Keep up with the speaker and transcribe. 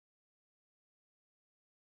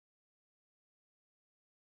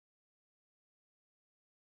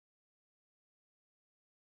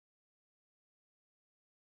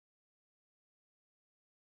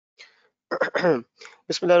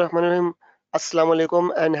Bismillahirrahmanirrahim. Assalamu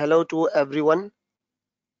alaikum and hello to everyone.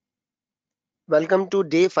 Welcome to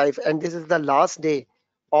day 5, and this is the last day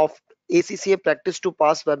of ACCA Practice to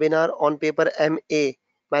Pass webinar on paper MA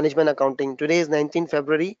Management Accounting. Today is 19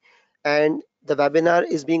 February and the webinar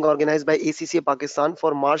is being organized by ACCA Pakistan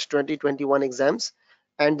for March 2021 exams.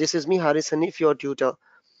 And this is me, Haris Hanif, your tutor.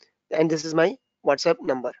 And this is my WhatsApp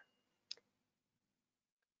number.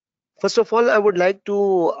 First of all, I would like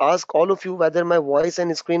to ask all of you whether my voice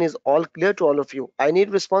and screen is all clear to all of you. I need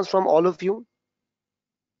response from all of you.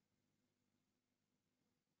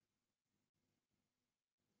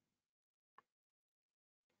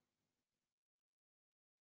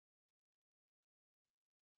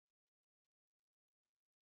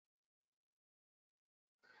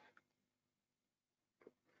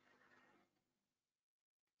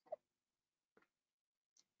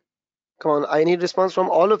 Come on, I need response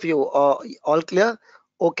from all of you. All clear?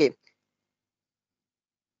 Okay.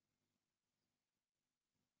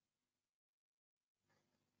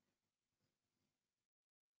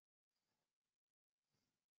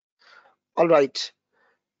 All right.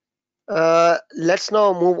 Let's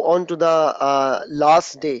now move on to the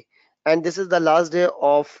last day. And this is the last day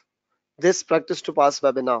of this Practice to Pass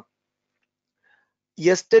webinar.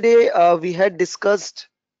 Yesterday, we had discussed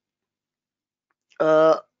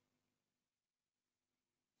uh,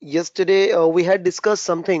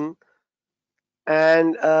 something,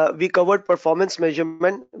 and we covered performance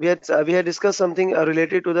measurement. We had discussed something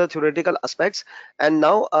related to the theoretical aspects, and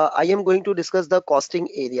now I am going to discuss the costing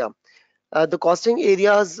area. The costing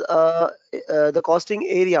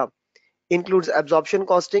area includes absorption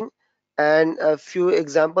costing and a few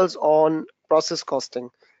examples on process costing.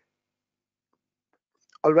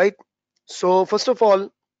 All right. So first of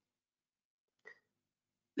all,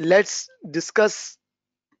 let's discuss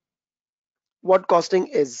what costing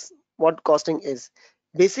is.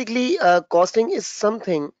 Basically, costing is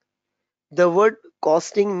something. The word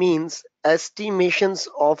costing means estimations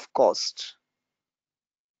of cost.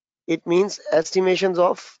 It means estimations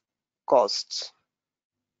of costs.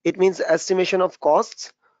 It means estimation of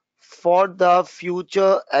costs for the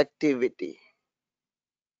future activity.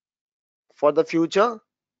 For the future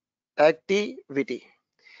activity.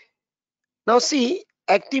 Now see,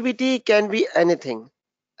 activity can be anything.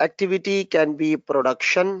 Activity can be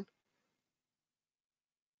production.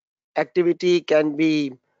 Activity can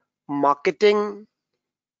be marketing.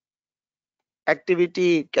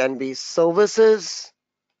 Activity can be services.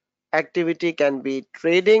 Activity can be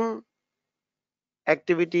trading.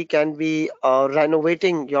 Activity can be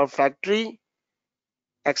renovating your factory,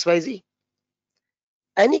 XYZ.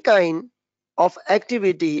 Any kind of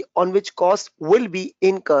activity on which cost will be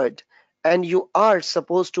incurred and you are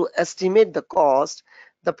supposed to estimate the cost,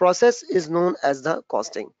 the process is known as the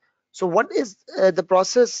costing. So what is the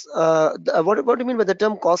process? What do you mean by the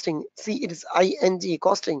term costing? See, it is ing,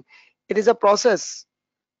 costing. It is a process.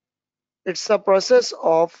 It's a process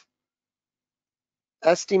of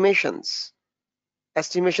estimations.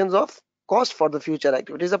 Estimations of cost for the future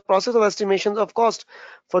activity. It is a process of estimations of cost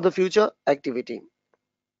for the future activity.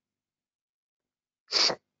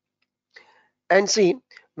 And see,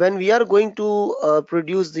 when we are going to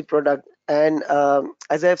produce the product, and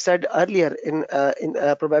as I have said earlier in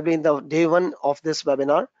probably in the day 1 of this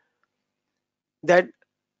webinar, that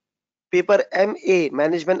paper MA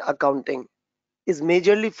management accounting is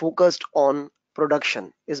majorly focused on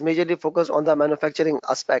production, is majorly focused on the manufacturing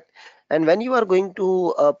aspect. And when you are going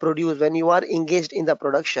to produce, when you are engaged in the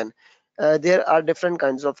production, there are different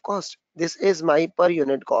kinds of cost. This is my per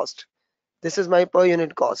unit cost. This is my per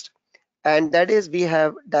unit cost. And that is, we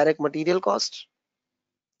have direct material cost,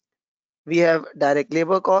 we have direct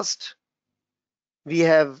labor cost, we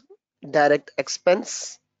have direct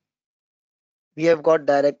expense, we have got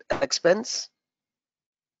direct expense,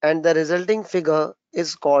 and the resulting figure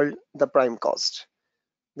is called the prime cost.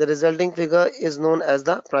 The resulting figure is known as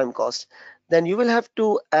the prime cost. Then you will have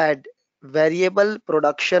to add variable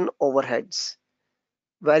production overheads,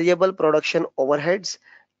 variable production overheads,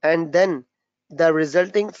 and then the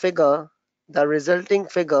resulting figure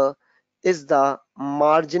is the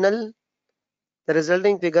marginal. The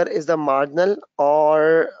resulting figure is the marginal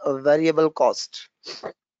or variable cost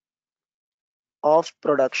of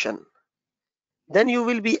production. Then you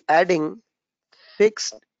will be adding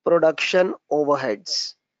fixed production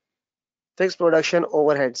overheads. Fixed production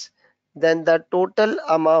overheads. Then the total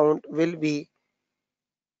amount will be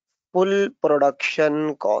full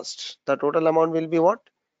production cost. The total amount will be what?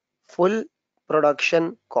 Full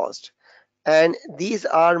production cost. And these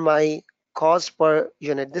are my cost per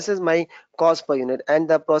unit. This is my cost per unit, and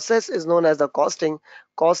the process is known as the costing.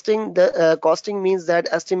 Costing means that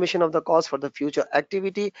estimation of the cost for the future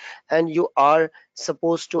activity, and you are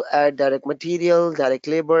supposed to add direct material, direct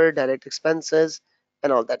labor, direct expenses,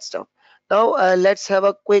 and all that stuff. Now let's have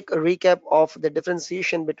a quick recap of the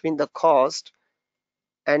differentiation between the cost,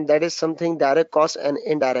 and that is something direct cost and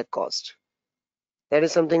indirect cost. That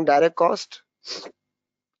is something direct cost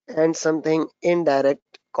and something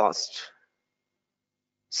indirect cost.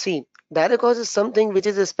 See, direct cost is something which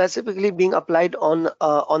is specifically being applied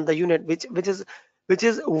on the unit, which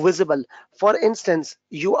is visible. For instance,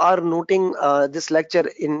 you are noting this lecture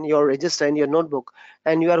in your register in your notebook,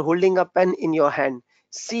 and you are holding a pen in your hand.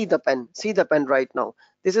 See the pen. See the pen right now.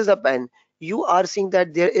 This is a pen. You are seeing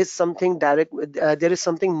that there is something direct. There is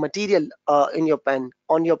something material in your pen,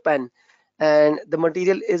 on your pen, and the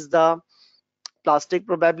material is the plastic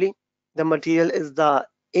probably. The material is the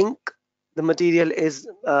ink. The material is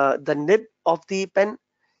the nib of the pen.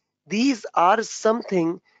 These are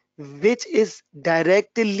something which is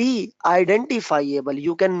directly identifiable.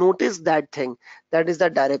 You can notice that thing. That is the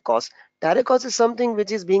direct cost. Direct cost is something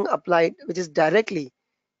which is being applied, which is directly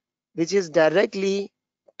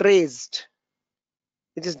traced,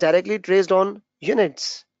 which is directly traced on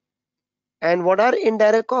units. And what are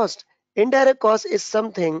indirect costs? Indirect cost is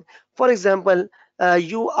something, for example,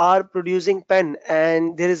 you are producing pen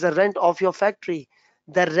and there is a rent of your factory.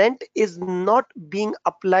 The rent is not being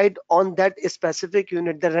applied on that specific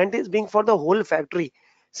unit. The rent is being for the whole factory.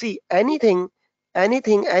 See, any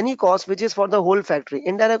cost which is for the whole factory.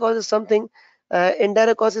 Indirect cost is something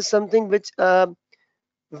which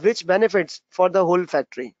benefits for the whole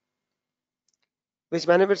factory, which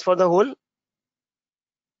benefits for the whole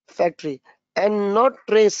factory, and not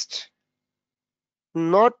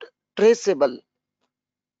traceable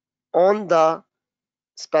on the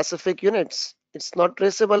specific units. It's not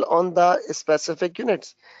traceable on the specific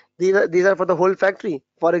units. These are for the whole factory.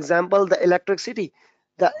 For example, the electricity.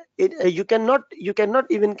 You cannot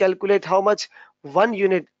even calculate how much one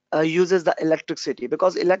unit uses the electricity,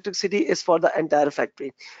 because electricity is for the entire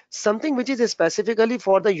factory. Something which is specifically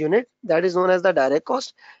for the unit, that is known as the direct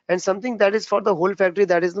cost, and something that is for the whole factory,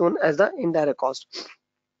 that is known as the indirect cost.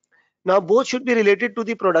 Now, both should be related to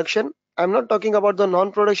the production. I'm not talking about the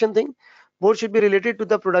non-production thing. Both should be related to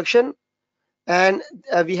the production, and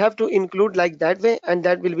we have to include like that way, and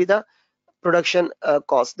that will be the production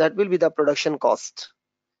cost. That will be the production cost.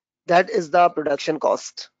 That is the production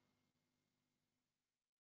cost.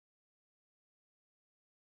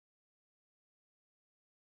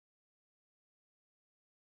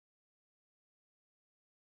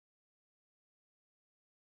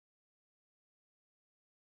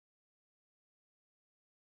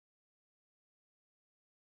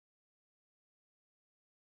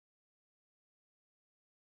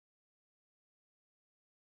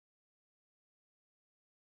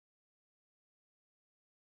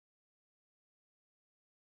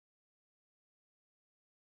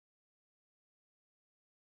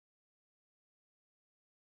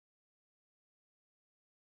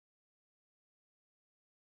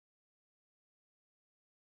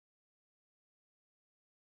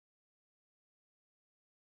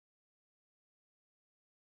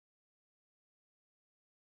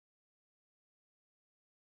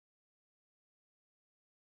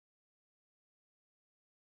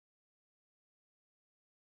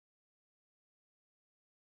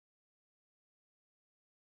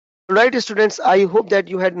 Right, students, I hope that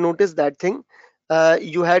you had noticed that thing.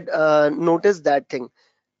 You had noticed that thing.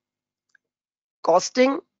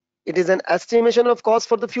 Costing, it is an estimation of cost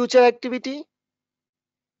for the future activity.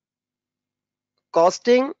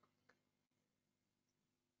 Costing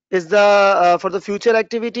is the for the future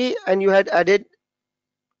activity, and you had added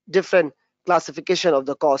different classification of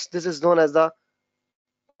the cost. This is known as the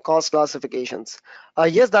cost classifications.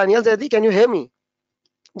 Yes, Daniel Zedi, can you hear me?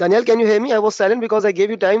 Daniel, can you hear me? I was silent because I gave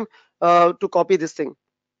you time to copy this thing.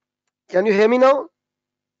 Can you hear me now?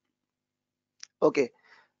 Okay.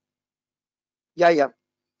 Yeah, yeah.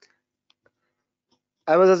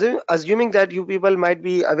 I was assuming that you people might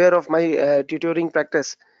be aware of my tutoring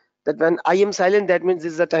practice. That when I am silent, that means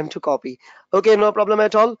this is the time to copy. Okay, no problem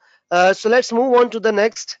at all. So let's move on to the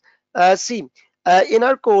next. See, in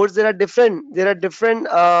our course, there are different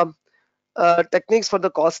techniques for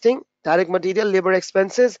the costing, direct material, labor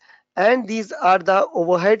expenses, and these are the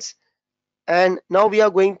overheads. And now we are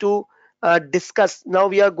going to discuss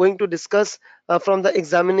from the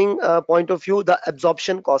examining point of view, the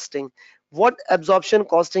absorption costing. What absorption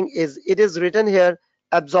costing is? It is written here,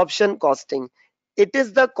 absorption costing. It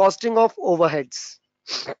is the costing of overheads.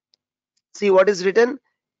 See what is written?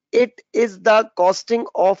 it is the costing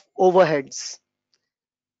of overheads.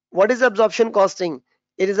 What is absorption costing?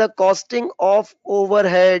 It is a costing of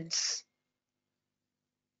overheads.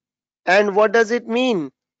 And what does it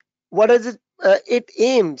mean? What does it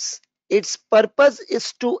aims? Its purpose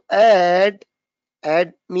is to add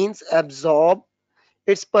means absorb.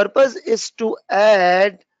 Its purpose is to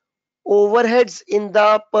add overheads in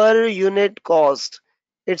the per unit cost.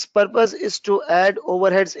 Its purpose is to add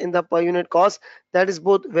overheads in the per unit cost, that is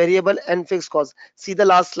both variable and fixed cost. See the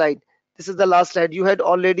last slide. This is the last slide. You had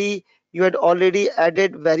already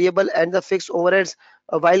added variable and the fixed overheads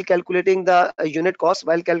while calculating the unit cost.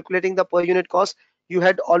 While calculating the per unit cost, you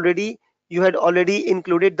had already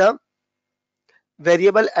included the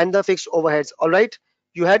variable and the fixed overheads. All right,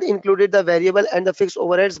 you had included the variable and the fixed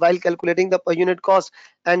overheads while calculating the per unit cost,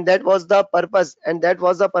 and that was the purpose,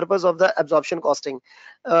 of the absorption costing.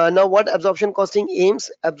 Now what absorption costing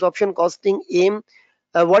aims? Absorption costing aim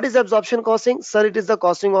What is absorption costing? Sir, it is the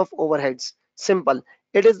costing of overheads. Simple.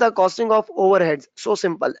 It is the costing of overheads. So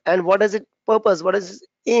simple. And what is its purpose? What is its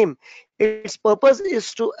aim? Its purpose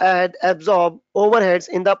is to absorb overheads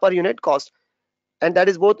in the per unit cost, and that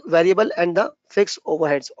is both variable and the fixed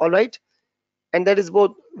overheads. All right, and that is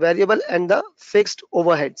both variable and the fixed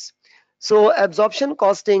overheads. So absorption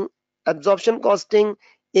costing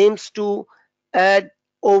aims to add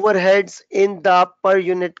overheads in the per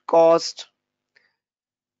unit cost.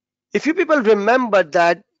 If you people remember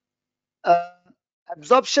that uh,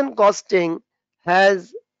 absorption costing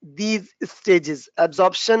has these stages: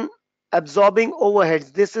 absorbing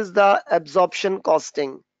overheads. This is the absorption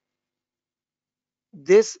costing.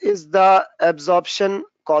 This is the absorption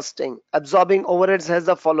costing. Absorbing overheads has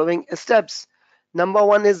the following steps. Number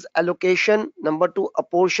one is allocation, number two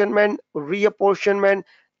apportionment, reapportionment,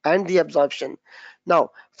 and the absorption.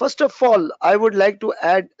 Now, first of all, I would like to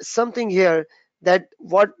add something here, that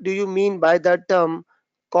what do you mean by the term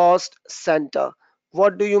cost center?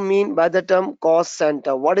 What do you mean by the term cost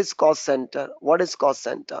center? What is cost center? What is cost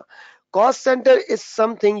center? Cost center is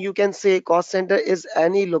something, you can say cost center is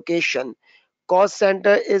any location. Cost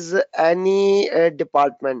center is any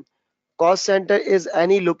department. Cost center is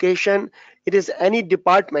any location. It is any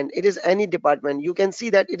department. It is any department. You can see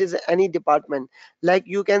that it is any department. Like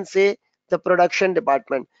you can say the production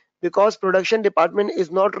department, because production department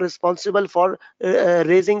is not responsible for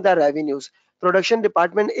raising the revenues. Production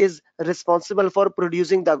department is responsible for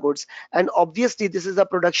producing the goods, and obviously this is a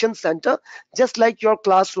production center, just like your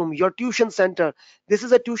classroom, your tuition center. This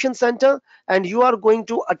is a tuition center, and you are going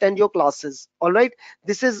to attend your classes. All right,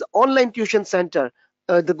 this is online tuition center,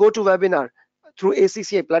 the GoToWebinar through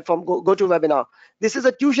ACCA platform, GoToWebinar. This is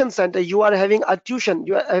a tuition center. You are having a tuition.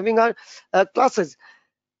 You are having a classes.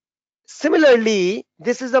 Similarly,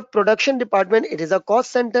 this is a production department. It is a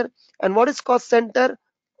cost center. And what is cost center?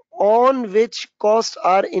 On which costs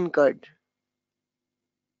are incurred.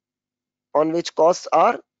 On which costs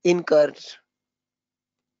are incurred.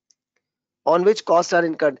 On which costs are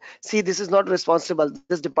incurred. See, this is not responsible.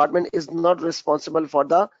 This department is not responsible for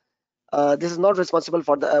the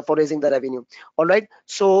for raising the revenue. All right,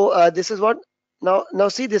 so this is what. Now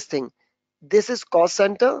see this thing. This is cost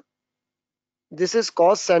center. This is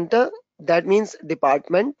cost center. That means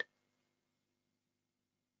department,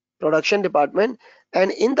 production department. And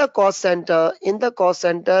in the cost center,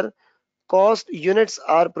 cost units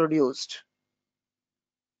are produced.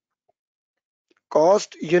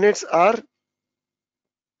 Cost units are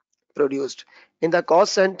produced. In the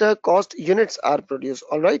cost center, cost units are produced.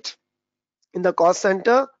 All right, in the cost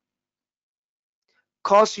center,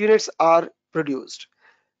 cost units are produced.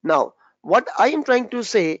 Now, what I am trying to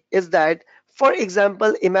say is that, for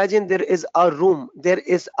example, imagine there is a room, there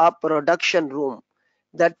is a production room.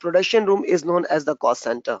 That production room is known as the cost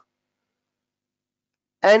center.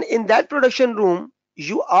 And in that production room,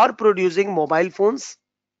 you are producing mobile phones.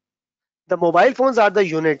 The mobile phones are the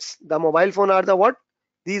units. The mobile phone are the what?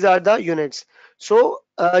 These are the units. So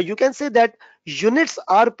you can say that units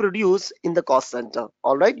are produced in the cost center.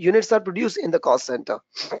 All right, units are produced in the cost center.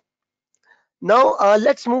 Now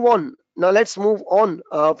let's move on.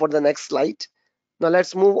 For the next slide. Now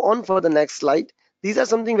let's move on for the next slide. These are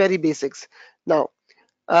something very basics. Now,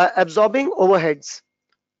 absorbing overheads.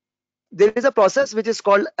 There is a process which is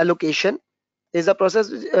called allocation. There is a process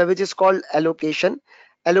which is called allocation.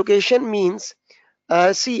 Allocation means,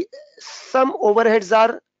 see, some overheads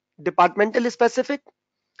are departmental specific.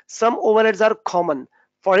 Some overheads are common.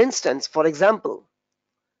 For instance, for example,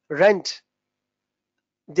 rent.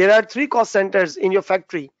 There are three cost centers in your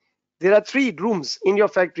factory. There are three rooms in your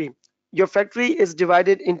factory. Your factory is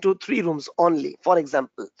divided into three rooms only, for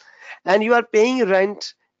example, and you are paying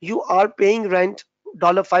rent. You are paying rent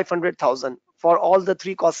 $500,000 for all the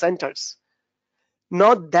three cost centers.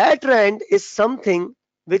 Now that rent is something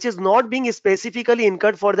which is not being specifically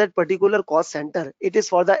incurred for that particular cost center. It is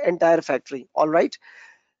for the entire factory. All right.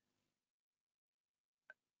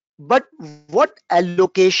 But what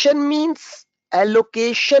allocation means?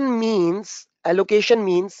 Allocation means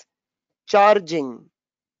charging.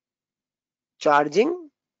 Charging,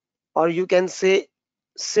 or you can say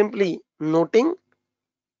simply noting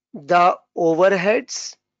the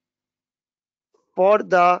overheads for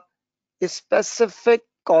the specific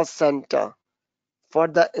cost center. For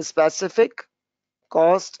the specific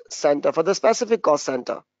cost center. For the specific cost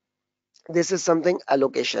center. This is something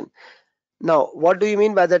allocation. Now, what do you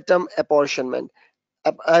mean by the term apportionment?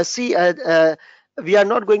 See, we are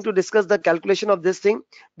not going to discuss the calculation of this thing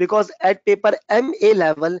because at paper MA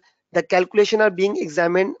level, the calculation are being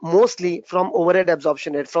examined mostly from overhead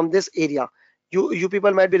absorption rate from this area. You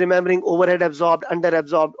people might be remembering overhead absorbed, under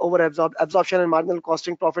absorbed, over absorbed, absorption and marginal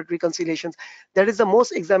costing, profit reconciliations. That is the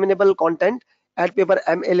most examinable content at paper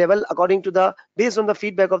MA level according to the based on the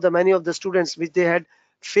feedback of the many of the students which they had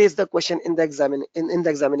faced the question in the in the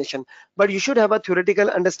examination. But you should have a theoretical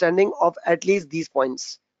understanding of at least these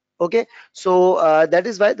points. Okay, so that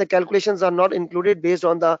is why the calculations are not included based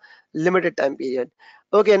on the limited time period.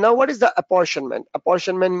 Okay, now what is the apportionment?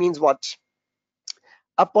 Apportionment means what?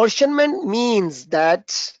 Apportionment means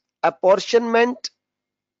that apportionment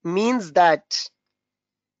means that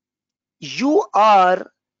you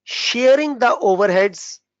are sharing the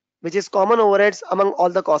overheads, which is common overheads among all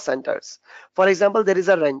the cost centers. For example, there is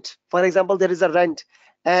a rent. For example, there is a rent,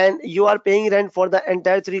 and you are paying rent for the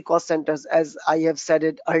entire three cost centers, as I have said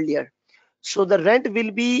it earlier. So the rent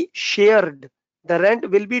will be shared. The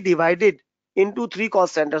rent will be divided into three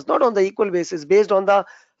cost centers, not on the equal basis, based on the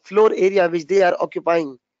floor area which they are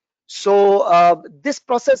occupying. So this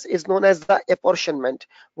process is known as the apportionment.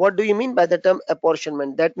 What do you mean by the term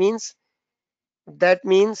apportionment? That means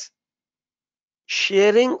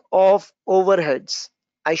sharing of overheads.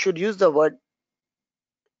 I should use the word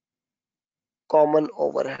common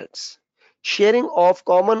overheads. Sharing of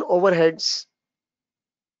common overheads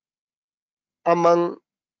among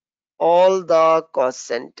all the cost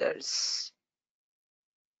centers.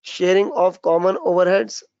 Sharing of common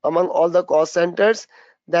overheads among all the cost centers,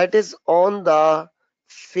 that is on the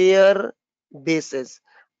fair basis.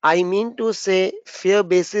 I mean to say fair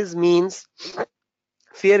basis means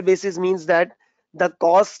that the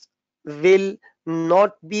cost will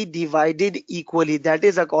not be divided equally. That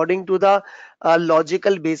is according to the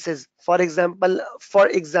logical basis. For example,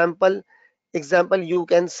 you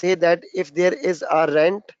can say that if there is a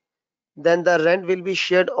rent, then the rent will be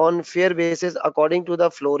shared on fair basis according to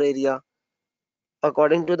the floor area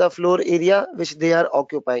which they are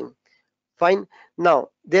occupying. Fine. Now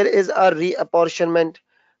there is a reapportionment.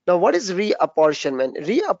 Now what is reapportionment?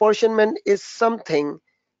 Reapportionment is something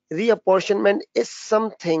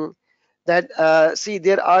that see,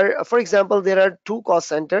 there are, for example, there are two cost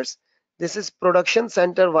centers. This is production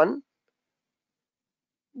center 1.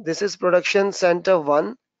 This is production center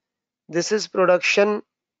 1. This is production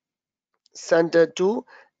center 2,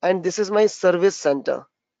 and this is my service center.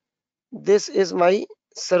 This is my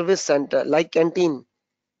service center, like canteen,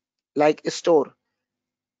 like store.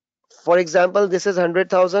 For example, this is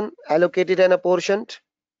 100,000 allocated and apportioned.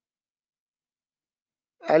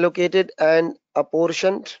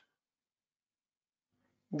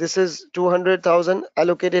 This is 200,000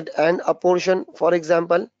 allocated and apportioned, for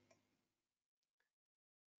example.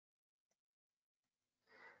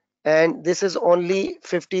 And this is only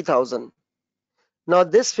 50,000. Now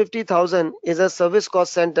this 50,000 is a service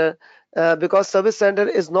cost center because service center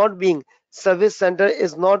is not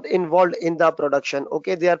involved in the production.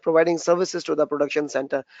 Okay, they are providing services to the production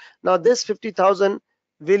center. Now this 50,000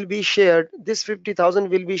 will be shared. This 50,000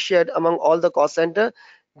 will be shared among all the cost center.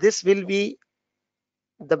 This will be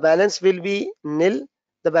the balance will be nil.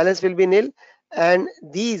 The balance will be nil, and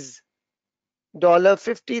these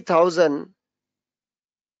 $50,000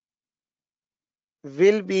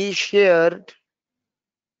 will be shared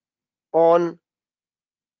on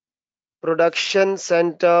production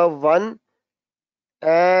center 1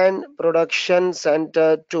 and production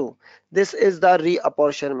center 2. This is the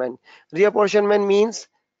reapportionment. Reapportionment means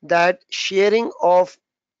that sharing of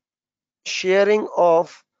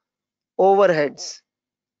overheads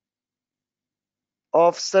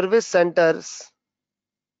of service centers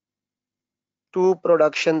to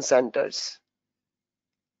production centers.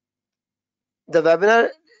 The webinar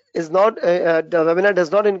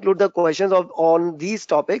does not include the questions on these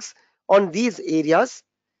topics, on these areas,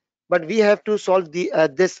 but we have to solve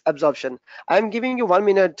this absorption. I'm giving you 1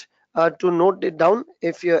 minute to note it down.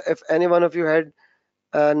 If any one of you had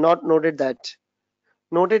not noted that,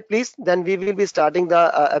 note it please. Then we will be starting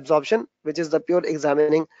the absorption, which is the pure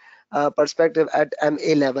examining perspective at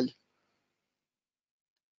MA level.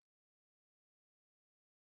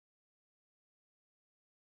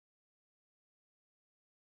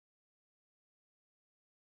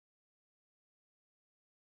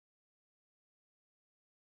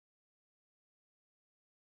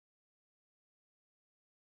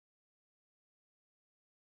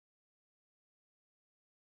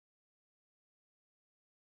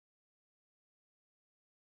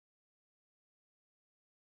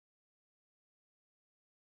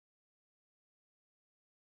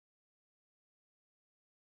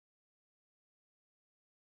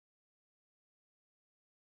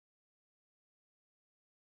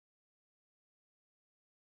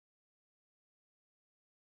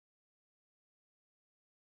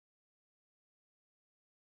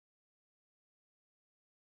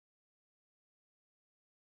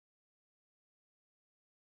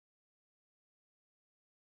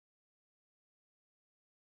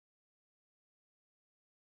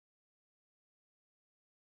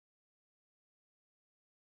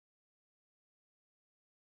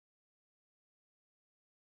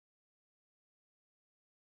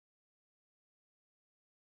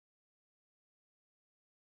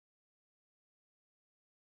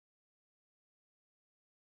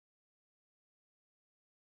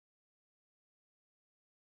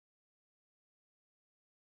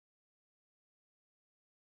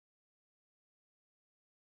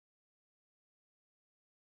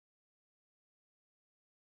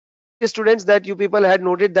 Students, that you people had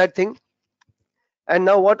noted that thing. And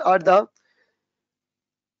now what are the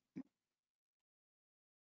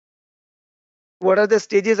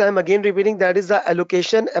stages? I am again repeating. That is the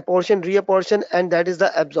allocation, apportion, reapportion, and that is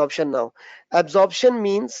the absorption. Now absorption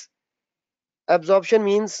means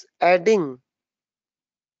adding.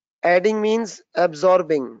 Adding means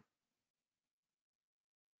absorbing.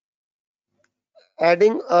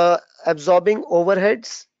 Adding, absorbing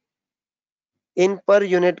overheads in per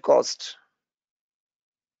unit cost.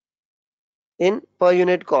 In per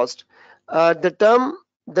unit cost. The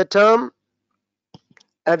term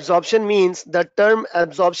absorption means that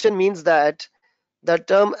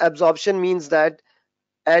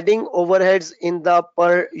adding overheads in the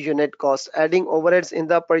per unit cost. Adding overheads in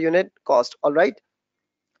the per unit cost. All right.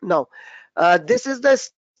 Now, this is the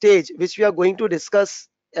stage which we are going to discuss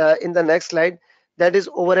in the next slide. That is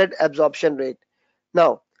overhead absorption rate.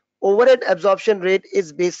 Now, overhead absorption rate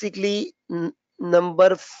is basically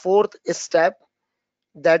number fourth step,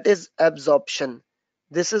 that is absorption.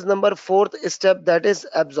 This is number fourth step, that is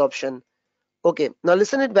absorption. Okay, now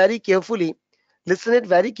listen it very carefully. Listen it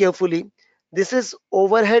very carefully. This is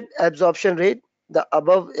overhead absorption rate. The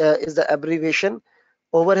above is the abbreviation,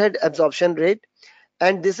 overhead absorption rate.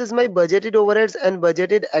 And this is my budgeted overheads and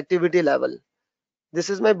budgeted activity level. This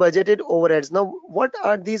is my budgeted overheads. Now, what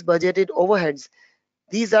are these budgeted overheads?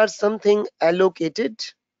 These are something allocated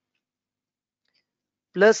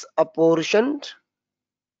plus apportioned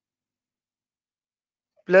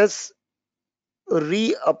plus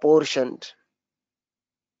reapportioned.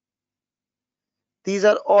 These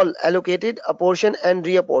are all allocated, apportion, and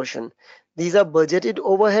reapportion. These are budgeted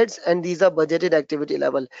overheads and these are budgeted activity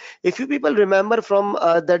level. If you people remember from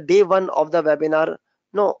the day one of the webinar,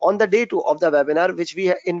 no, on the day two of the webinar,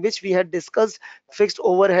 in which we had discussed fixed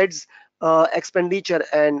overheads, expenditure,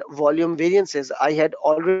 and volume variances, I had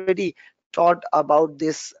already taught about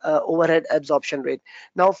this overhead absorption rate.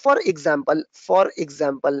 Now, for example,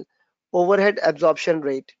 overhead absorption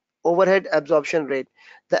rate,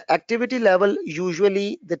 the activity level,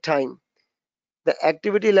 usually the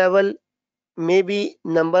activity level may be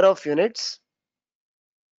number of units.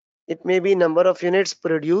 It may be number of units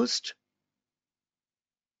produced,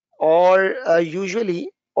 or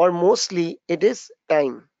usually or mostly it is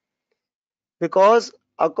time, because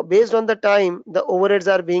based on the time the overheads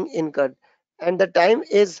are being incurred, and the time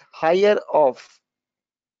is higher of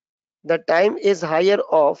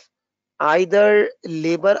either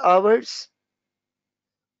labor hours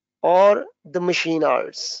or the machine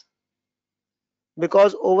hours,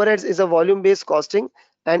 because overheads is a volume based costing,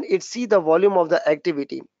 and it see the volume of the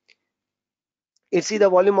activity.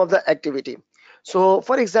 So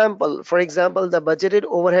for example the budgeted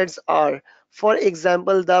overheads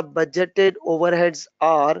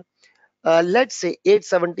are, let's say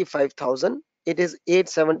 875,000. It is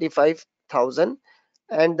 875,000.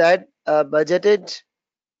 And that budgeted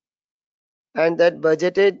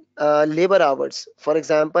labor hours, for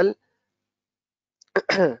example,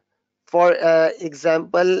 for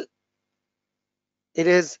example, it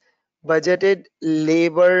is budgeted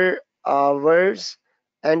labor hours,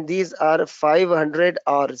 and these are 500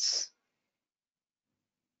 hours,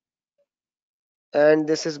 and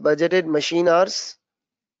this is budgeted machine hours,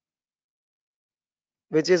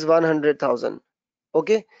 which is 100,000.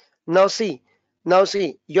 Okay, now see,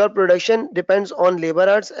 your production depends on labor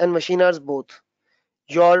hours and machine hours both.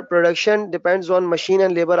 Your production depends on machine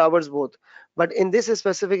and labor hours both, but in this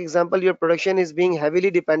specific example your production is being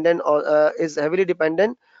heavily dependent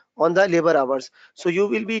on the labor hours. So you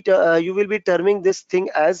will be terming this thing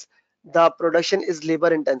as the production is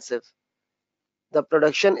labor intensive. The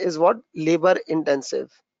production is what? Labor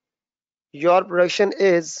intensive. Your production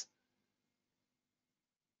is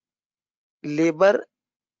labor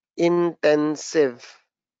intensive.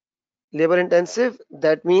 Labor intensive,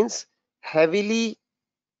 that means heavily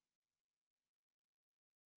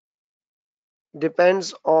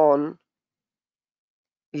depends on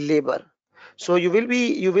labor. So you will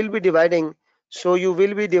be dividing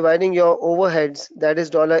your overheads, that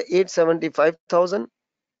is $875,000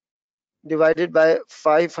 divided by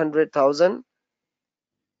 500,000.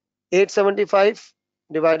 875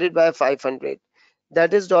 divided by 500,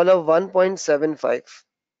 that is $1.75.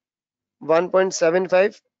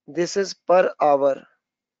 1.75, this is per hour.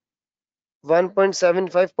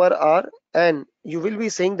 1.75 per hour, and you will be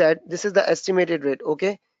saying that this is the estimated rate.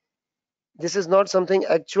 Okay, this is not something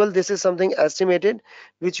actual, this is something estimated,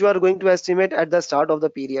 which you are going to estimate at the start of the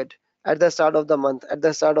period, at the start of the month, at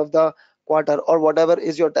the start of the quarter, or whatever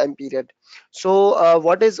is your time period. So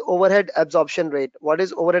what is overhead absorption rate? What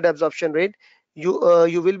is overhead absorption rate?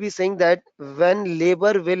 You will be saying that when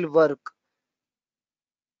labor will work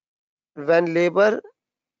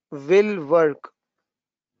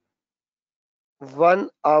 1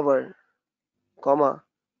 hour, comma,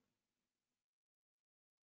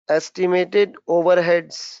 estimated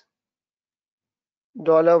overheads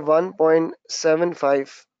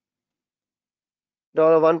 $1.75.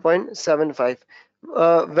 1.75.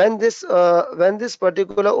 When this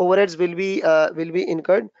particular overheads will be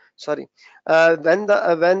incurred, sorry, when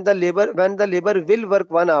the labor will work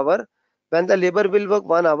 1 hour, when the labor will work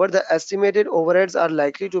 1 hour, the estimated overheads are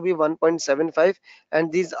likely to be 1.75,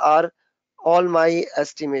 and these are all my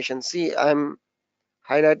estimations. See, I'm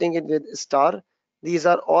highlighting it with star. These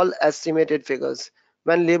are all estimated figures.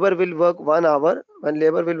 When labor will work 1 hour,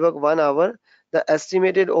 the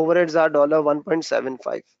estimated overheads are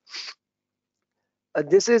 $1.75.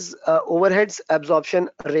 This is overheads absorption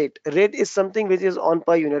rate. Rate is something which is on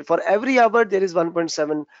per unit. For every hour there is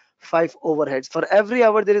 1.75 overheads. For every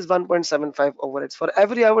hour there is 1.75 overheads. For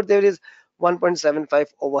every hour there is 1.75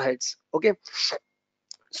 overheads. Okay.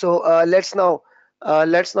 So let's now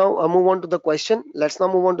move on to the question. Let's now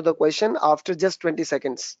move on to the question after just 20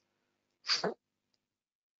 seconds.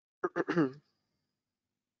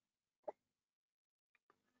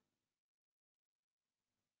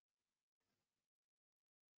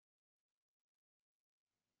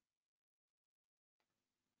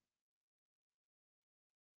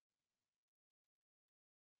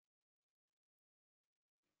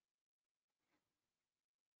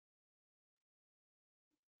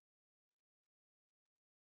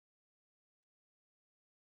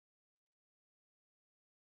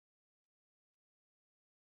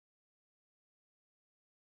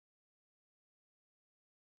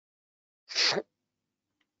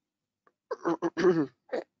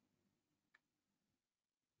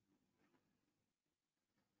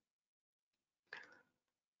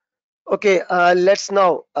 Okay, let's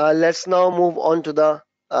now move on to the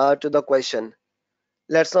question.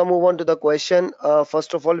 Let's now move on to the question.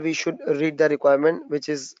 First of all, we should read the requirement, which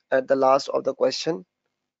is at the last of the question.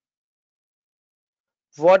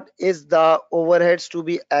 What is the overheads to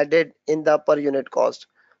be added in the per unit cost?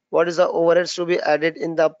 What is the overheads to be added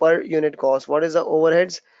in the per unit cost? What is the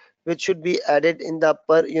overheads which should be added in the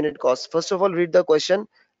per unit cost? First of all, read the question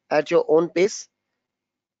at your own pace.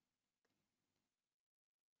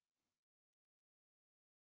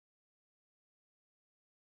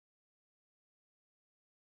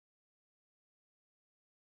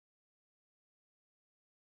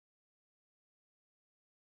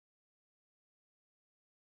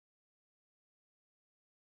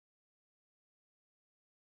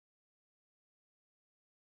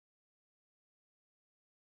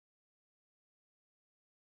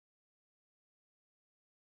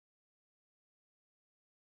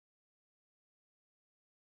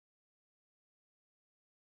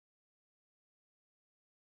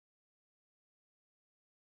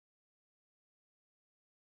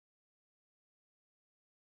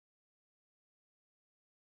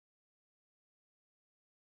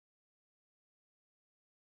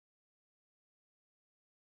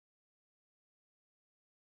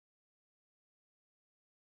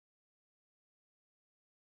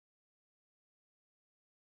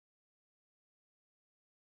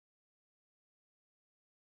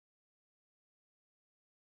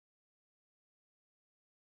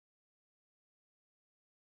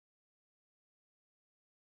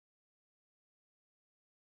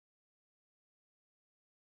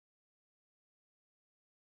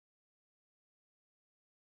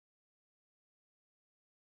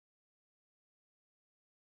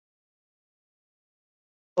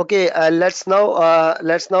 Okay, let's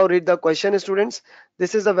now read the question, students.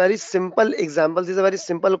 This is a very simple example. This is a very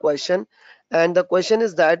simple question, and the question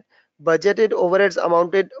is that budgeted overheads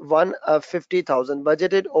amounted 150,000.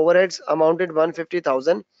 Budgeted overheads amounted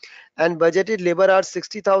 150,000, and budgeted labor hours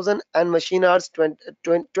 60,000 and machine hours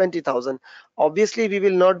 20,000. Obviously, we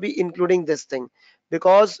will not be including this thing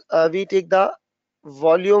because we take the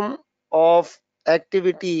volume of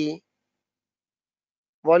activity,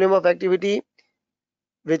 volume of activity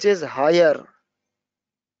which is higher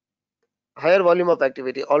volume of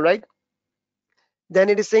activity. All right, then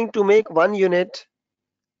it is saying to make 1 unit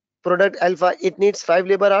product alpha, it needs 5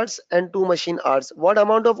 labor hours and 2 machine hours. What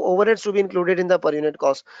amount of overheads to be included in the per unit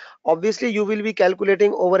cost? Obviously you will be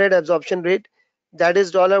calculating overhead absorption rate, that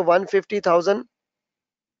is $150,000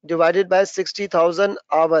 divided by 60,000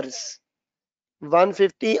 hours,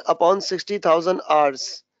 150 upon 60,000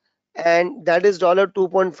 hours, and that is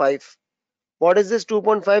 2.5. What is this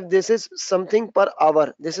 2.5? This is something per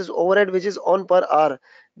hour. This is overhead which is on per hour.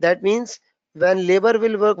 That means when labor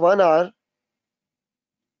will work 1 hour,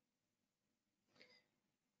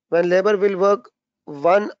 when labor will work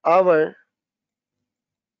 1 hour,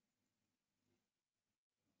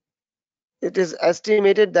 it is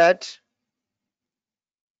estimated that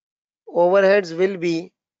overheads will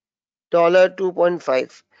be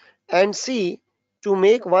 $2.5. And C, to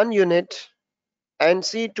make 1 unit, and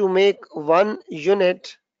C, to make one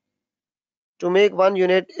unit,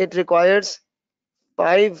 it requires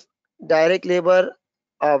 5 direct labor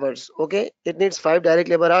hours. Okay, it needs 5 direct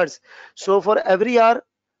labor hours. So for every hour,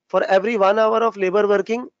 for every 1 hour of labor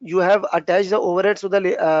working, you have attached the overheads to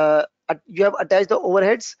the you have attached the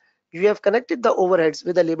overheads, you have connected the overheads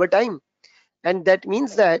with the labor time, and that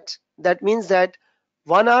means that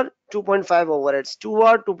 1 hour 2.5 overheads, 2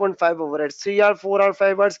 hour 2.5 overheads, 3 hour 4 hour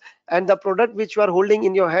 5 hours, and the product which you are holding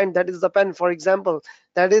in your hand, that is the pen for example,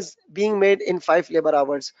 that is being made in 5 labor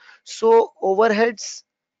hours. So overheads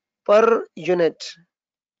per unit,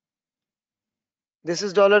 this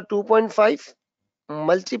is $2.5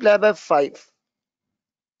 multiplied by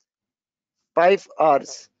 5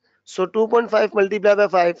 hours. So 2.5 multiplied by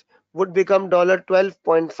 5 would become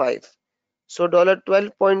 12.5. So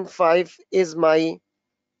 12.5 is my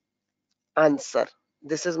answer.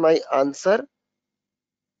 This is my answer.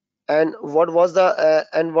 And what was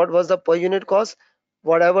the per unit cost?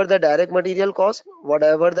 Whatever the direct material cost,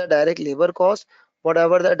 whatever the direct labor cost,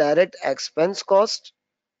 whatever the direct expense cost,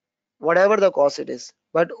 whatever the cost it is,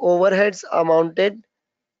 but overheads amounted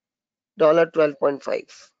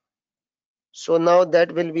 12.5. So now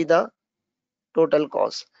that will be the total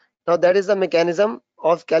cost. Now that is the mechanism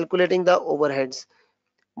of calculating the overheads.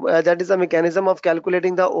 That is a mechanism of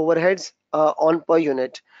calculating the overheads on per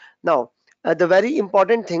unit. Now, the very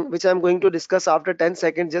important thing which I'm going to discuss after 10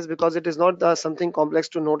 seconds, just because it is not something complex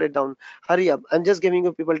to note it down. Hurry up. I'm just giving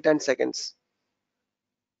you people 10 seconds.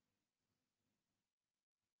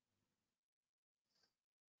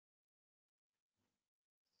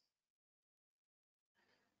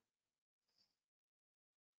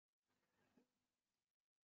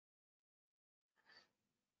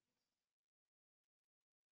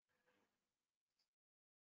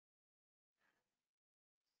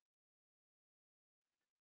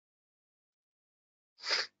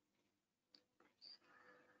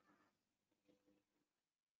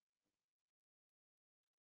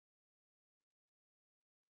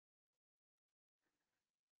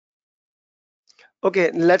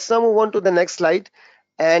 Okay, let's now move on to the next slide.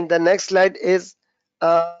 And the next slide is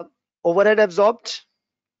uh, overhead absorbed,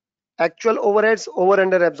 actual overheads over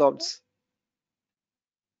under absorbed.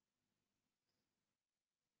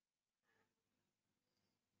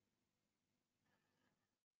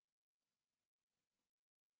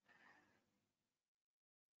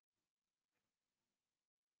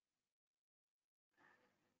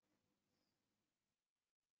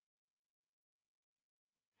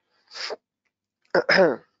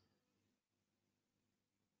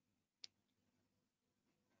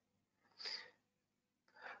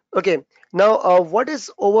 Okay, now what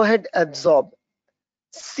is overhead absorbed?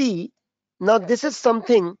 See, now this is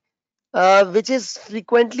something which is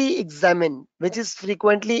frequently examined,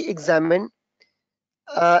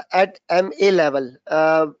 at MA level,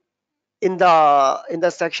 in the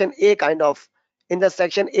section A kind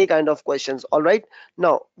of, questions. All right.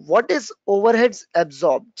 Now, what is overheads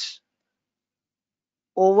absorbed?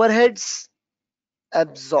 Overheads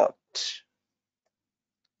absorbed.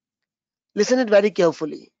 Listen it very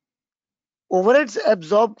carefully. Overheads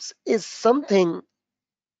absorbed is something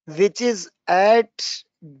which is at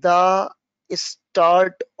the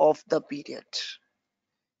start of the period.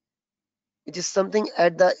 It is something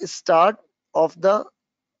at the start of the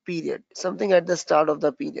period, something at the start of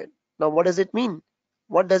the period. Now what does it mean?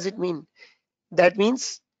 What does it mean? That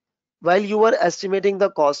means while you were estimating the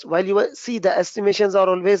cost, while you were, see, the estimations are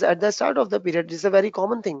always at the start of the period. It's a very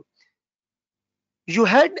common thing. You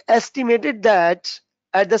had estimated that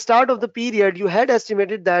at the start of the period, you had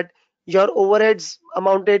estimated that your overheads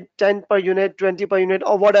amounted 10 per unit, 20 per unit,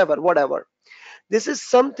 or whatever. This is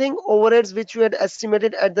something overheads which you had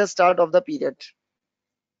estimated at the start of the period.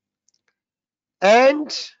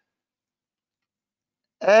 And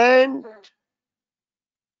and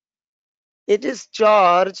it is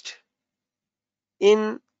charged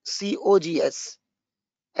in COGS.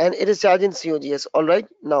 And it is charged in COGS. All right.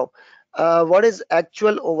 Now, what is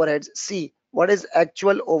actual overheads? See, what is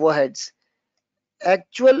actual overheads?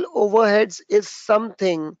 Actual overheads is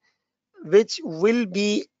something which will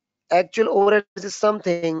be actual overheads is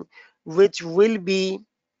something which will be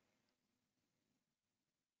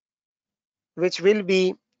which will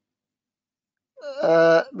be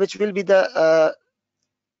which will be the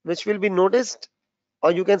which will be noticed,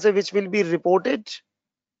 or you can say which will be reported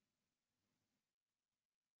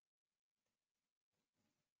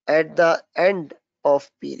at the end of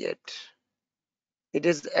period. It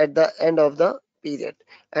is at the end of the period,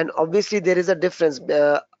 and obviously there is a difference.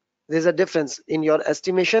 There's a difference in your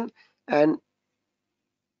estimation and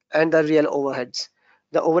the real overheads.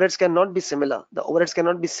 The overheads cannot be similar. The overheads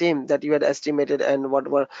cannot be same that you had estimated and what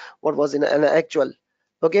was in an actual.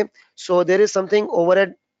 Okay, so there is something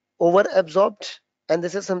overhead over absorbed, and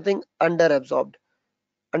this is something under absorbed.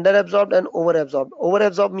 Under absorbed and over absorbed. Over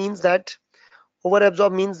absorbed means that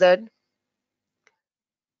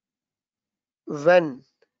when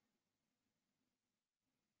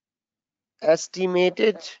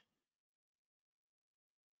estimated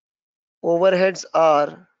overheads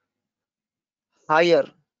are higher,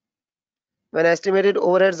 when estimated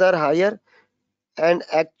overheads are higher and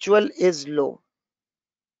actual is low,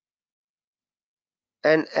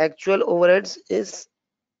 and actual overheads is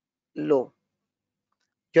low.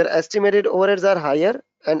 Your estimated overheads are higher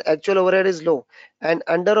and actual overhead is low. And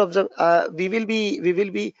under observe, we will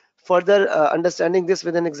be further understanding this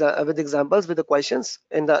with with examples, with the questions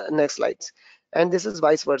in the next slides. And this is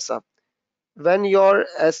vice versa. When your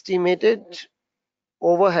estimated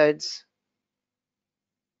overheads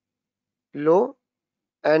low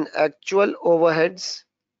and actual overheads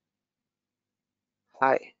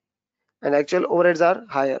high, and actual overheads are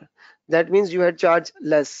higher, that means you had charged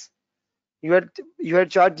less. You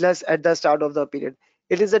had charged less at the start of the period.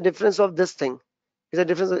 It is a difference of this thing. It's a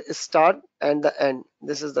difference of start and the end.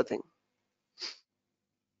 This is the thing.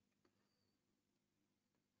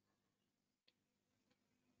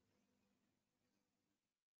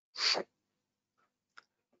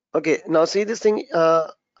 Okay, now see this thing.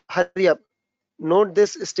 Hurry up. Note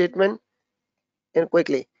this statement in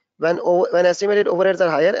quickly. When estimated overheads are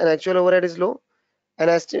higher and actual overhead is low, and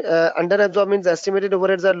under absorb means estimated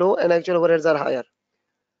overheads are low and actual overheads are higher.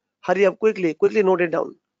 Hurry up, quickly note it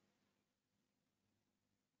down.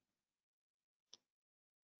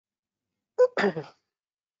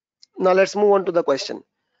 Now let's move on to the question.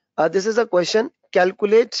 This is a question.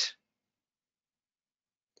 Calculate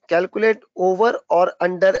over or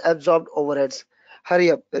under absorbed overheads.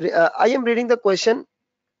 Hurry up. I am reading the question.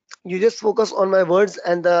 You just focus on my words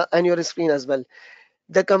and your screen as well.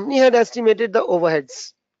 The company had estimated the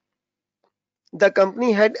overheads. The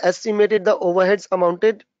company had estimated the overheads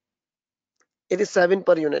amounted, it is 7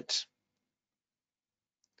 per unit,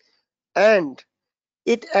 and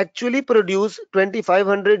it actually produced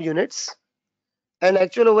 2500 units, and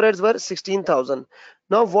actual overheads were 16,000.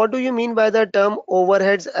 Now what do you mean by the term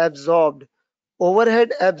overheads absorbed?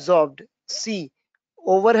 Overhead absorbed. See,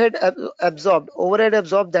 overhead absorbed,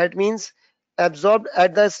 that means absorbed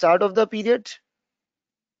at the start of the period,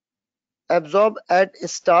 absorbed at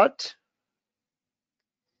start.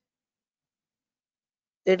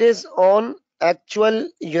 It is on actual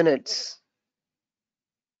units.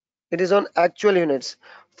 It is on actual units.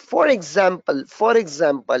 For example,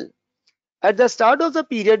 at the start of the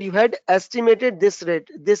period, you had estimated this rate.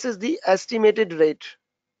 This is the estimated rate.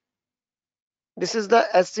 This is the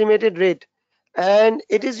estimated rate, and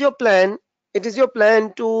it is your plan. It is your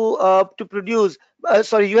plan to produce.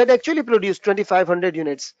 Sorry, you had actually produced 2,500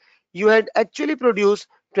 units. You had actually produced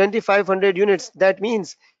 2,500 units. That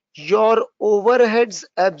means your overheads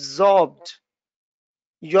absorbed.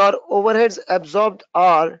 Your overheads absorbed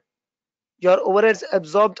are. Your overheads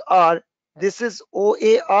absorbed are. This is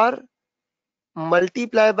OAR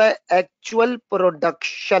multiplied by actual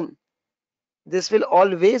production. This will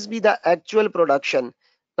always be the actual production.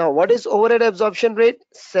 Now, what is overhead absorption rate?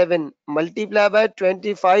 7 multiplied by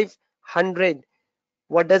 2,500.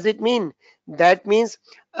 What does it mean? That means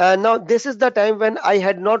now this is the time when I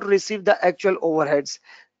had not received the actual overheads.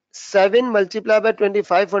 7 multiplied by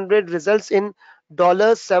 2500 results in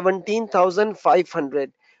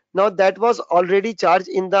 $17,500. Now that was already charged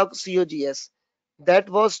in the COGS. That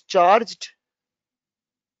was charged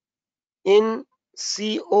in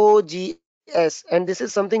COGS, and this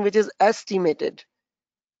is something which is estimated.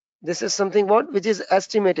 This is something what which is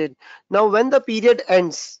estimated. Now when the period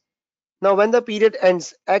ends,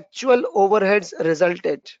 actual overheads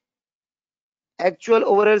resulted. Actual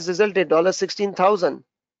overheads resulted $16,000.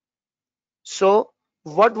 So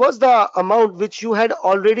what was the amount which you had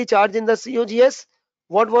already charged in the COGS?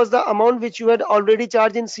 What was the amount which you had already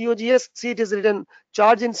charged in COGS? See, it is written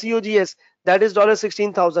charge in COGS. That is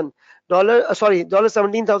 $16,000. Sorry,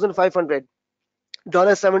 $17,500.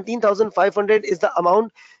 $17,500 is the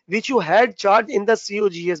amount which you had charged in the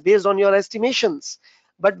COGS based on your estimations.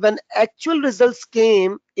 But when actual results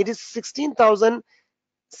came, it is 16,000.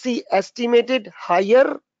 See, estimated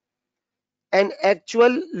higher and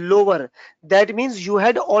actual lower. That means you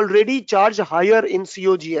had already charged higher in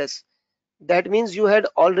COGS. That means you had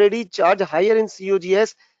already charged higher in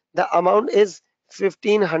COGS. The amount is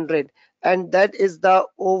 1500, and that is the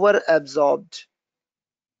over absorbed.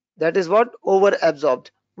 That is what? Over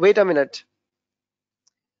absorbed. Wait a minute.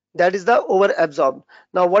 That is the over absorbed.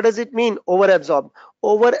 Now what does it mean, over absorbed?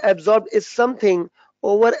 Over absorbed is something,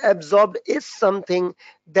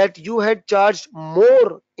 that you had charged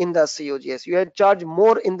more in the COGS. You had charged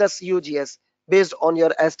more in the COGS based on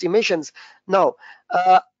your estimations. Now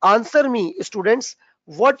answer me, students,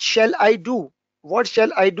 what shall I do? What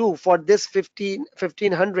shall I do for this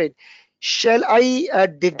 1500? Shall I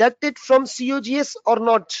deduct it from COGS or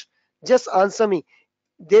not? Just answer me.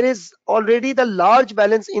 There is already the large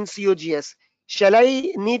balance in COGS. Shall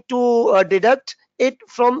I need to deduct it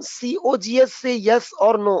from COGS? Say yes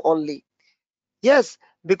or no only. Yes,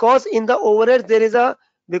 because in the overheads there is a,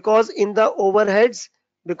 because in the overheads,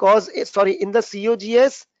 sorry, in the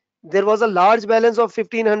COGS there was a large balance of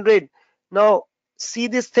 1500. Now see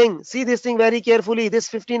this thing very carefully.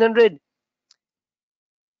 This 1500,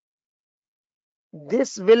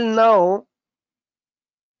 this will now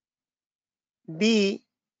be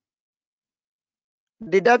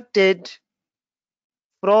deducted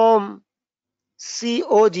from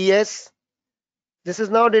COGS. This is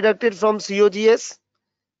now deducted from COGS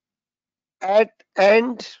at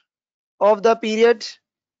end of the period.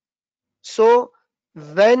 So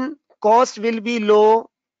when cost will be low,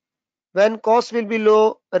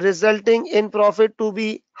 resulting in profit to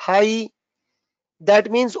be high,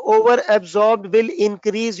 that means over absorbed will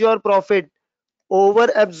increase your profit. Over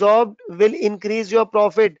absorbed will increase your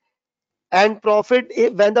profit. And profit,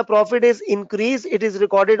 when the profit is increased, it is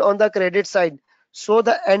recorded on the credit side. So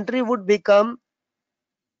the entry would become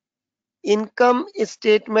income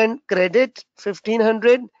statement credit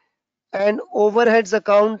 1500 and overheads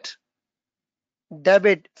account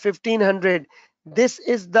debit 1500. This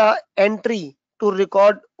is the entry to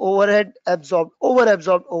record over absorbed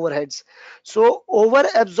overheads. So over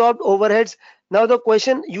absorbed overheads. Now the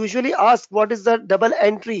question usually asks, what is the double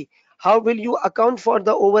entry? How will you account for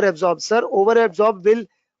the over absorbed? Sir, over absorbed will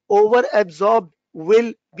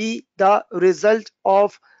be the result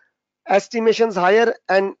of estimations higher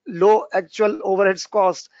and low actual overheads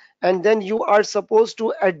cost, and then you are supposed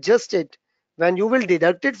to adjust it. When you will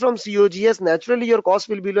deduct it from COGS, naturally your cost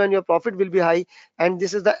will be low and your profit will be high, and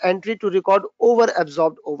this is the entry to record over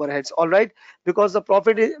absorbed overheads. All right, because the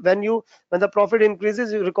profit is, when the profit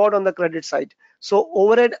increases, you record on the credit side. So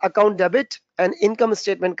overhead account debit and income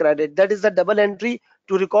statement credit, that is the double entry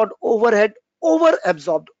to record overhead over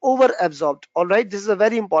absorbed. All right, this is a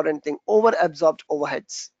very important thing, over absorbed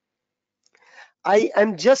overheads. I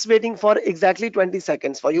am just waiting for exactly 20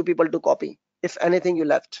 seconds for you people to copy, if anything you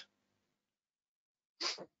left.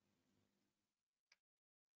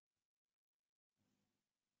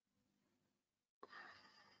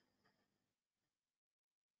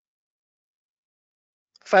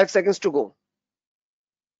 Five seconds to go.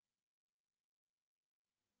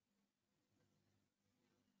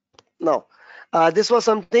 Now, this was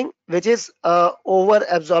something which is over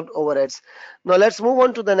absorbed overheads. Now let's move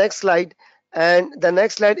on to the next slide. And the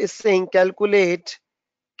next slide is saying calculate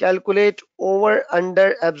over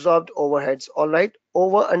under absorbed overheads. All right,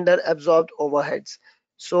 over under absorbed overheads.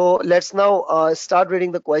 So let's now start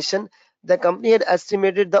reading the question. The company had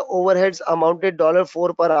estimated the overheads amounted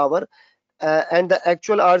 $4 per hour, and the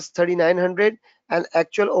actual hours 3900 and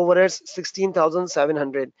actual overheads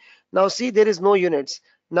 16,700. Now see, there is no units.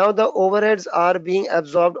 Now the overheads are being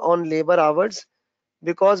absorbed on labor hours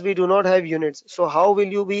because we do not have units. So how will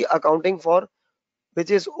you be accounting for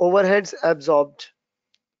which is overheads absorbed.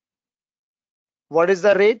 What is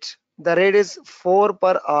the rate? The rate is 4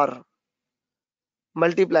 per hour.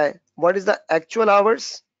 Multiply. What is the actual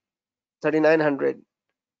hours? 3900.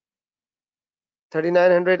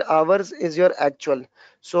 3900 hours is your actual.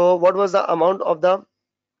 So what was the amount of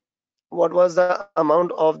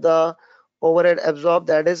the overhead absorbed?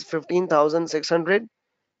 That is 15,600.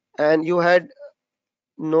 And you had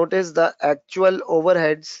noticed the actual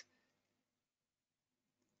overheads.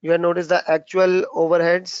 You had noticed the actual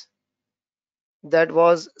overheads, that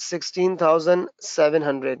was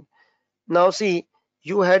 16,700. Now see,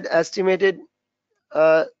 you had estimated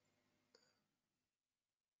uh,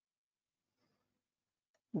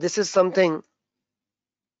 this is something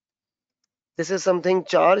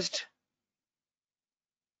charged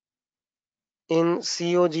in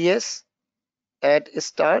COGS at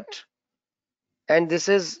start, and this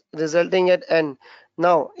is resulting at end.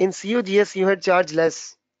 Now in COGS you had charged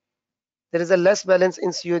less. There is a less balance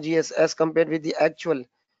in COGS as compared with the actual.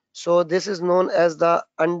 So this is known as the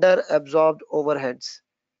under absorbed overheads.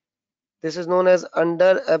 This is known as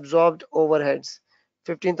under absorbed overheads.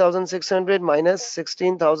 15,600 minus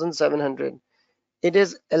 16,700. It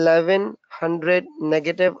is 1100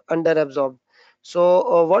 negative under absorbed.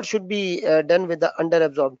 So what should be done with the under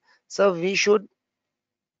absorbed? So we should,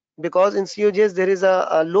 because in COGS there is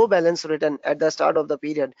a low balance written at the start of the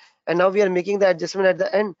period, and now we are making the adjustment at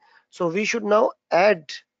the end. So we should now add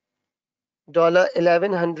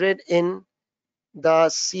 $1100 in the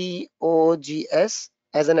COGS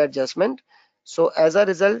as an adjustment. So as a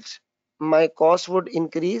result, my cost would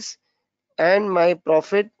increase and my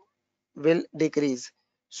profit will decrease.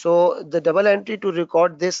 So the double entry to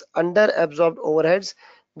record this under absorbed overheads,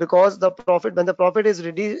 because the profit, when the profit is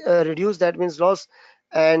reduced, that means loss,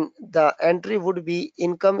 and the entry would be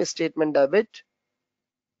income statement debit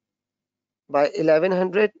by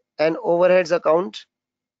 1100 and overheads account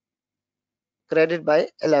credit by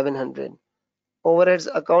 1100. Overheads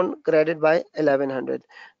account credit by 1100.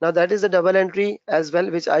 Now that is the double entry as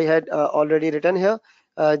well, which I had already written here.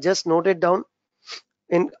 Just note it down.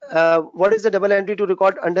 In what is the double entry to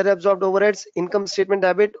record under absorbed overheads? Income statement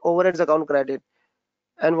debit, overheads account credit.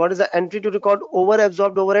 And what is the entry to record over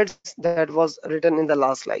absorbed overheads? That was written in the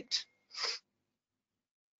last slide.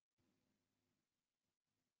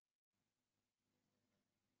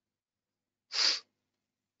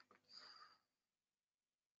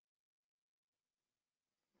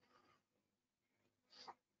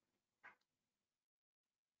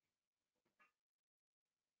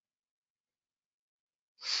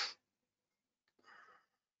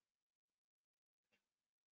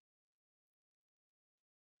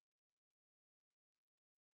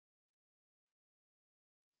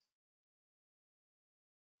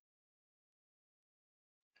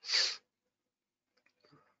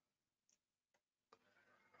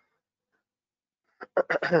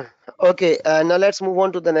 Okay, now let's move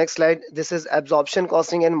on to the next slide. This is absorption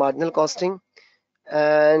costing and marginal costing.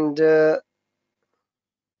 And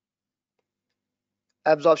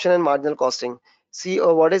absorption and marginal costing. See,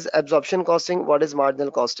 what is absorption costing? What is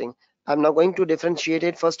marginal costing? I'm now going to differentiate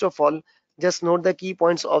it. First of all, just note the key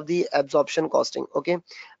points of the absorption costing. Okay,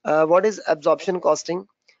 what is absorption costing?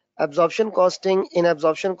 Absorption costing, in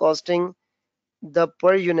absorption costing, the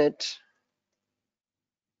per unit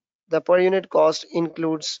cost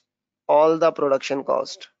includes all the production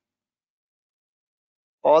cost,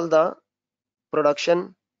 all the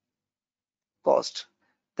production cost.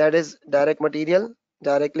 That is direct material,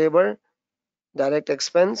 direct labor, direct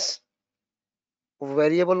expense,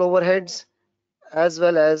 variable overheads, as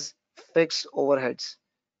well as fixed overheads.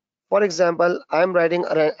 For example, I'm writing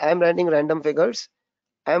random figures.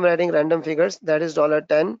 I'm writing random figures, that is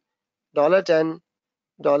 $10, $10,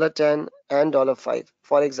 $10, and $5.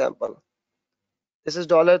 For example, this is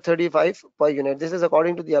 $35 per unit. This is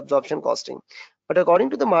according to the absorption costing. But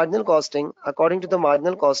according to the marginal costing,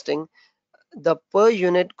 the per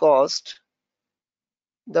unit cost,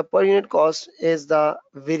 is the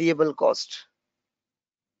variable cost.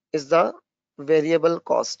 Is the variable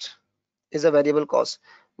cost. Is a variable cost.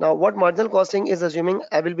 Now, what marginal costing is assuming,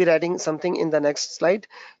 I will be writing something in the next slide.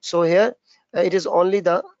 So here it is only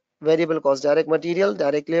the variable cost, direct material,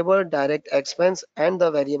 direct labor, direct expense, and the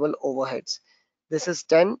variable overheads. This is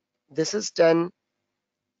 10. This is 10.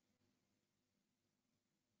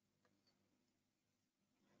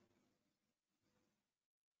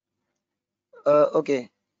 Okay.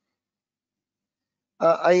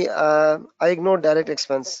 I ignore direct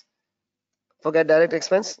expense. Forget direct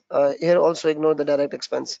expense. Here also ignore the direct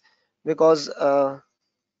expense, because of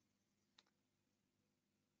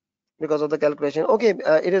the calculation. Okay,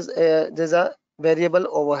 it is there's a variable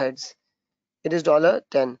overheads. It is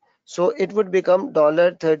 $10. So it would become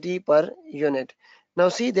 $30 per unit. Now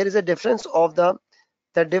see, there is a difference of the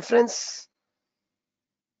difference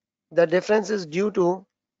the difference is due to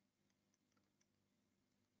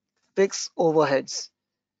fixed overheads.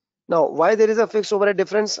 Now, why there is a fixed overhead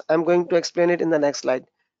difference? I'm going to explain it in the next slide.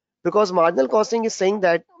 Because marginal costing is saying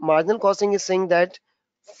that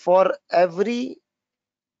for every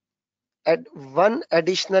at one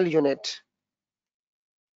additional unit,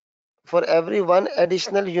 for every one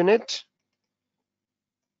additional unit,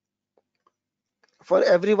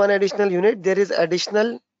 there is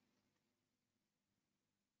additional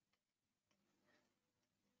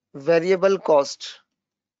variable cost,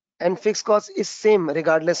 and fixed cost is same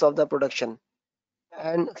regardless of the production.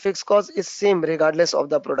 And fixed cost is same regardless of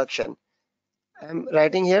the production. I'm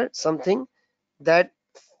writing here something that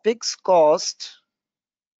fixed cost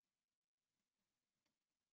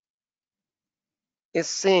is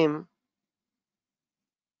same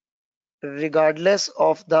regardless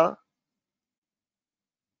of the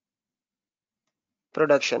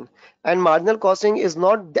production. And marginal costing is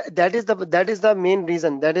not that is the main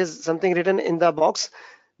reason, that is something written in the box,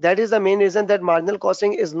 that is the main reason that marginal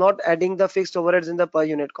costing is not adding the fixed overheads in the per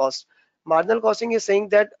unit cost. Marginal costing is saying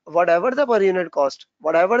that whatever the per unit cost,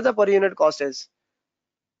 whatever the per unit cost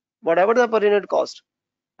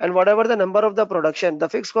and whatever the number of the production, the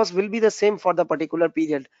fixed cost will be the same for the particular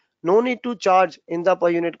period. No need to charge in the per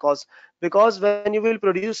unit cost, because when you will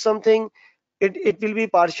produce something, it will be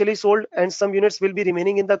partially sold and some units will be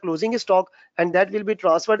remaining in the closing stock, and that will be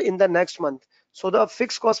transferred in the next month. So the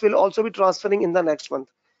fixed cost will also be transferring in the next month.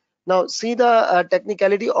 Now see the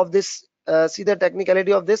technicality of this. See the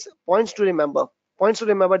technicality of this. Points to remember. Points to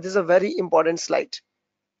remember. This is a very important slide.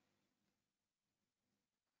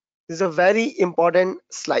 This is a very important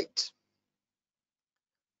slide.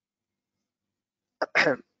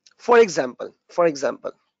 For example,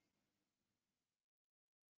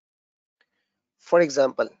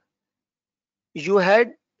 you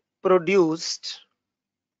had produced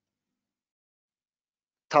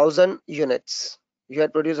 1,000 units. You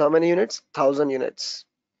had produced how many units? 1,000 units.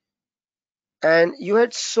 And you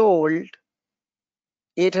had sold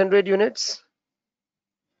 800 units.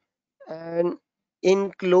 And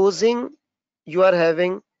in closing, you are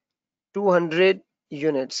having 200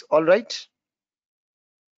 units. All right.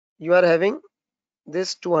 You are having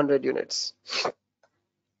this 200 units.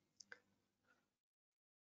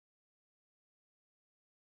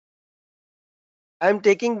 I'm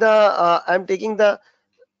taking the I'm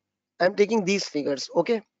taking these figures.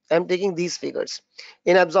 Okay. I'm taking these figures.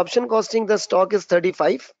 In absorption costing, the stock is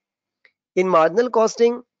 35. In marginal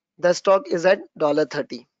costing, the stock is at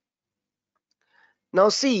 $30. Now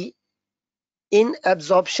see, in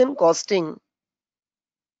absorption costing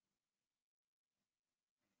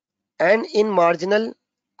and in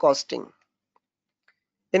costing,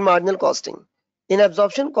 marginal costing, in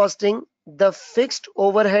absorption costing, the fixed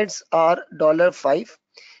overheads are $5.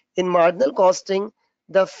 In marginal costing,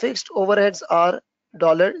 the fixed overheads are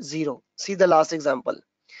 $0. See the last example.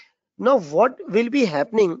 Now what will be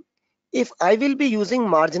happening if I will be using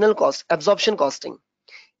marginal cost, absorption costing?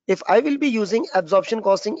 If I will be using absorption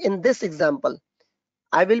costing in this example,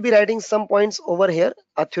 I will be writing some points over here,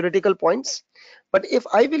 theoretical points. But if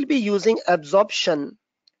I will be using absorption,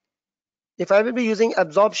 then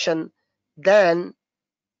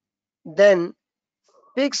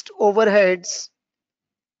fixed overheads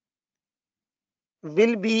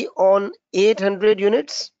will be on 800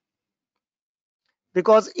 units,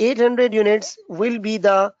 because 800 units will be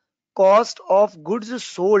the cost of goods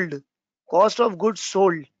sold,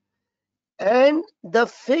 and the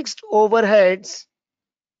fixed overheads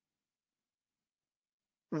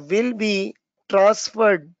will be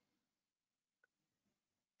transferred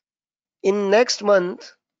in next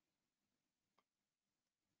month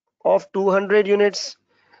of 200 units.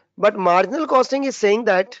 But marginal costing is saying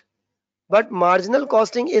that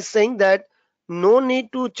no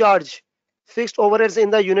need to charge fixed overheads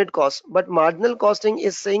in the unit cost. But marginal costing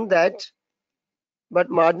is saying that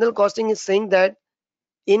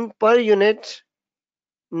in per unit,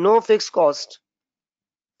 no fixed cost,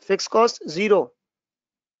 zero.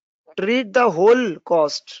 Treat the whole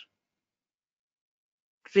cost,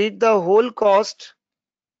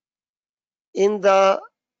 in the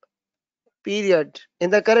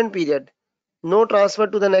current period. No transfer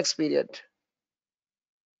to the next period.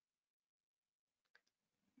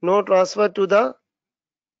 No transfer to the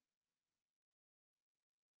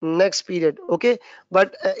next period. Okay.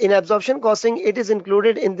 But in absorption costing, it is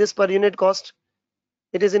included in this per unit cost.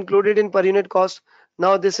 It is included in per unit cost.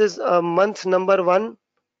 Now this is month number 1,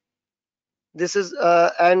 This is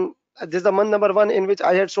and this is the month number 1 in which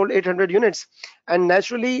I had sold 800 units, and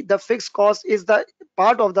naturally the fixed cost is the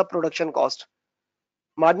part of the production cost.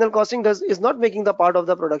 Marginal costing is not making the part of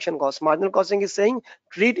the production cost. Marginal costing is saying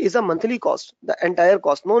treat is a monthly cost, the entire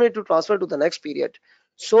cost, no need to transfer to the next period.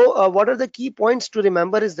 So what are the key points to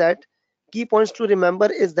remember is that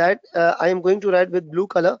I am going to write with blue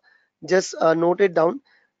color. Just note it down.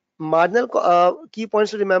 Key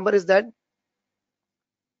points to remember is that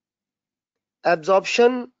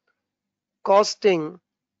absorption costing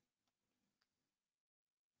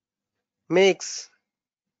makes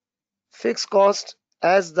fixed cost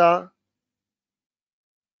as the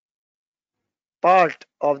part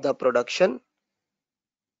of the production,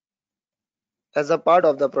 as a part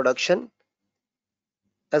of the production,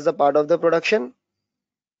 as a part of the production.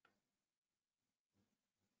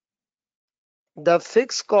 The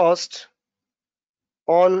fixed cost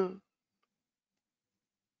on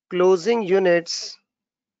closing units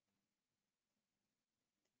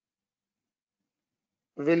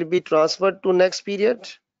will be transferred to next period,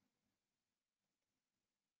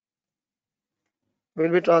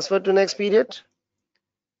 will be transferred to next period.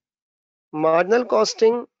 Marginal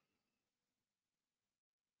costing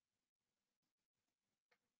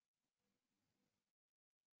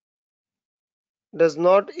does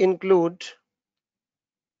not include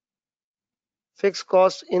fixed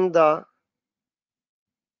cost in the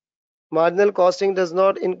marginal costing does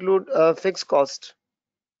not include fixed cost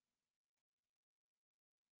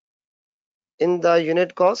in the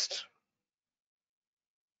unit cost.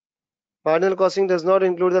 Marginal costing does not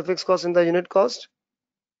include the fixed cost in the unit cost.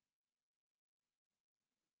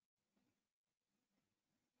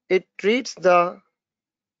 It treats the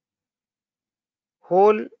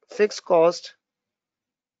whole fixed cost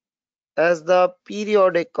as the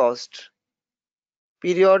periodic cost.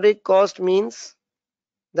 Periodic cost means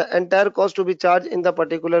the entire cost to be charged in the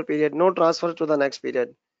particular period, no transfer to the next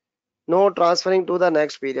period, no transferring to the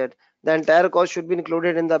next period. The entire cost should be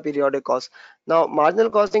included in the periodic cost. Now marginal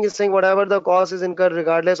costing is saying whatever the cost is incurred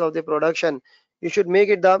regardless of the production, you should make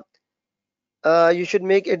it the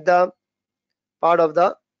part of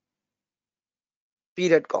the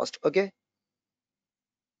period cost. Okay.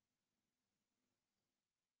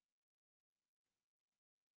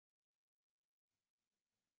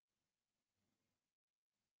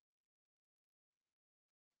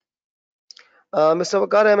 Mr.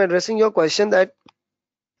 Vakar, I am addressing your question that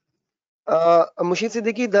Mushid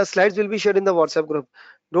Siddiqui, the slides will be shared in the WhatsApp group.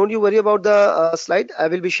 Don't you worry about the slide. I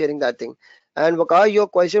will be sharing that thing. And Vakar, your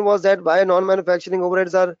question was that why non-manufacturing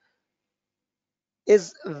overheads are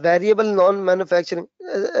is variable non-manufacturing.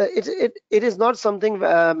 It is not something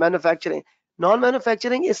manufacturing.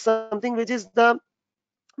 Non-manufacturing is something which is not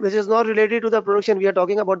related to the production. We are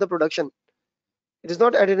talking about the production. It is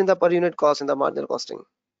not added in the per unit cost in the marginal costing.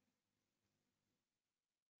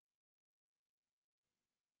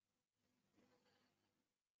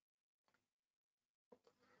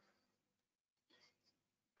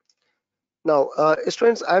 Now,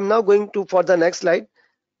 students, I am now going to for the next slide.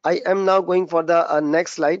 I am now going for the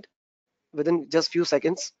next slide within just few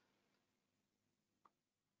seconds.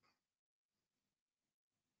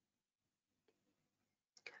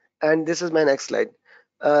 And this is my next slide.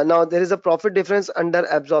 Now there is a profit difference under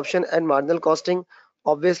absorption and marginal costing.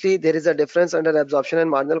 Obviously, there is a difference under absorption and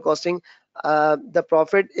marginal costing. The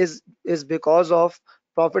profit is because of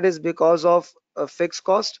fixed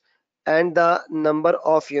cost and the number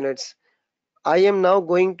of units. I am now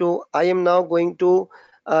going to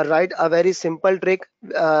write a very simple trick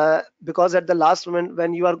because at the last moment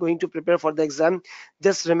when you are going to prepare for the exam,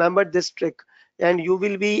 just remember this trick and you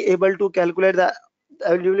will be able to calculate the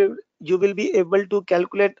you will be able to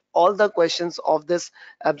calculate all the questions of this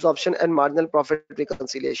absorption and marginal profit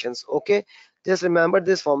reconciliations. Okay, just remember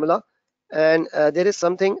this formula, and there is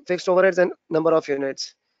something fixed overheads and number of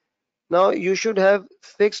units. Now you should have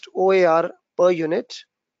fixed OAR per unit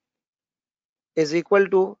is equal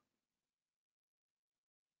to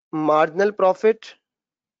marginal profit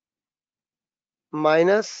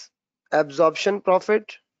minus absorption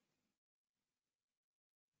profit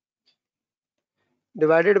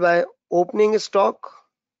divided by opening stock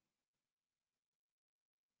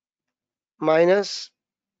minus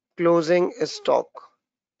closing stock.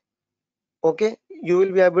 Okay, you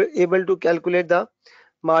will be able to calculate the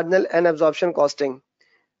marginal and absorption costing.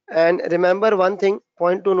 And remember one thing,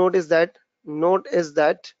 point to note is that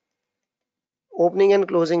opening and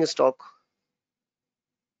closing stock.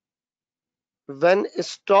 When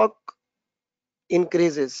stock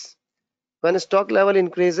increases, when stock level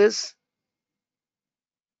increases,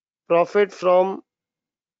 profit from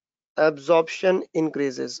absorption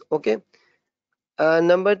increases. Okay,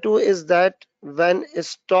 Number two is that when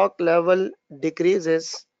stock level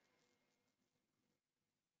decreases,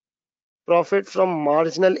 profit from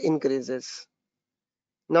marginal increases.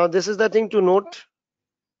 Now, this is the thing to note.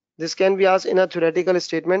 This can be asked in a theoretical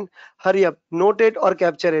statement. Hurry up, note it or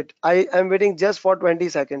capture it. I am waiting just for 20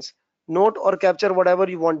 seconds. Note or capture whatever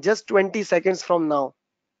you want, just 20 seconds from now.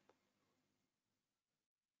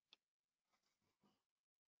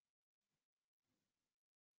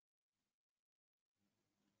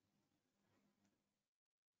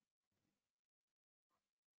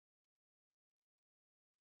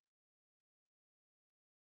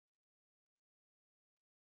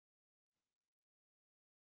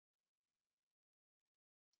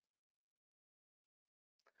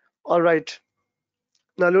 All right.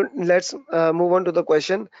 Now let's move on to the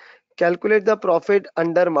question. Calculate the profit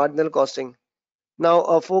under marginal costing.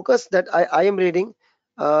 Now, focus that I am reading.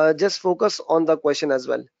 Just focus on the question as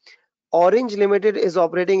well. Orange Limited is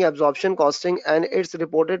operating absorption costing and its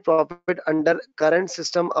reported profit under current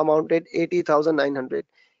system amounted 80,900.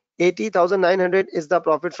 80,900 is the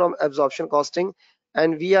profit from absorption costing,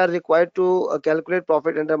 and we are required to calculate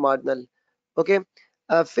profit under marginal. Okay,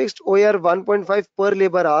 fixed OR 1.5 per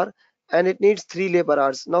labor hour, and it needs 3 labor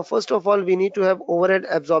hours. Now, first of all, we need to have overhead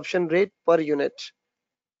absorption rate per unit.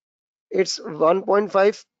 It's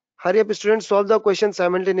 1.5. Hurry up, students, solve the question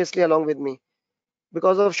simultaneously along with me.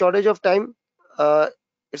 Because of shortage of time, uh,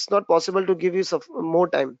 it's not possible to give you more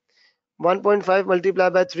time. 1.5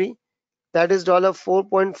 multiplied by 3, that is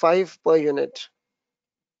 $4.5 per unit.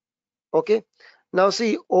 Okay, now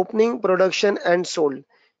see, opening, production and sold.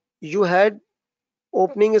 You had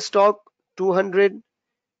opening stock 200,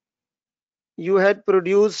 you had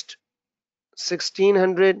produced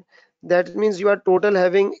 1600, that means you are total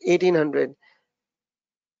having 1800,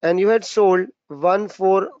 and you had sold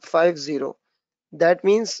 1450. That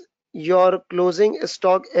means your closing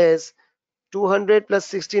stock is 200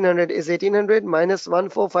 plus 1600 is 1800 minus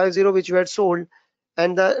 1450 which you had sold,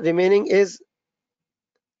 and the remaining is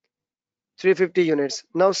 350 units.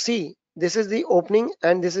 Now see, this is the opening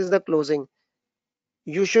and this is the closing.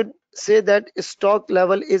 You should say that stock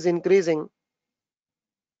level is increasing.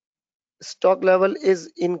 Stock level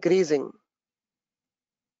is increasing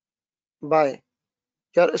by,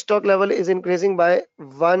 your stock level is increasing by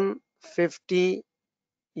 150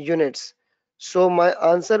 units. So my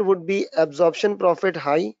answer would be absorption profit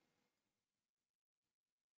high,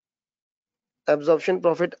 absorption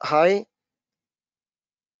profit high,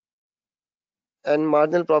 and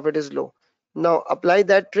marginal profit is low. Now apply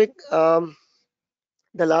that trick.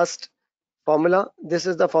 The last formula, this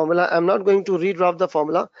is the formula. I'm not going to redraft the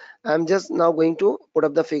formula. I'm just now going to put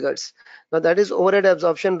up the figures. Now that is overhead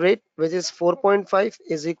absorption rate, which is 4.5,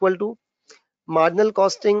 is equal to marginal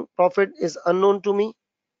costing profit is unknown to me,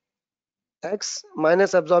 x,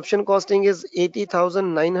 minus absorption costing is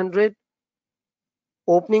 80,900,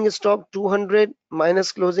 opening stock 200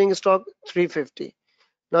 minus closing stock 350.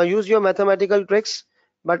 Now use your mathematical tricks,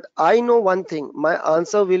 but I know one thing, my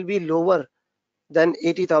answer will be lower than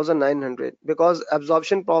 80,900 because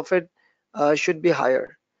absorption profit should be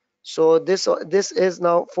higher. So this is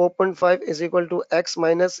now 4.5 is equal to x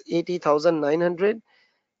minus 80,900,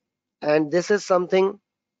 and this is something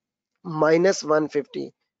minus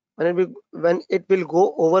 150. When it will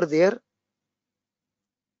go over there,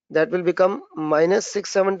 that will become minus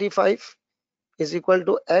 675 is equal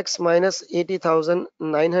to x minus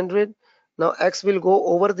 80,900. Now x will go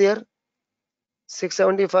over there.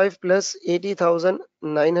 675 plus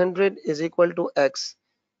 80,900 is equal to x.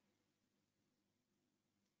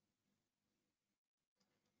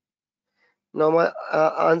 Now my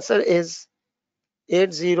answer is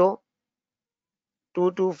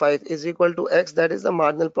 80,225 is equal to x, that is the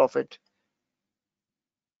marginal profit.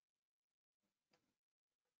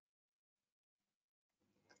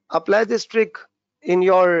 Apply this trick in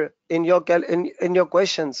your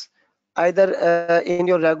questions, either in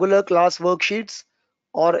your regular class worksheets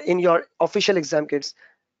or in your official exam kits.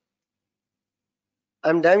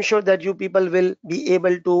 I'm damn sure that you people will be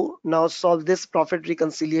able to now solve this profit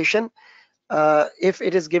reconciliation. If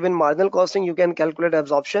it is given marginal costing, you can calculate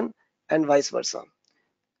absorption and vice versa.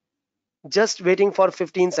 Just waiting for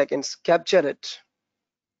 15 seconds. Capture it.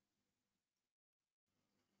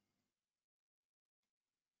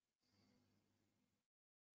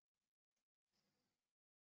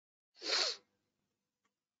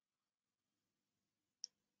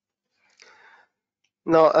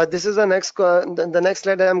 Now, this is the next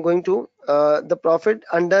slide I am going to, the profit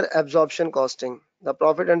under absorption costing. The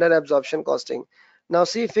profit under absorption costing. Now,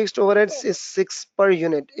 see, fixed overheads is 6 per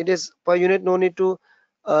unit. It is per unit, no need to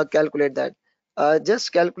calculate that.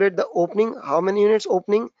 just calculate the opening. How many units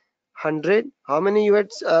opening? 100. How many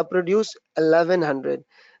units produced? 1100.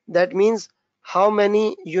 That means how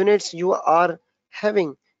many units you are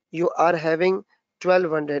having? You are having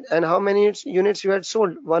 1200. And how many units you had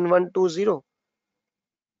sold? 1120.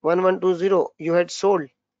 1120 you had sold.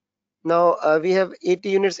 Now we have 80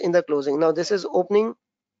 units in the closing. Now this is opening,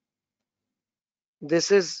 this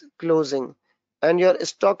is closing, and your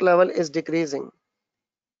stock level is decreasing.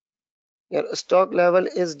 Your stock level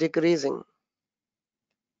is decreasing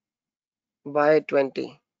by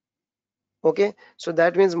 20. Okay, so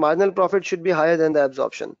that means marginal profit should be higher than the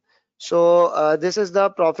absorption. So this is the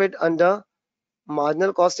profit under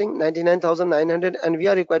marginal costing 99,900, and we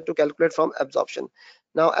are required to calculate from absorption.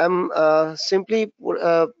 Now I'm simply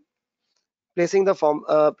placing the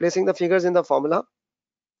figures in the formula.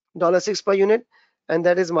 $6 per unit, and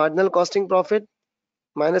that is marginal costing profit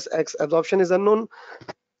minus X. Absorption is unknown.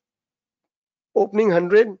 Opening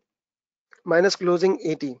 100 minus closing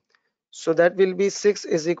 80. So that will be 6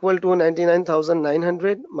 is equal to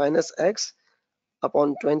 99,900 minus X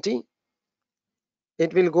upon 20.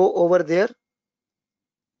 It will go over there.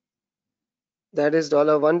 That is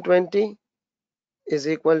 $120 is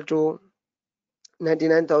equal to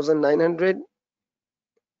 99,900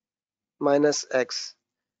 minus X.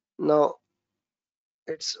 Now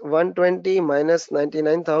it's 120 minus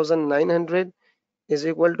 99,900 is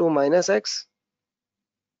equal to minus X.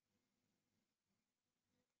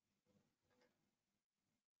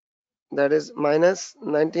 That is minus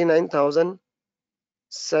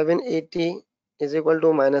 99,780 is equal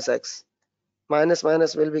to minus X. Minus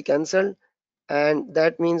minus will be cancelled, and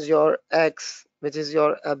that means your X, which is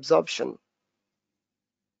your absorption.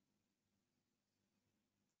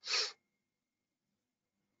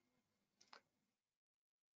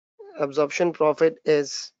 Absorption profit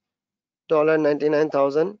is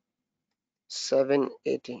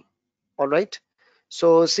 $99,780. All right.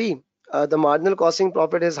 So see, the marginal costing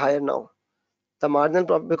profit is higher now. The marginal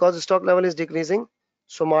profit, because the stock level is decreasing,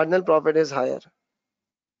 so marginal profit is higher,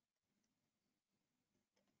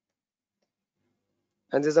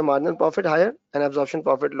 and this is the marginal profit higher and absorption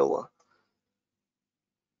profit lower.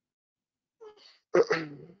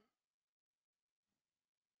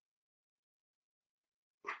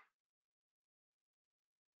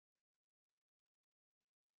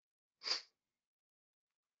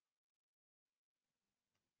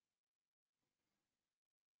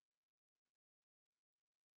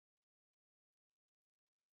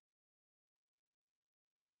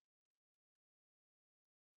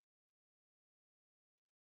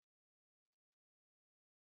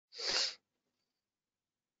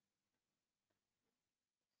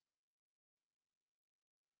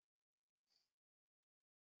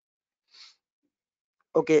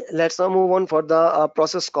 Okay, let's now move on for the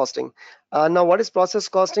process costing. Now, what is process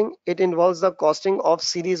costing? It involves the costing of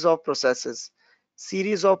series of processes.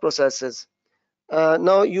 Series of processes.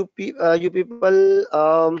 Now, you people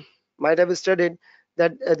might have studied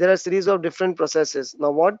that there are series of different processes.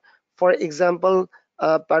 Now, what? For example,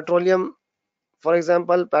 petroleum. For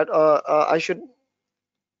example, I should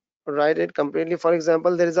write it completely. For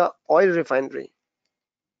example, there is a oil refinery.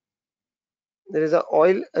 There is a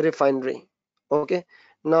oil refinery. Okay.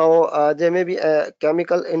 Now, there may be a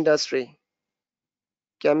chemical industry.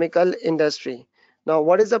 Chemical industry. Now,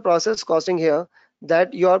 what is the process costing here?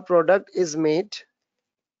 That your product is made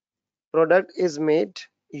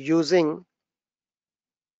using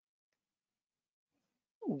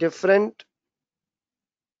different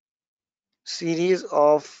series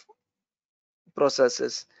of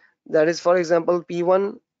processes. That is, for example,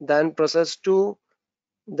 P1, then process 2,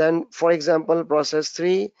 then, for example, process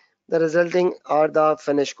 3. The resulting are the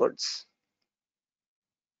finished goods.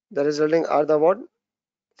 The resulting are the what?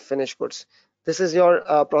 Finished goods. This is your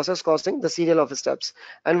process costing, the serial of steps.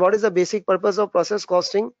 And what is the basic purpose of process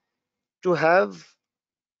costing? To have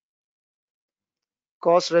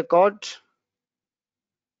cost record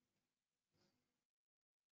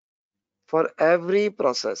for every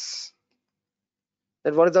process.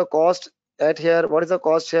 That what is the cost at here, what is the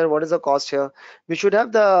cost here, what is the cost here. We should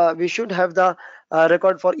have the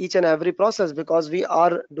record for each and every process, because we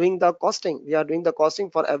are doing the costing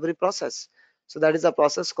for every process. So that is the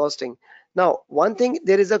process costing. Now, one thing,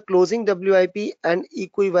 there is a closing WIP and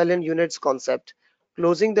equivalent units concept.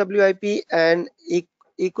 Closing WIP and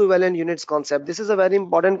equivalent units concept. This is a very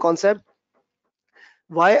important concept.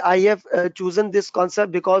 Why I have chosen this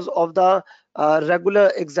concept? Because of the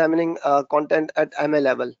regular examining content at MA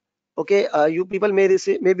level. Okay, you people may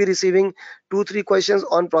be receiving 2-3 questions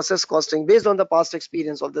on process costing based on the past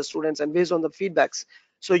experience of the students and based on the feedbacks.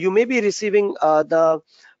 So you may be receiving the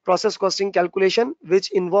process costing calculation,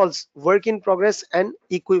 which involves work in progress and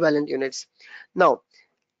equivalent units. Now,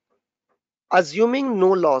 assuming no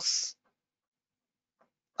loss,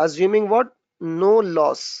 assuming what? No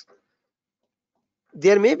loss.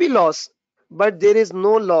 There may be loss, but there is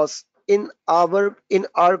no loss in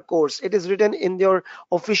our course. It is written in your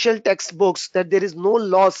official textbooks that there is no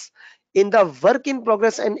loss in the work in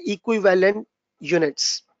progress and equivalent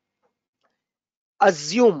units.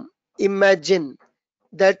 Assume, imagine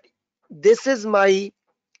that this is my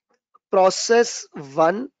process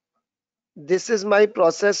 1, this is my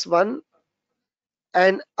process 1,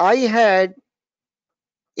 and I had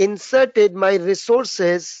inserted my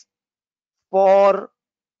resources for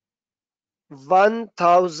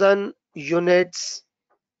 1000 units.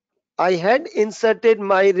 I had inserted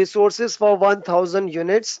my resources for 1000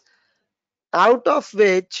 units, out of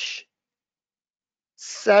which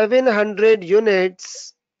 700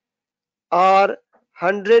 units are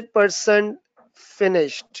 100%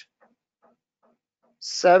 finished.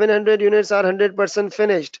 700 units are 100%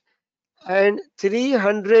 finished, and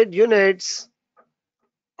 300 units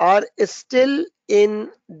are still in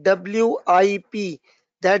WIP,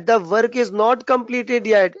 that the work is not completed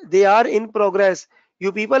yet, they are in progress.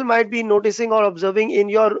 You people might be noticing or observing in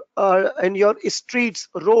your streets,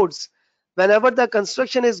 roads, whenever the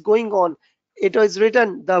construction is going on, it is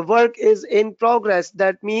written the work is in progress.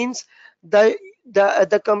 That means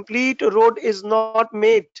the complete road is not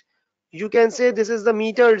made. You can say this is the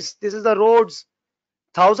meters, this is the roads.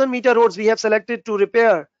 1000-meter roads we have selected to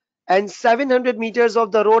repair, and 700 meters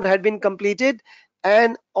of the road had been completed,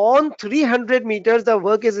 and on 300 meters the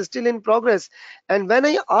work is still in progress. And when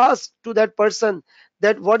I asked to that person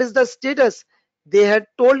that what is the status, they had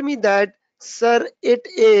told me that, sir, it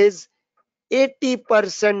is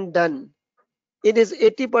 80% done. It is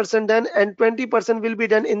 80% done, and 20% will be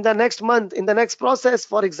done in the next month, in the next process,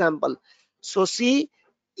 for example. So see,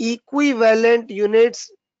 equivalent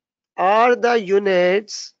units are the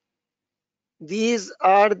units, these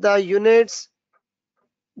are the units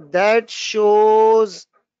that shows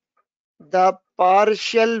the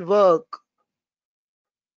partial work,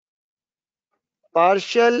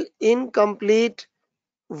 partial incomplete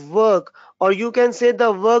work, or you can say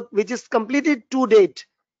the work which is completed to date.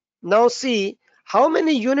 Now see how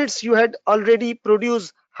many units you had already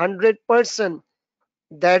produced. 100%,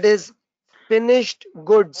 that is finished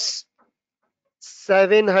goods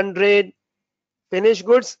 700, finished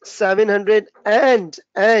goods 700, and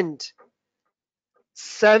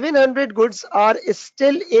 700 goods are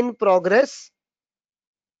still in progress,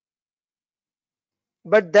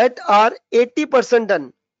 but that are 80%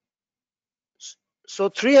 done. So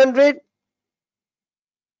 300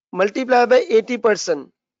 multiplied by 80%,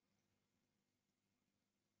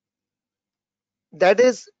 that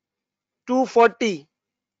is 240.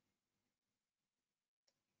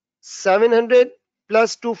 700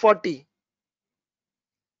 plus 240,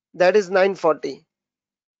 that is 940.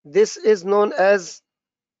 This is known as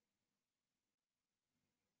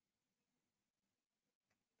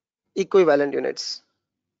equivalent units.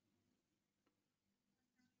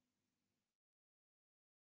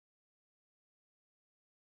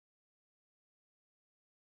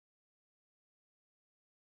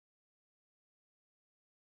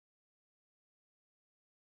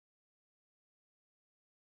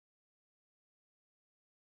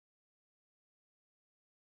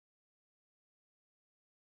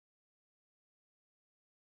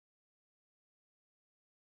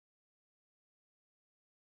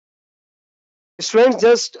 Students,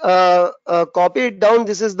 just copy it down.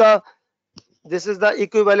 This is the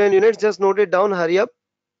equivalent units. Just note it down. Hurry up.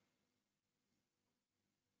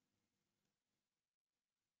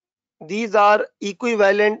 These are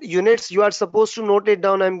equivalent units. You are supposed to note it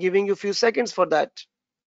down. I'm giving you a few seconds for that.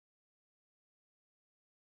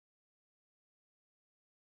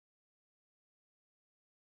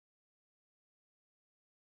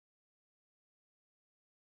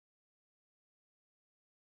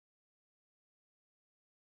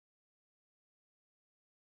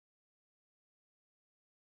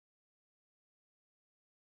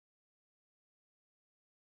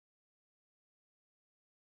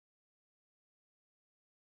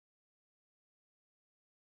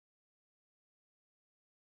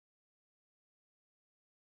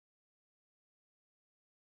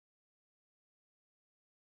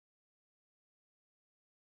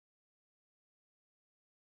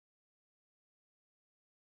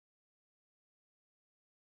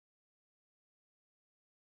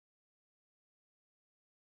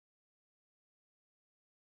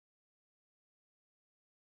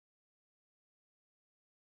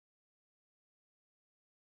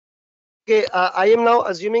 Okay, I am now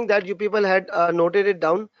assuming that you people had noted it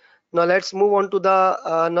down. Now let's move on to the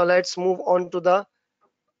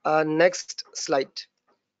next slide.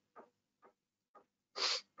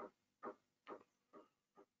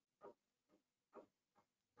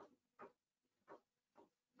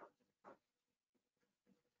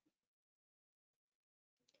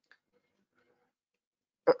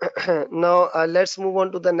 Now let's move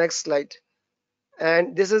on to the next slide.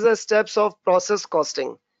 And this is the steps of process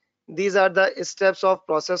costing. These are the steps of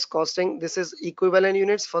process costing. This is equivalent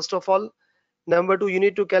units first of all. Number two, you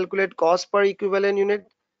need to calculate cost per equivalent unit.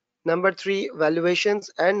 Number three, valuations.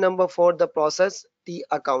 And number four, the process T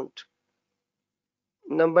account.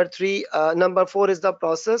 Number four is the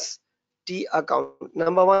process T account.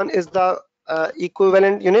 Number one is the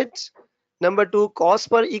equivalent units. Number two, cost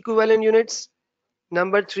per equivalent units.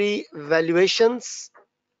 Number three, valuations.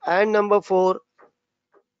 And number four,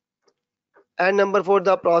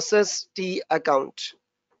 the process T account.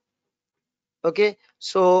 Okay,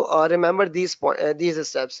 so remember these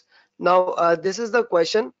steps. Now this is the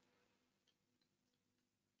question.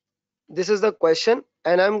 This is the question,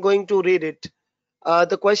 and I'm going to read it.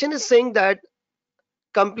 The question is saying that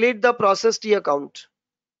complete the process T account.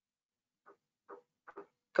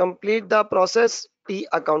 Complete the process T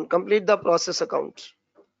account. Complete the process account.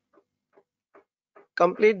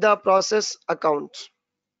 Complete the process account.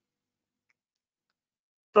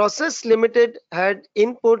 Process Limited had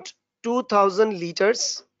input 2000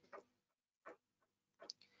 liters.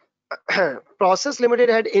 Process Limited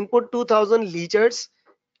had input 2000 liters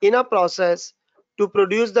in a process to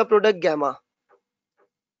produce the product gamma.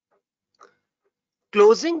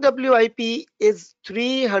 Closing WIP is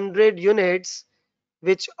 300 units,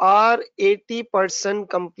 which are 80%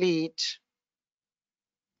 complete.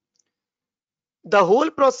 The whole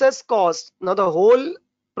process cost, now the whole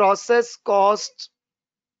process cost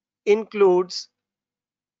includes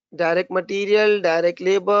direct material, direct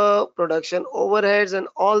labor, production overheads, and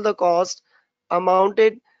all the costs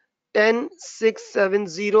amounted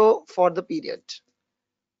 10670 for the period.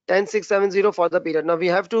 10670 for the period. Now we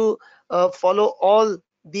have to follow all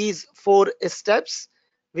these four steps.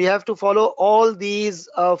 We have to follow all these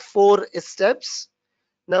four steps.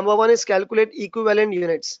 Number one is calculate equivalent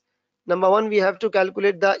units. Number one, we have to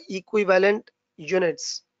calculate the equivalent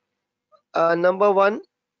units. Number one,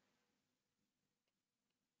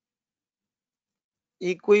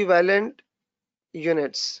 equivalent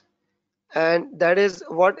units. And that is,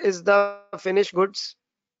 what is the finished goods?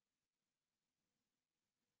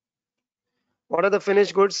 What are the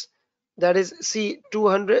finished goods? That is, see,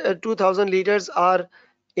 2000 liters are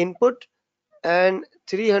input and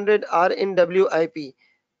 300 are in WIP.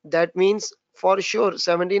 That means for sure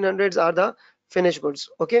 1700s are the finished goods.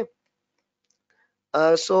 Okay,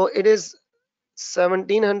 so it is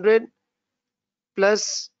 1700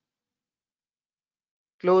 plus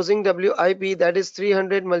closing WIP, that is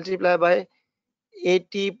 300 multiplied by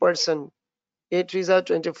 80%. 8 3s are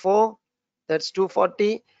 24, that's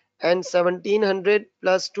 240, and 1700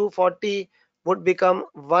 plus 240 would become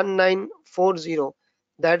 1940.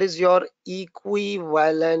 That is your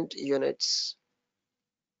equivalent units.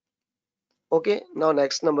 Okay, now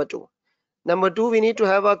next, number two. Number two, we need to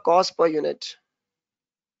have a cost per unit.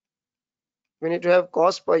 We need to have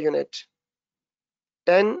cost per unit.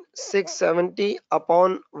 10670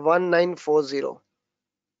 upon 1940.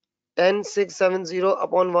 10670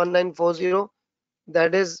 upon 1940,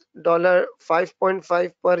 that is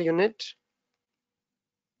 $5.5 per unit.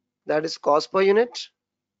 That is cost per unit.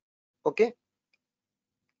 Okay.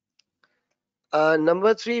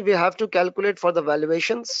 Number three, we have to calculate for the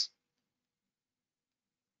valuations.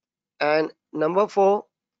 And number four,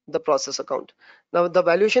 the process account. Now the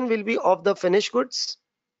valuation will be of the finished goods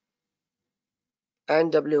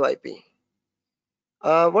and WIP.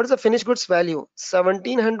 What is the finished goods value?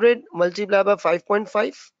 1700 multiplied by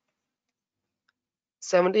 5.5.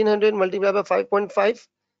 1700 multiplied by 5.5,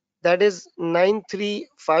 that is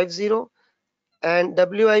 9350. And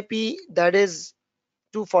WIP, that is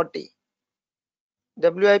 240.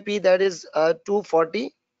 WIP, that is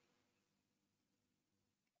 240.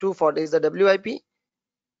 240 is the WIP.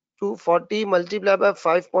 240 multiplied by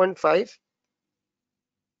 5.5,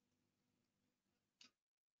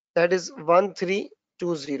 that is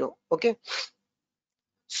 1320. Okay,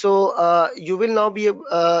 so you will now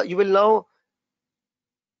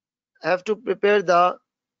have to prepare the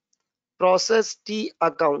process T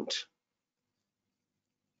account.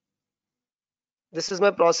 This is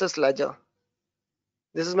my process ledger.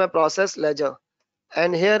 This is my process ledger,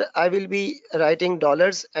 and here I will be writing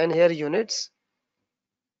dollars and here units.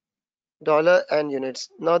 Dollar and units.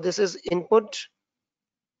 Now this is input.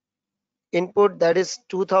 input that is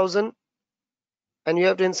 2000, and you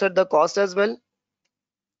have to insert the cost as well.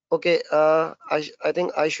 Okay, I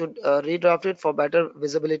think I should redraft it for better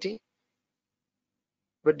visibility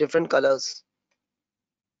with different colors.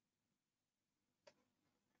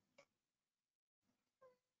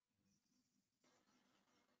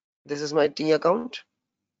 This is my T account.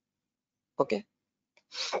 Okay,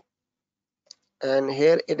 and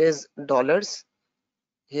here it is dollars,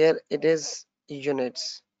 here it is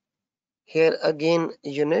units, here again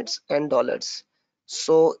units and dollars.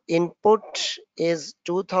 So input is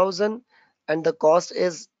 2000 and the cost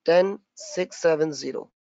is 10670.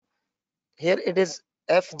 Here it is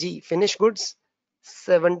FG, finished goods,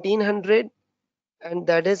 1700, and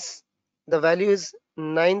that is the value is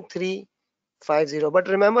 9350. But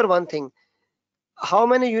remember one thing, how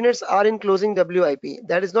many units are in closing WIP?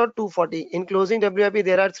 That is not 240. In closing WIP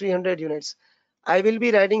there are 300 units. I will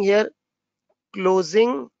be writing here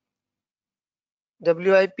closing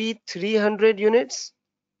WIP 300 units,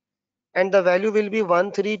 and the value will be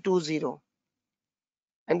 1320,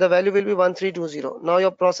 and the value will be 1320. Now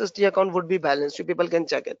your process T account would be balanced. You people can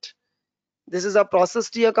check it. This is a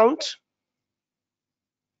process T account.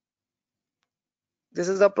 This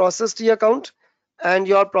is the process T account, and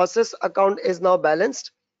your process account is now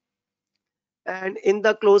balanced. And in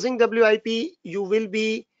the closing WIP, you will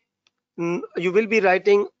be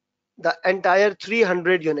writing the entire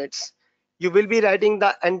 300 units. You will be writing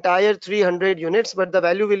the entire 300 units, but the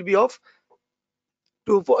value will be of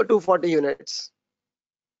 240 units.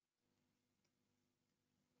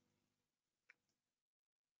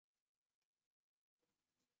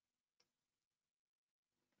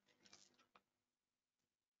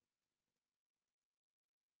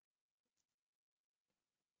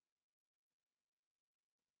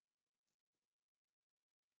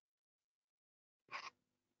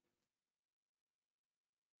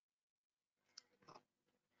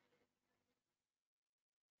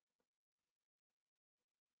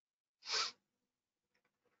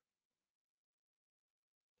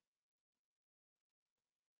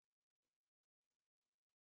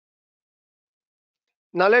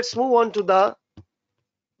 Now let's move on to the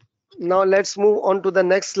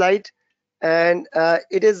next slide, and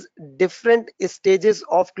it is different stages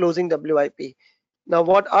of closing WIP. Now,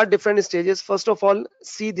 what are different stages? First of all,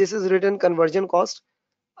 see, this is written conversion cost.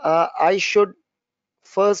 I should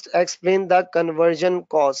first explain the conversion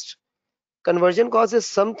cost. Conversion cost is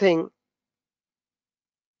something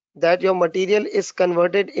that your material is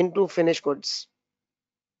converted into finished goods.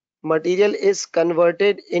 Material is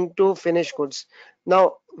converted into finished goods.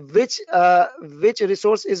 Now, which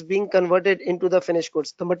resource is being converted into the finished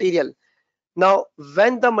goods? The material. Now,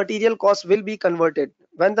 when the material cost will be converted,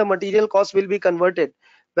 when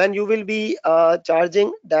you will be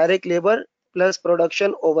charging direct labor plus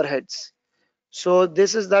production overheads. So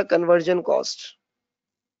this is the conversion cost.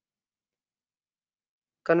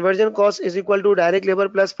 Conversion cost is equal to direct labor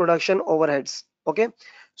plus production overheads. Okay,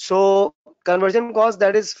 so conversion cost,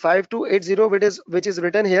 that is 5280, which is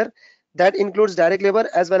written here, that includes direct labor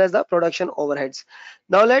as well as the production overheads.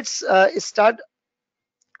 Now let's start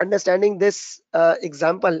understanding this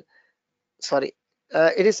example. Sorry,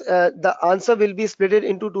 it is the answer will be split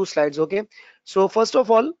into two slides. Okay, so first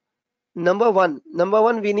of all, number one,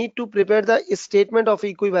 we need to prepare the statement of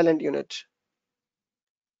equivalent unit.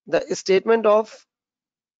 The statement of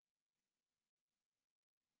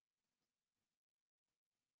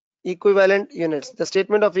equivalent units. The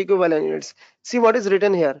statement of equivalent units. See what is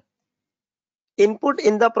written here. Input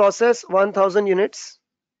in the process 1000 units,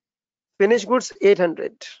 finished goods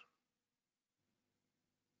 800.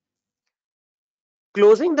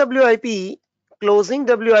 Closing WIP,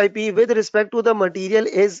 with respect to the material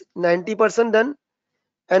is 90% done,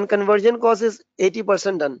 and conversion cost is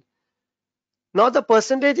 80% done. Now the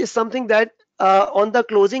percentage is something that on the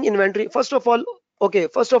closing inventory, first of all,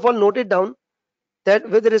 note it down that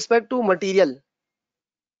with respect to material,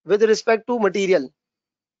 with respect to material,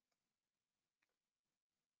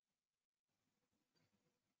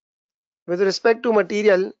 with respect to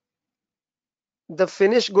material, the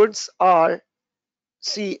finished goods are,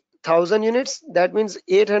 see, 1000 units, that means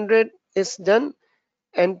 800 is done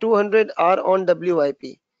and 200 are on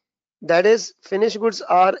WIP. That is, finished goods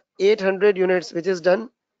are 800 units, which is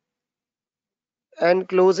done, and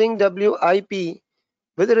closing WIP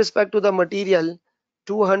with respect to the material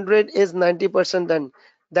 200 is 90% done.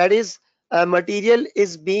 That is, material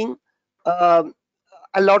is being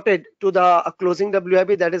allotted to the closing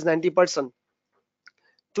WIP, that is 90%.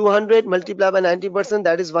 200 multiplied by 90%,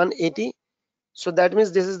 that is 180. So that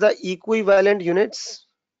means this is the equivalent units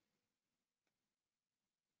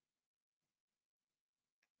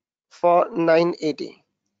for 980.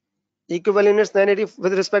 Equivalent units 980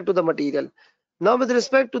 with respect to the material. Now with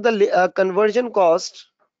respect to the conversion cost,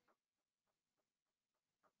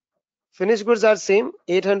 finished goods are same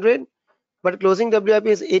 800, but closing WIP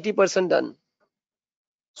is 80% done.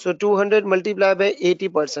 So 200 multiplied by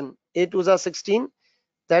 80%, 8 2s are 16,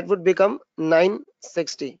 that would become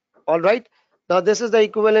 960. All right. Now this is the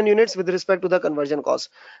equivalent units with respect to the conversion cost.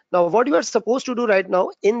 Now what you are supposed to do right now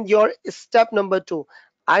in your step number 2,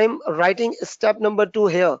 I am writing step number 2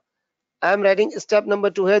 here. I am writing step number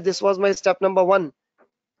 2 here. This was my step number 1.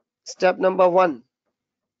 Step number 1.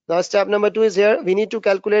 Now step number 2 is here. We need to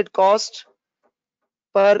calculate cost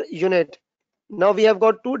per unit. Now we have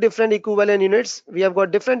got two different equivalent units. We have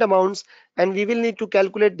got different amounts and we will need to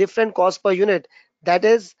calculate different cost per unit. That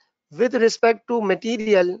is with respect to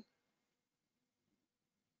material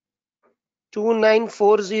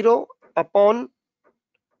 2940 upon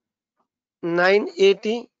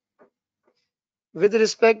 980, with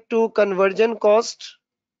respect to conversion cost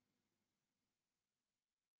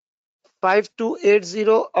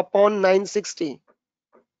 5280 upon 960.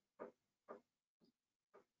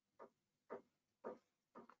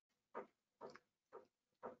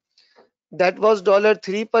 That was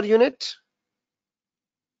 $3 per unit,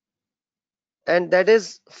 and that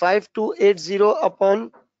is 5280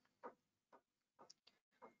 upon,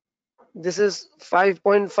 this is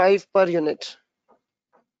 5.5 per unit.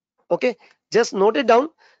 Okay, just note it down.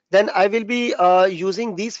 Then I will be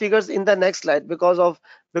using these figures in the next slide because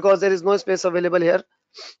there is no space available here.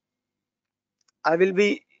 I will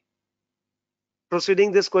be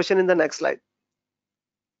proceeding this question in the next slide.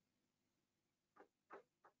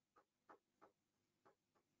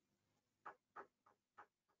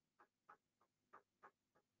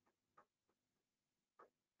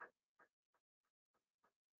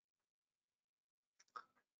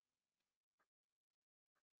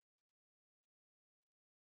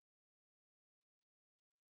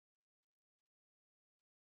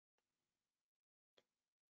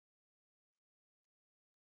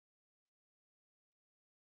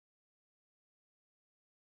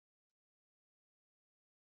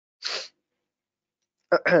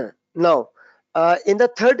 Now, in the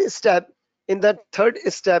third step,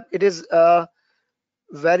 it is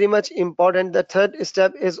very much important. The third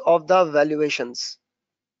step is of the valuations.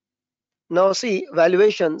 Now, see,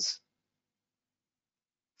 valuations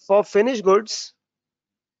for finished goods,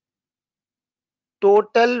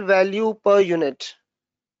 total value per unit.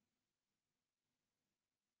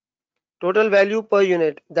 Total value per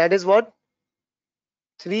unit. That is what?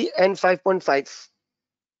 3 and 5.5.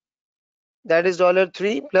 That is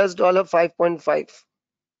 $3 plus $5.5.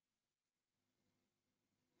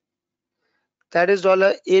 That is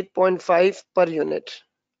 $8.5 per unit.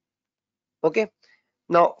 Okay.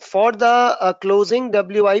 Now for the closing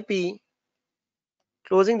WIP,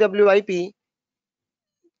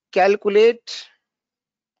 calculate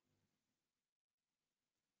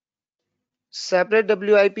separate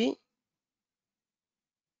WIP,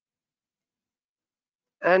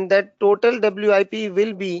 and that total WIP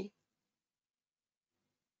will be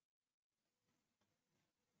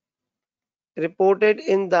reported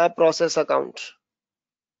in the process account.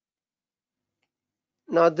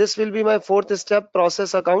 Now this will be my fourth step,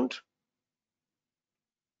 process account.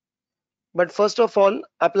 But first of all,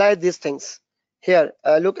 apply these things. Here,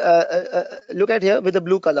 look at here with the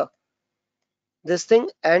blue color. This thing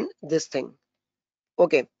and this thing.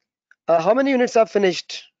 Okay. How many units are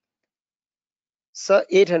finished? Sir,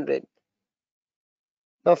 800.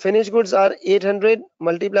 Now finished goods are 800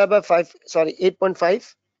 multiplied by 5. Sorry,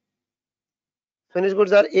 8.5. Finished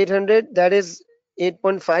goods are 800. That is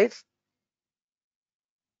 8.5.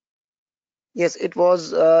 Yes, it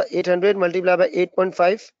was 800 multiplied by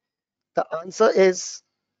 8.5. The answer is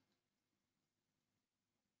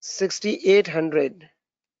 6800.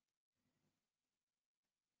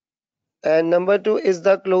 And number 2 is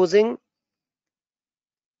the closing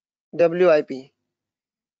WIP.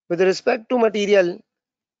 With respect to material,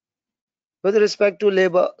 with respect to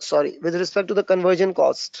labor, sorry, with respect to the conversion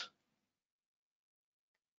cost.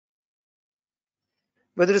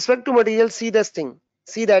 With respect to material, see that thing,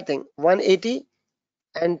 180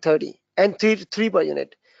 and 30 and 3 per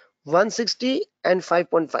unit, 160 and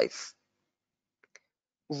 5.5.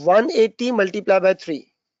 180 multiplied by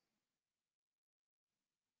 3.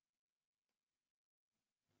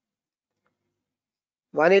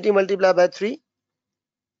 180 multiplied by 3,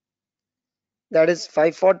 that is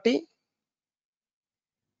 540.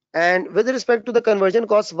 And with respect to the conversion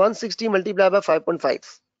cost, 160 multiplied by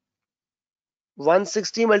 5.5.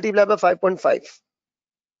 160 multiplied by 5.5.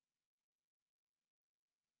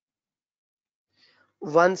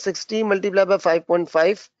 160 multiplied by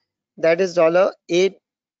 5.5, that is $880.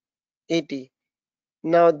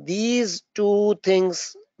 Now these two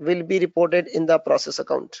things will be reported in the process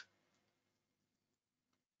account.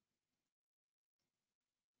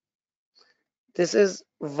 This is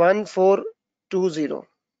 1420.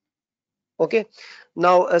 Okay.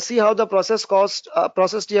 Now see how the process cost,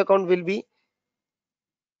 process T account will be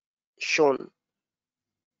shown.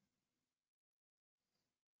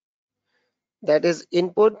 That is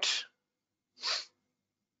input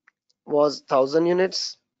was 1000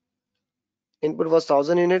 units. Input was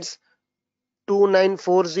 1000 units.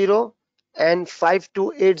 2940 and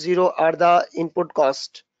 5280 are the input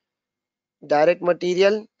cost, direct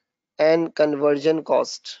material and conversion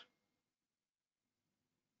cost.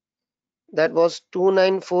 That was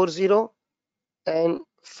 2940 and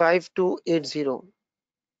 5280.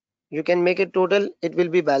 You can make it total, it will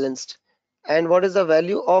be balanced. And what is the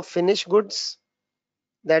value of finished goods?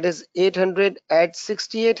 That is 800 at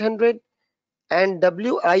 6800, and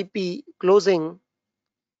WIP closing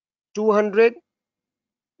 200,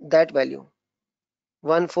 that value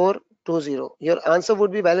 1420. Your answer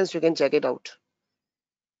would be balanced. You can check it out.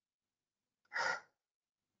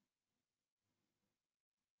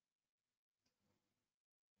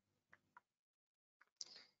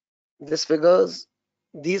 These figures,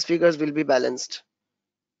 these figures will be balanced.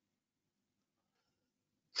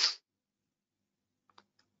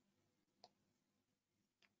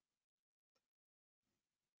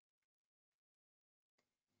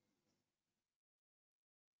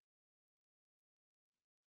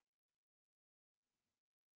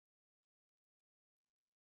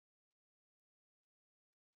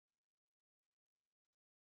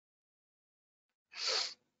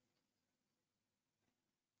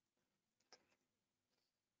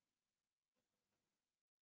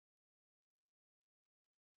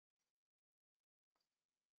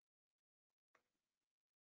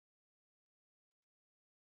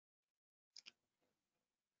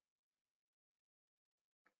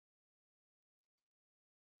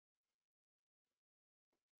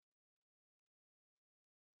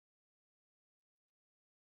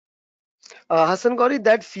 Hassan Gauri,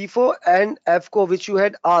 that FIFO and FCO which you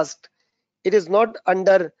had asked, it is not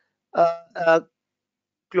under uh, uh,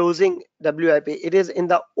 closing WIP. It is in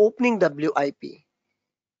the opening WIP.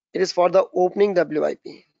 It is for the opening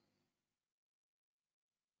WIP.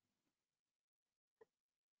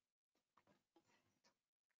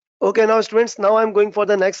 Okay, now students, now I'm going for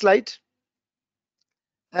the next slide.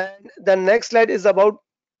 And the next slide is about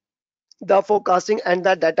the forecasting and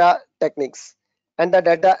the data techniques and the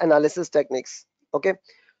data analysis techniques. Okay,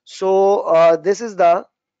 so this is the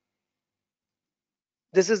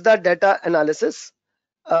data analysis.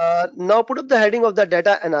 Now put up the heading of the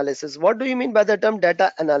data analysis. What do you mean by the term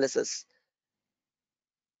data analysis?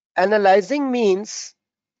 Analyzing means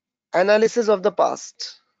analysis of the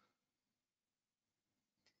past.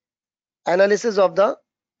 Analysis of the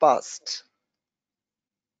past.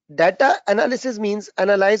 Data analysis means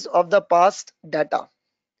analyze of the past data.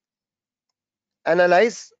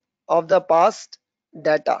 Analyze of the past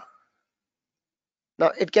data.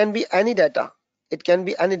 Now it can be any data. It can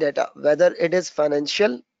be any data, whether it is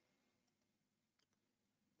financial,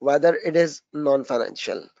 whether it is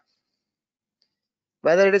non-financial,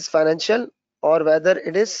 whether it is financial or whether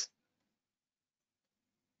it is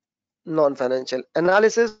non-financial.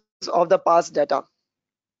 Analysis of the past data.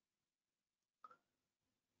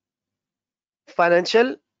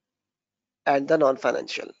 Financial and the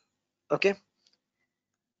non-financial. Okay.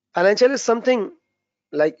 Financial is something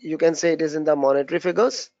like you can say it is in the monetary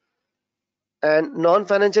figures, and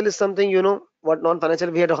non-financial is something, you know what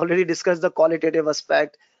non-financial, we had already discussed the qualitative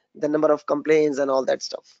aspect, the number of complaints and all that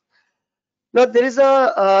stuff. Now there is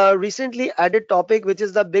a recently added topic which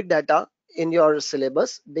is the big data in your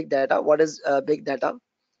syllabus. Big data. What is big data?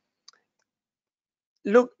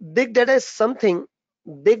 Look, big data is something.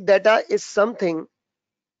 Big data is something.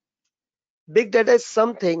 Big data is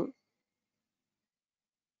something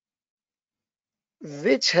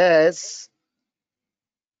which has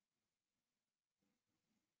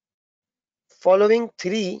following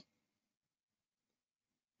three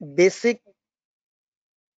basic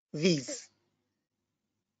V's.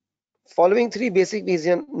 Following three basic V's.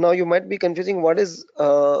 Now you might be confusing what is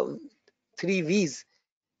three V's.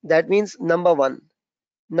 That means number one.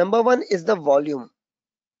 Number one is the volume.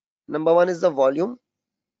 Number one is the volume.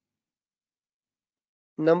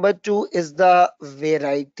 Number two is the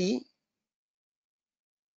variety.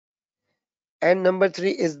 And number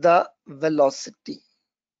three is the velocity.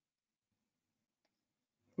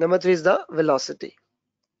 Number three is the velocity.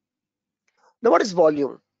 Now what is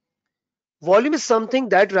volume? Volume is something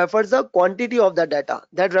that refers the quantity of the data.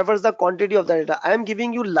 That refers the quantity of the data. I am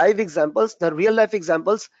giving you live examples, the real life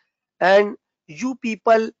examples, and you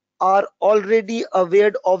people are already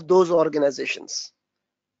aware of those organizations.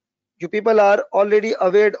 You people are already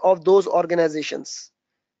aware of those organizations.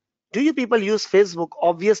 Do you people use Facebook?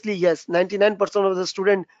 Obviously, yes. 99% of the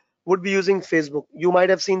student would be using Facebook. You might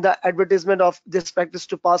have seen the advertisement of this practice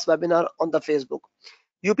to pass webinar on the Facebook.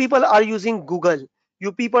 You people are using Google.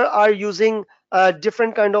 You people are using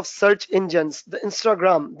different kind of search engines, the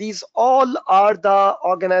Instagram. These all are the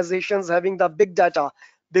organizations having the big data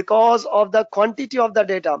because of the quantity of the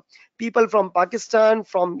data. People from Pakistan,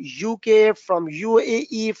 from UK, from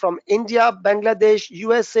UAE, from India, Bangladesh,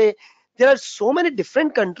 USA, there are so many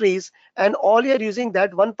different countries, and all you are using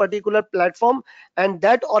that one particular platform, and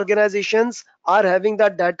that organizations are having the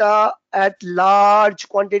data at large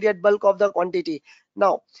quantity, at bulk of the quantity.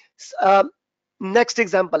 Now, uh, next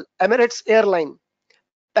example, Emirates Airline,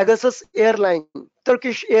 Pegasus Airline,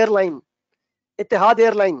 Turkish Airline, Etihad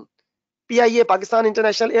Airline, PIA, Pakistan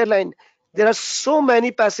International Airline. There are so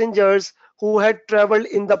many passengers who had traveled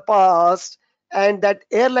in the past, and that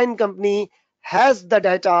airline company has the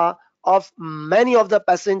data of many of the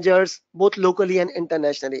passengers, both locally and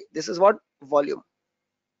internationally. This is what volume.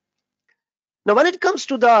 Now, when it comes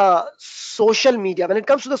to the social media,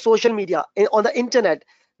 on the internet,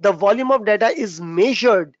 the volume of data is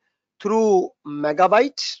measured through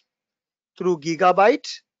megabyte, through gigabyte,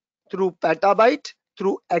 through petabyte,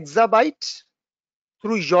 through exabyte,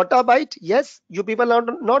 through yottabyte. Yes, you people are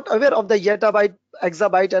not aware of the yottabyte,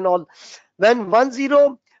 exabyte, and all. When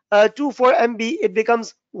 1024 MB, it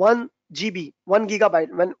becomes 1 GB, 1 gigabyte.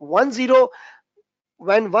 When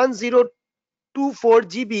 1024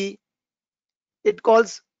 GB, it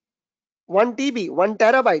calls 1 TB, 1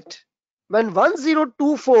 terabyte. When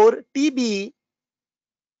 1024 TB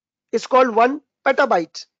is called 1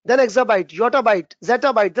 petabyte, then exabyte, yottabyte,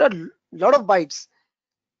 zettabyte. There are a lot of bytes.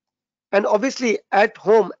 And obviously, at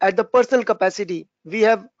home, at the personal capacity, we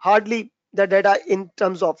have hardly the data in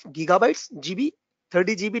terms of gigabytes, GB,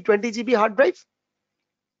 30 GB, 20 GB hard drive,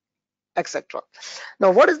 etc.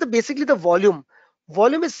 Now, what is the basically the volume?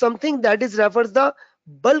 Volume is something that is refers the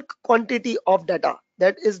bulk quantity of data.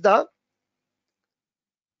 That is the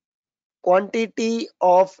quantity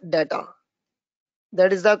of data.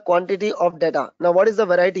 That is the quantity of data. Now, what is the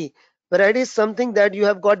variety? Variety is something that you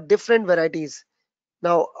have got different varieties.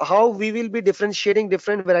 Now, how we will be differentiating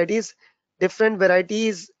different varieties? Different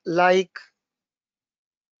varieties like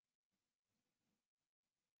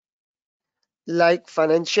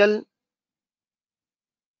financial,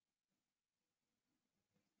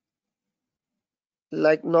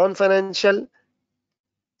 like non-financial,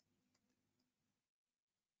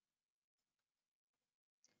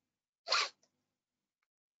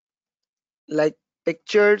 like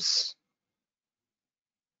pictures,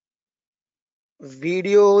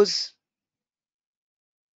 videos,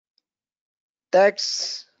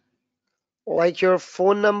 texts, like your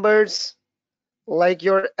phone numbers, like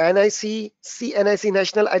your NIC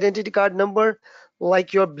National Identity Card number,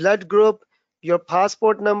 like your blood group, your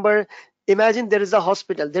passport number. Imagine there is a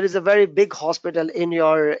hospital, there is a very big hospital in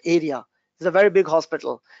your area. It's a very big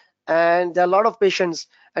hospital, and there are a lot of patients,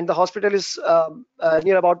 and the hospital is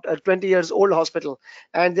near about 20 years old hospital,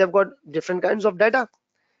 and they've got different kinds of data.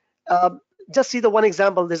 uh, just see the one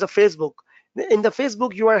example. There's a Facebook. In the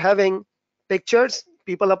Facebook, you are having pictures.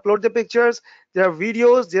 People upload the pictures. There are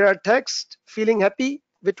videos. There are text. Feeling happy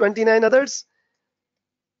with 29 others,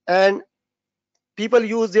 and people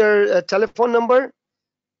use their telephone number,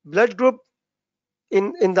 blood group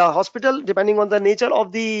in the hospital. Depending on the nature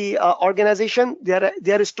of the organization,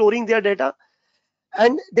 they are storing their data.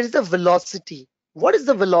 And there is the velocity. What is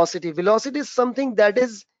the velocity? Velocity is something that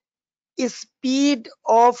is speed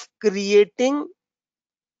of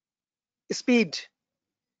speed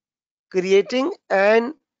creating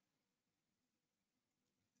and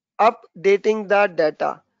updating the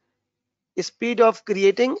data. Speed of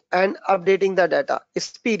creating and updating the data.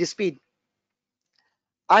 Speed.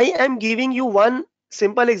 I am giving you one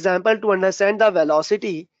simple example to understand the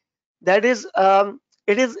velocity. That is,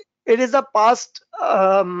 it is it is the past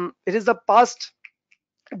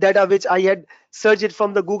data which I had searched it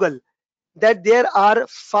from the Google. That there are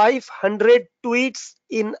 500 tweets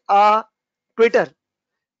in a Twitter.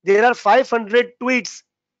 There are 500 tweets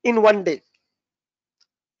in one day.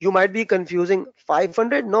 You might be confusing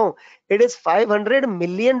 500. No, it is 500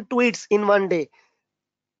 million tweets in one day.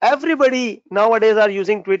 Everybody nowadays are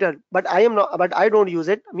using Twitter, but I am not. But I don't use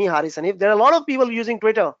it. Me, Haris Hanif. There are a lot of people using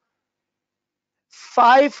Twitter.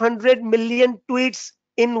 500 million tweets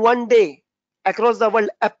in one day. across the world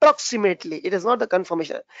approximately. It is not the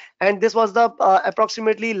confirmation. And this was the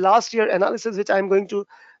approximately last year analysis, which I'm going to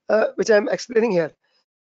which I'm explaining here.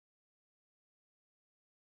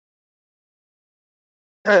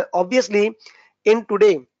 Obviously, in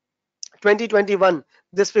today 2021,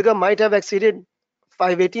 this figure might have exceeded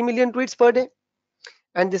 580 million tweets per day,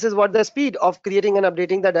 and this is what the speed of creating and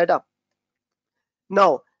updating the data.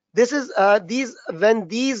 Now, this is these when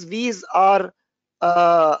these V's are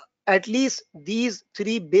uh, at least these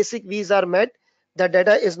three basic V's are met, the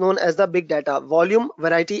data is known as the big data: volume,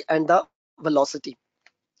 variety, and the velocity.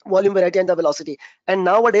 Volume, variety, and the velocity. And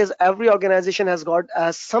nowadays, every organization has got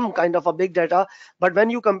some kind of a big data. But when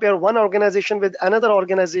you compare one organization with another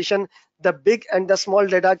organization, the big and the small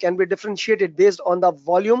data can be differentiated based on the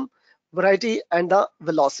volume, variety, and the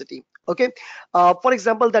velocity. Okay. For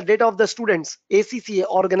example, the data of the students, ACCA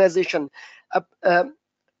organization. Uh, uh,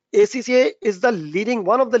 ACCA is the leading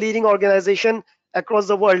one of the leading organization across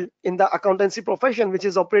the world in the accountancy profession, which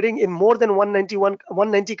is operating in more than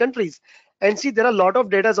 190 countries. And see, there are a lot of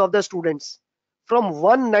data of the students from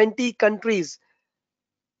 190 countries,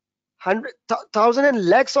 hundred thousand and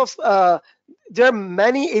lakhs of. There are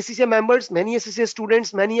many ACCA members, many ACCA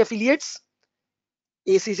students, many affiliates.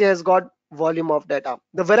 ACCA has got volume of data.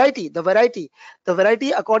 The variety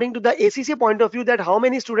according to the ACCA point of view, that how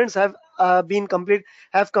many students have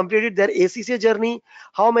have completed their ACCA journey,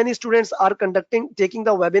 how many students are taking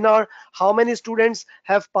the webinar, how many students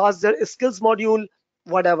have passed their skills module,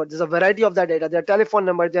 whatever. There's a variety of the data: their telephone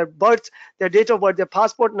number, their birth, their date of birth, their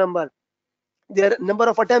passport number, their number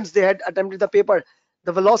of attempts they had attempted the paper,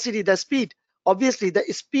 the velocity, the speed. Obviously, the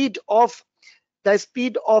speed of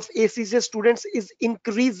ACCA students is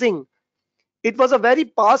increasing. It was a very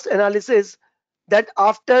past analysis that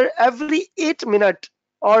after every 8 minutes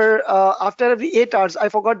or after every 8 hours, I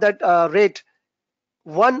forgot that rate,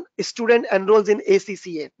 one student enrolls in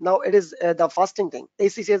ACCA. Now it is the fasting thing.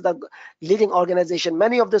 ACCA is the leading organization.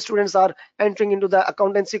 Many of the students are entering into the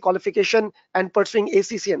accountancy qualification and pursuing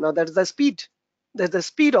ACCA. Now that is the speed. That's the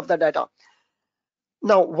speed of the data.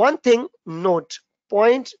 Now, one thing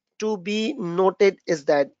point to be noted is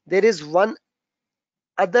that there is one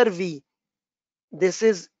other V. This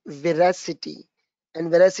is veracity,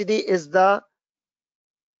 and veracity is the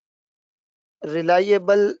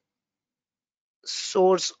reliable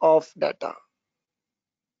source of data.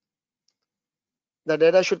 The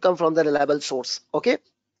data should come from the reliable source. Okay.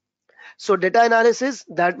 So data analysis,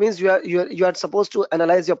 that means you are supposed to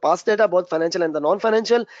analyze your past data, both financial and the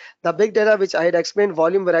non-financial. The big data, which I had explained,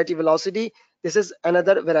 volume, variety, velocity. This is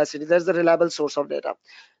another veracity. That's the reliable source of data.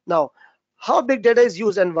 Now, how big data is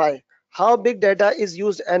used and why? How big data is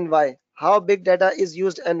used and why? How big data is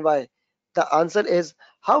used and why? The answer is,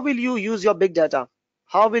 how will you use your big data?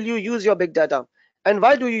 How will you use your big data? And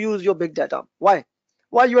why do you use your big data? Why?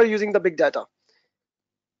 Why you are using the big data?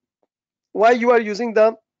 Why you are using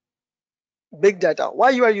the big data? Why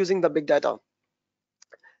you are using the big data?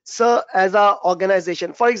 So as a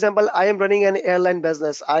organization, for example, I am running an airline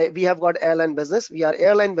business. We have got airline business. We are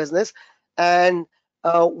airline business, and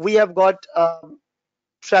we have got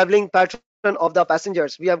traveling pattern of the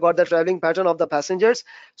passengers. We have got the traveling pattern of the passengers,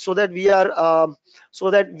 so that we are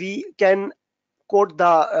so that we can quote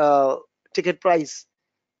the ticket price.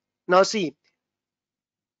 Now see,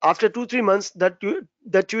 after 2-3 months,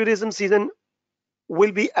 the tourism season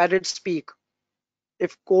will be at its peak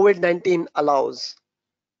if COVID-19 allows.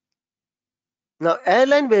 Now,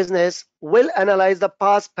 airline business will analyze the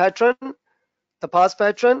past pattern.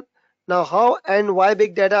 Now, how and why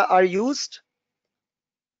big data are used?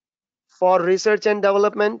 For research and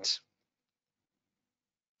development,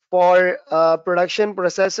 for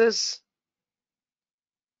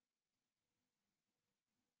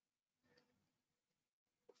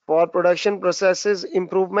production processes,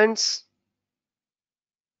 improvements.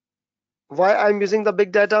 Why I'm using the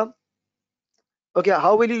big data? Okay,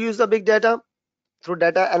 how will you use the big data? Through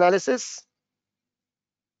data analysis,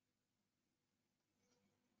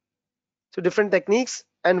 through different techniques.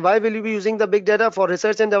 And why will you be using the big data? For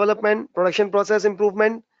research and development, production process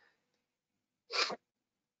improvement,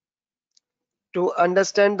 to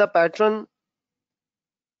understand the pattern,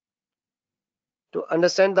 to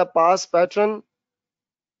understand the past pattern,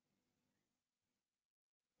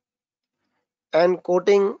 and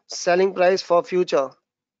quoting selling price for future,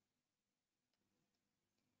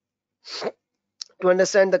 to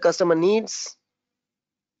understand the customer needs,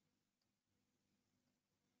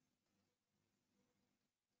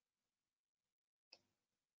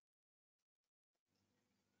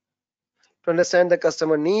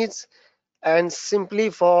 and simply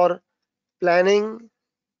for planning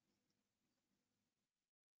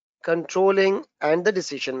controlling and the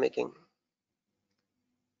decision making.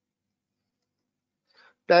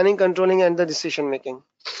 Planning, controlling and the decision making.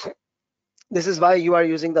 This is why you are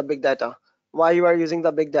using the big data. Why you are using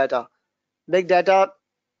the big data? Big data,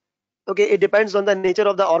 okay, it depends on the nature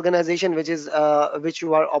of the organization which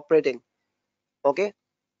you are operating. Okay,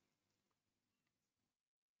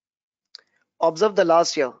 observe the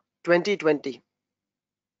last year, 2020,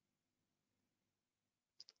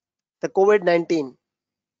 the COVID-19,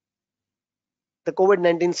 the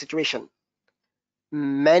COVID-19 situation.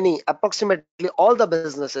 Many, approximately all the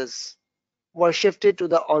businesses were shifted to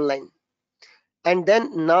the online. And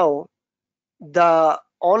then now the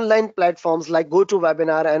online platforms like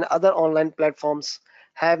GoToWebinar and other online platforms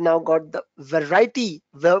have now got the variety,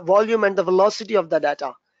 the volume and the velocity of the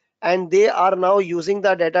data. And they are now using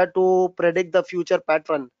the data to predict the future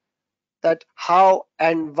pattern, that how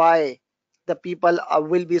and why the people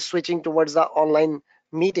will be switching towards the online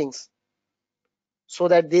meetings, so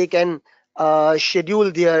that they can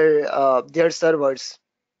schedule their servers.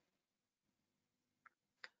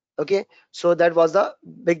 Okay, so that was the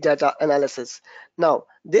big data analysis. Now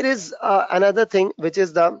there is another thing, which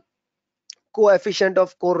is the coefficient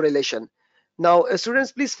of correlation. Now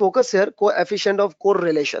students, please focus here. Coefficient of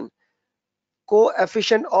correlation.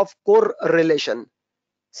 Coefficient of correlation.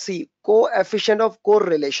 See, coefficient of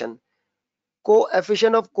correlation.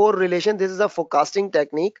 Coefficient of correlation, this is a forecasting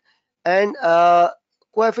technique. And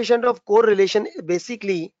coefficient of correlation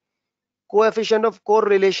basically, coefficient of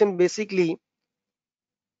correlation basically,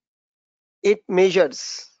 it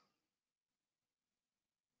measures,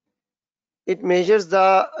 it measures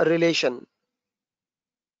the relation,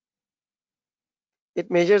 it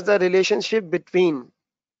measures the relationship between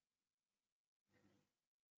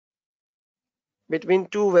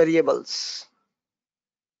two variables.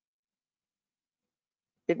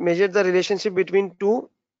 It measures the relationship between two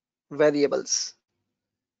variables.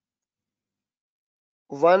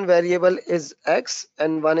 One variable is x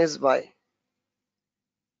and one is y.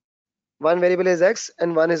 One variable is x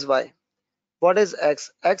and one is y. What is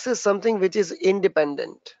x? X is something which is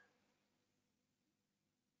independent,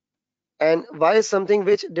 and y is something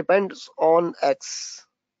which depends on x,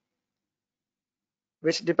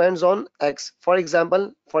 which depends on x. For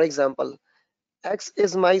example, x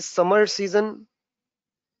is my summer season.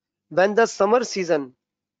 When the summer season,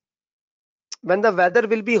 when the weather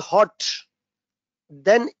will be hot,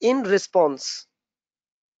 then in response,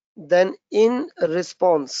 then in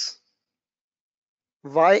response,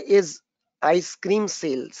 y is ice cream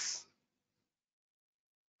sales.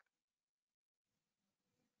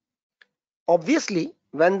 Obviously,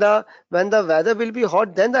 when the weather will be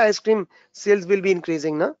hot, then the ice cream sales will be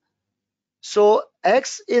increasing, na? So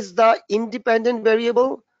x is the independent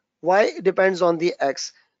variable, y depends on the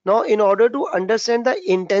x. Now, in order to understand the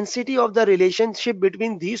intensity of the relationship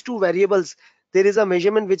between these two variables, there is a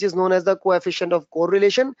measurement which is known as the coefficient of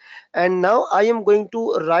correlation. And now I am going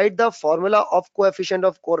to write the formula of coefficient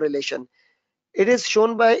of correlation. It is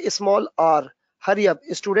shown by a small r. Hurry up,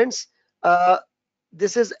 students. Uh,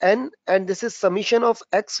 this is n, and this is summation of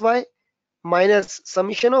xy minus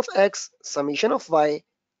summation of x, summation of y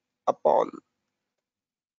upon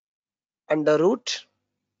under root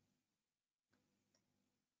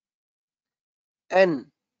n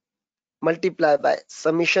multiplied by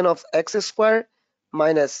summation of x square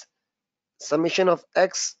minus summation of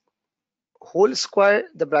x whole square,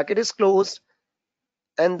 the bracket is closed,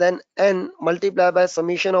 and then n multiplied by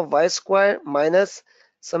summation of y square minus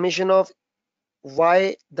summation of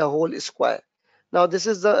y the whole square. Now this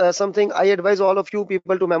is something I advise all of you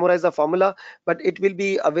people to memorize the formula, but it will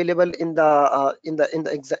be available in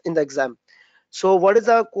the exam. So what is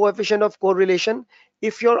the coefficient of correlation?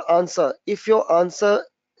 If your answer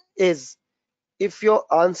is if your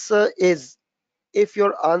answer is if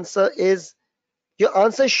your answer is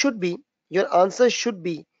your answer should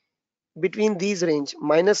be between these range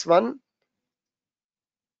 -1,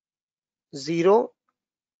 0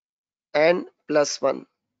 and +1.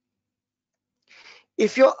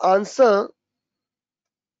 If your answer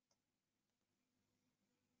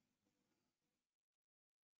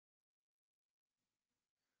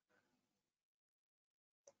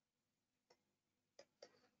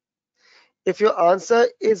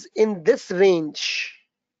is in this range,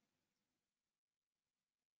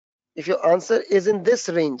 if your answer is in this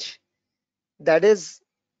range, that is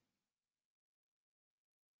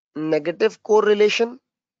negative correlation.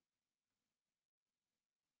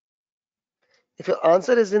 If your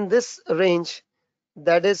answer is in this range,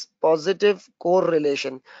 that is positive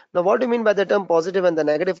correlation. Now, what do you mean by the term positive and the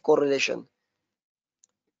negative correlation?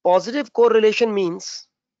 Positive correlation means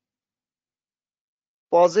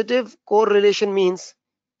Positive correlation means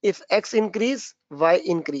if X increase, Y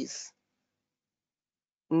increase.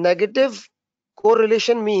 Negative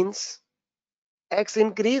correlation means X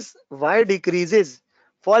increase, Y decreases.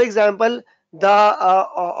 For example, the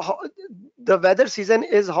weather season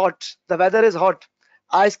is hot. The weather is hot.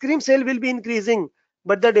 Ice cream sale will be increasing,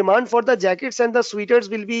 but the demand for the jackets and the sweaters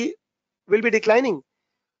will be declining.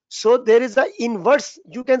 So there is the inverse.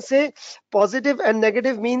 You can say positive and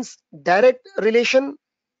negative means direct relation,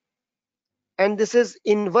 and this is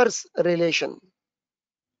inverse relation.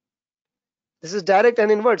 This is direct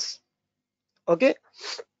and inverse. Okay,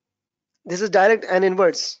 this is direct and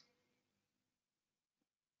inverse.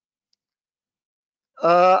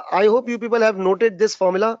 I hope you people have noted this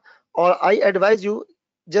formula, or I advise you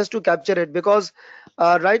just to capture it, because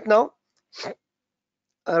uh, right now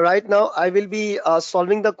right now I will be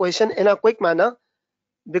solving the question in a quick manner.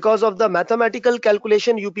 Because of the mathematical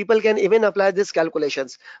calculation, you people can even apply these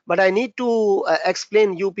calculations, but I need to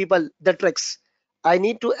explain you people the tricks. I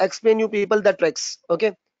need to explain you people the tricks.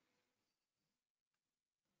 Okay,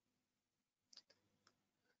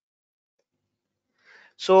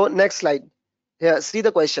 so next slide. Here, see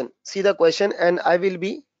the question, and I will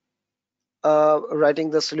be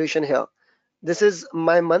writing the solution here. This is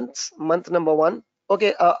my month number one.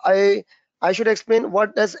 Okay, I should explain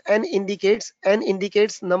what does n indicates. N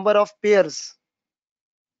indicates number of pairs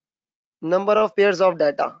of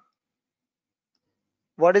data.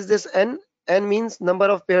 What is this n? N means number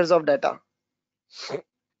of pairs of data.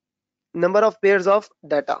 Number of pairs of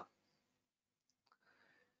data.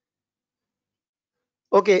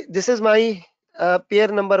 Okay, this is my pair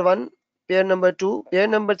number one, pair number two, pair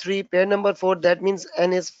number three, pair number four. That means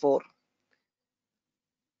n is 4.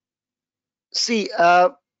 See,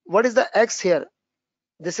 what is the x here?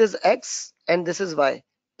 This is x and this is y.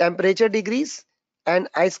 Temperature degrees and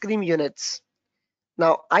ice cream units.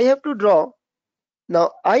 Now I have to draw.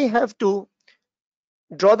 Now I have to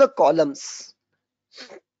draw the columns.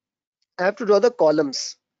 I have to draw the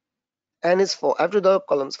columns. N is 4. I have to draw the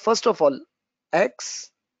columns. First of all,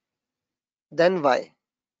 x, then y,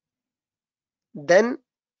 then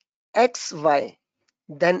xy,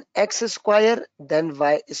 then x square, then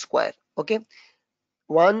y square. Okay.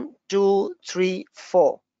 1, 2, 3,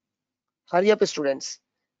 4. Hurry up, students.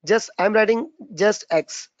 Just I'm writing just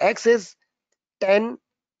x. X is 10,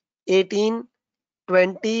 18,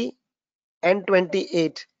 20, and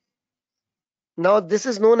 28. Now this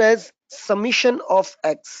is known as summation of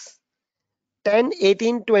x. 10,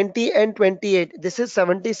 18, 20, and 28. This is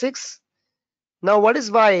 76. Now what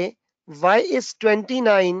is y? Y is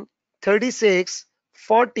 29, 36,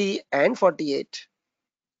 40, and 48.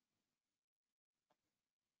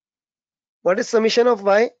 What is summation of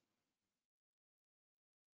y?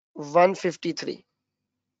 153.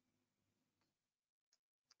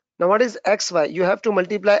 Now what is xy? You have to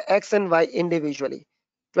multiply x and y individually.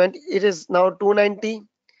 20, it is now 290.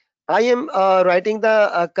 I am writing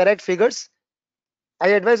the correct figures. I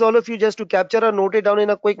advise all of you just to capture or note it down in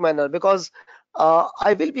a quick manner, because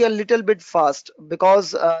I will be a little bit fast,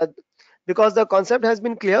 because the concept has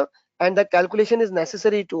been clear and the calculation is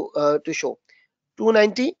necessary to show.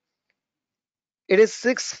 290, it is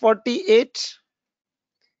 648,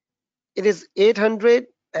 it is 800,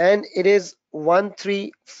 and it is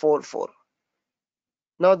 1344.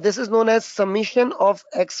 Now this is known as summation of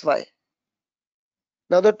xy.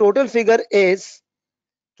 Now the total figure is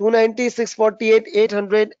 290, 648,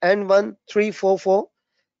 800, and 1344.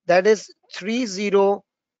 That is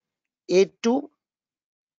 3082,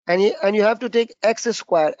 and you have to take x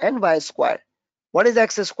square and y square. What is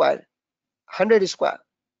x square? 100 square.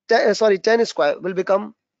 10 square will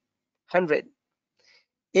become 100.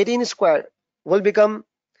 18 square will become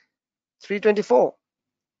 324.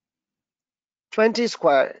 20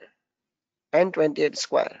 square and 28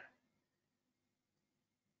 square.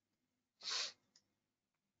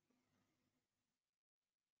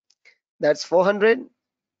 That's 400,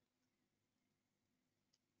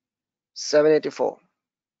 784.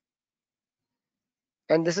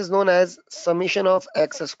 And this is known as summation of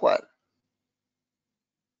x square.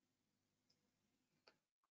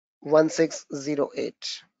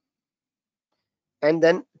 1608. And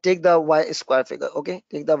then take the y square figure. Okay,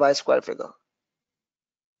 take the y square figure.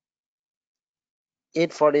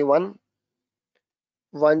 841,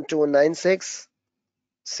 1296,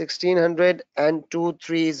 1600, and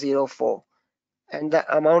 2304. And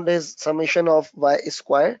the amount is summation of y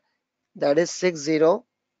square, that is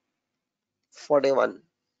 6041.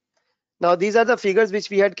 Now these are the figures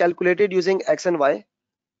which we had calculated using x and y,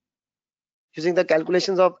 using the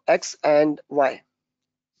calculations of x and y.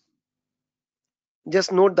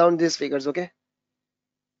 Just note down these figures. Okay,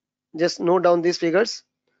 Just note down these figures.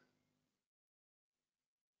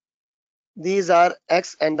 These are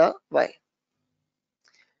X and the Y.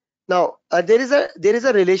 Now there is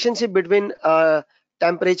a relationship between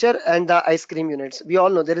temperature and the ice cream units. We all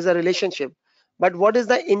know there is a relationship. But what is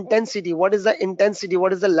the intensity? What is the intensity?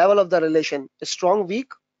 What is the level of the relation? Strong,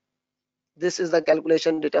 weak? This is the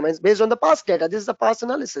calculation determines based on the past data. This is the past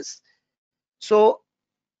analysis. So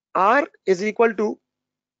R is equal to,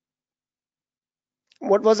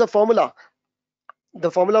 what was the formula? The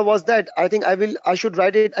formula was that, I should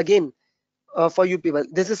write it again for you people.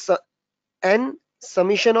 This is n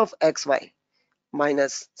summation of xy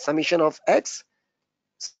minus summation of x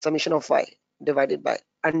summation of y divided by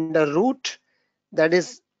under root, that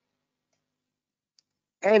is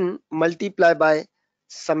n multiplied by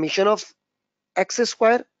summation of x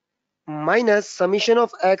square minus summation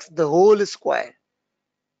of x the whole square,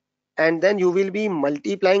 and then you will be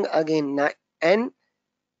multiplying again n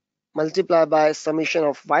multiplied by summation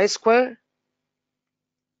of y square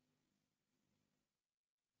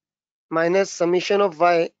minus summation of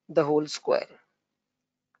y the whole square.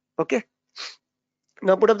 Okay,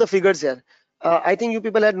 now put up the figures here. I think you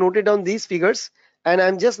people had noted down these figures, and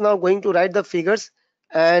I'm just now going to write the figures.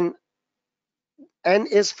 And n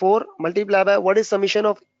is 4 multiplied by, what is summation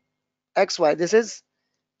of xy? This is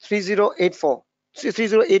 3084,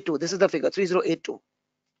 3082. This is the figure 3082,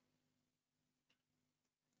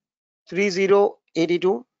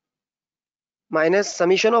 3082 minus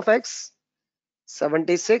summation of x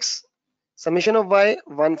 76, summation of y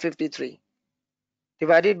 153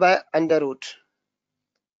 divided by under root.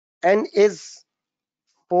 N is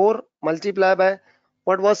 4 multiplied by,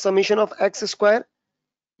 what was summation of x square?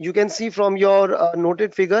 You can see from your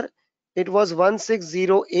noted figure, it was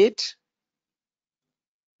 1608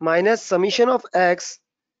 minus summation of x,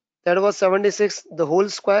 that was 76 the whole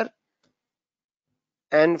square,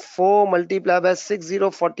 and 4 multiplied by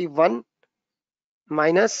 6041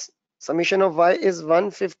 minus summation of y is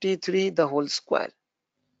 153 the whole square.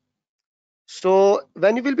 So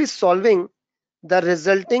when you will be solving, the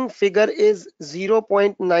resulting figure is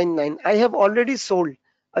 0.99. I have already solved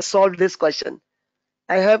this question.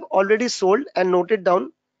 I have already solved and noted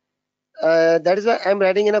down. That is why I'm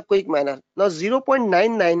writing in a quick manner. Now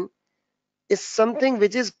 0.99 is something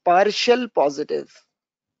which is partial positive.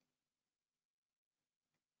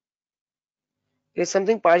 It is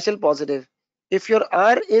something partial positive. If your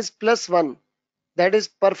R is +1, that is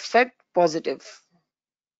perfect positive.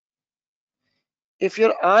 If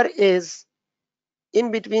your R is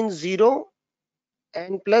in between 0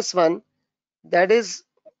 and +1, that is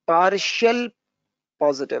partial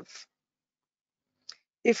positive.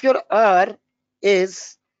 If your R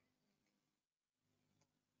is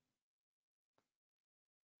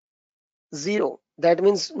 0, that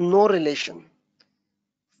means no relation.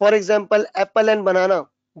 For example, apple and banana,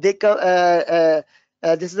 they come.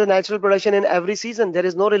 This is the natural production in every season. There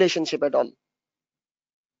is no relationship at all.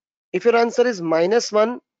 If your answer is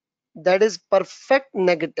 -1, that is perfect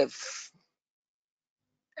negative.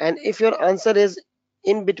 And if your answer is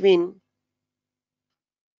in between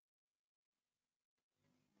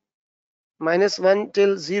 -1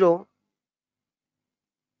 till 0,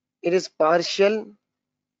 it is partial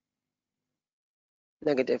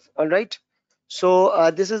negative. All right. So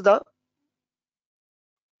this is the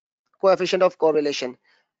coefficient of correlation.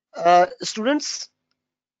 Students,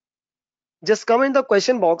 just comment in the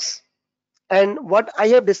question box. And what I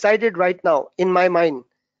have decided right now in my mind,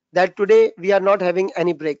 that today we are not having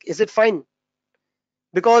any break. Is it fine?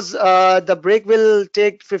 Because the break will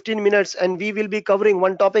take 15 minutes and we will be covering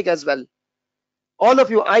one topic as well. All of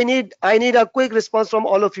you, I need a quick response from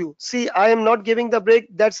all of you. See, I am not giving the break.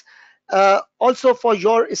 That's also for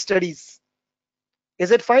your studies. Is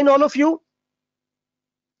it fine, all of you?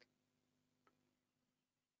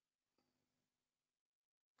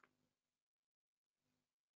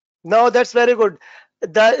 Now that's very good.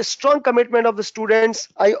 The strong commitment of the students,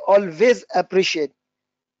 I always appreciate.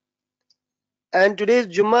 And today is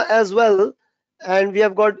Jummah as well, and we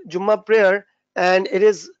have got Jummah prayer, and it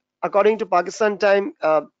is according to Pakistan time.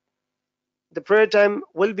 The prayer time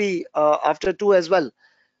will be after 2 as well.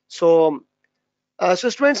 So, so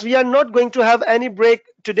students, we are not going to have any break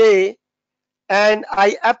today, and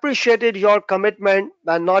I appreciated your commitment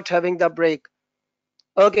by not having the break.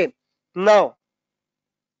 Okay, now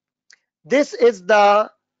this is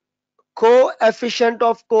the coefficient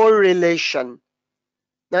of correlation.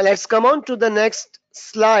 Now let's come on to the next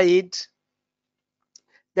slide.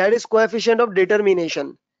 That is coefficient of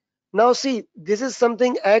determination. Now see, this is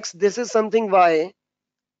something x, this is something y,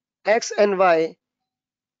 x and y.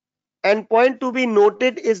 And point to be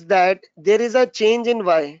noted is that there is a change in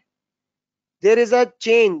y. there is a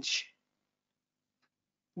change.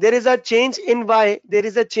 There is a change in y. There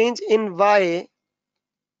is a change in y.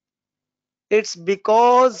 It's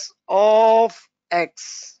because of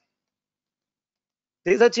x.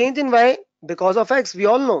 There is a change in y because of x. We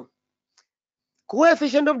all know.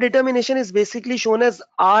 Coefficient of determination is basically shown as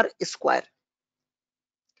r square.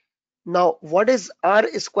 Now, what is r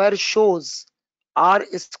square shows? R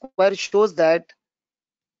square shows that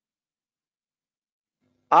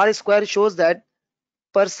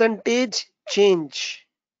percentage change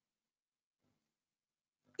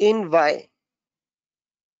in y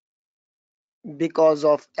because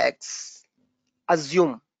of x.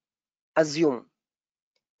 Assume, assume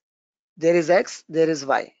there is x, there is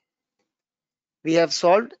y. We have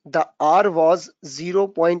solved. The r was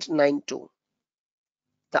 0.92.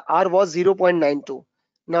 The r was 0.92.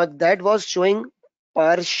 Now that was showing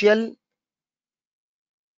partial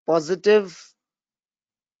positive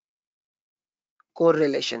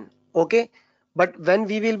correlation. Okay, but when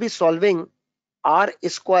we will be solving r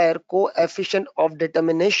square coefficient of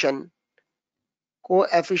determination,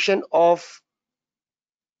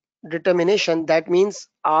 that means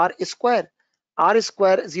r square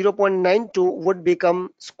 0.92 would become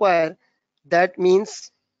square. That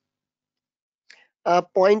means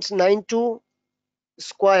 0.92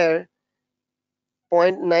 square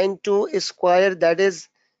 0.92 square, that is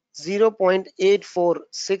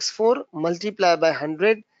 0.8464 multiplied by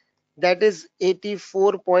 100, that is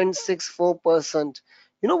 84.64%.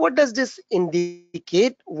 You know what does this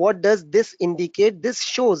indicate? What does this indicate? This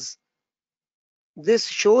shows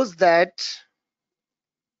that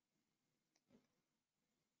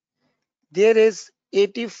there is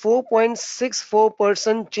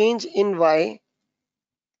 84.64% change in y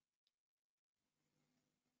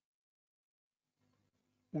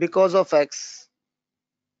because of x,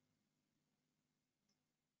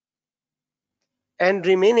 and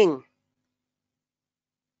remaining.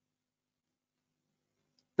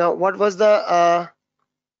 Now what was the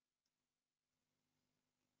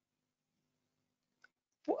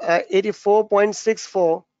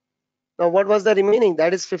 84.64? Now what was the remaining?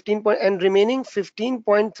 That is 15 point, and remaining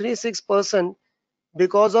 15.36%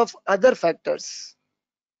 because of other factors.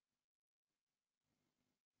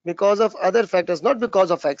 Because of other factors, not because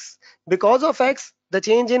of x. Because of x, the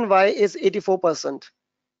change in y is 84%,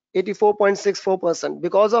 84.64%.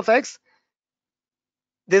 Because of x,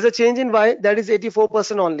 there's a change in y that is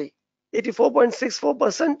 84% only,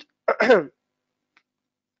 84.64%,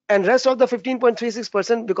 and rest of the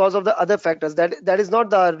 15.36% because of the other factors. That is not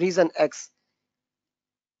the reason x.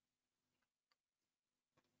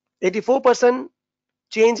 84%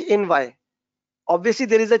 change in y. Obviously,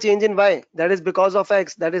 there is a change in y that is because of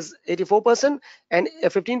x, that is 84%, and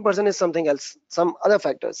 15% is something else, some other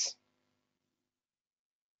factors.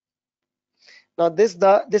 Now this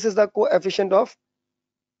is the coefficient of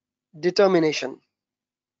determination.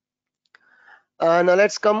 Now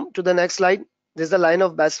let's come to the next slide. This is the line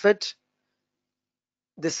of best fit.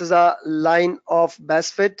 This is a line of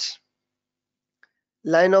best fit.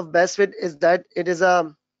 Line of best fit is that it is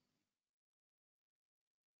a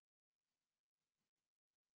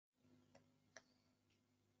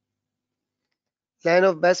line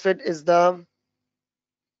of best fit is the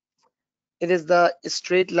it is the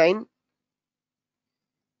straight line.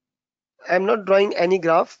 I'm not drawing any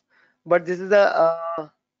graph, but this is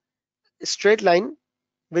the straight line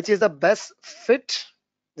which is the best fit.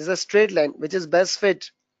 This is a straight line which is best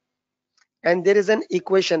fit, and there is an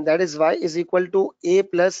equation, that is y is equal to a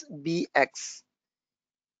plus bx.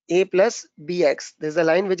 A plus bx. There's a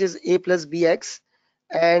line which is a plus bx,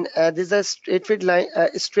 and this is a straight fit line.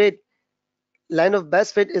 Straight line of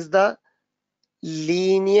best fit is the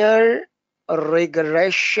linear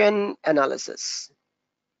regression analysis.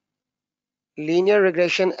 Linear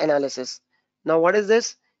regression analysis. Now what is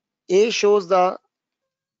this? A shows the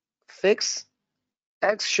fix,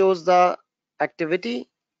 x shows the activity,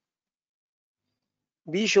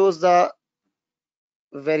 b shows the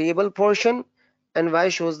variable portion, and y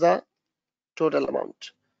shows the total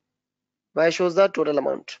amount. Y shows the total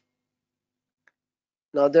amount.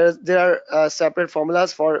 Now there are separate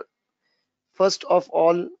formulas for. First of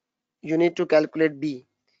all, you need to calculate b.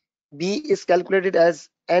 B is calculated as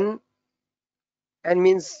n. N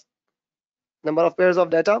means number of pairs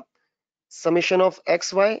of data, summation of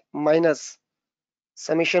xy minus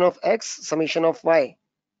summation of x summation of y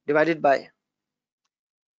divided by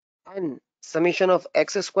n summation of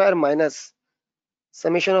x square minus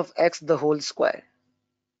summation of x the whole square.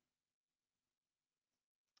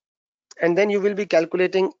 And then you will be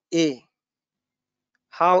calculating a.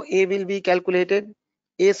 How a will be calculated?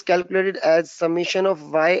 is calculated as summation of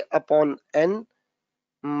y upon n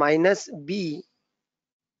minus b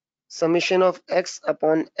summation of x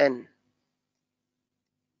upon n.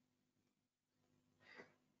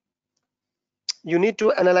 You need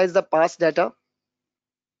to analyze the past data,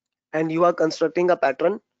 and you are constructing a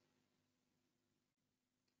pattern,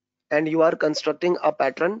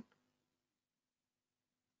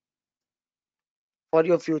 for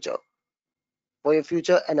your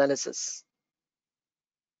future analysis.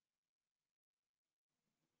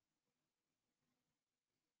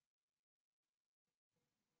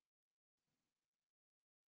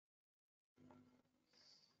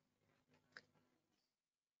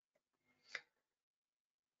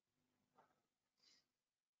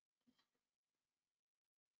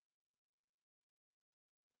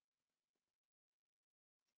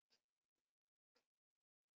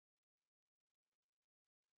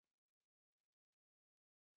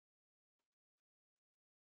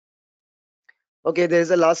 Okay, there is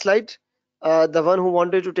a last slide. The one who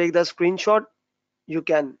wanted to take the screenshot, you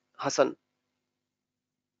can, Hassan.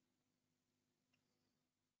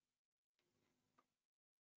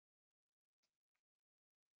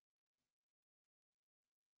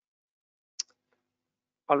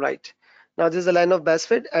 All right. Now this is the line of best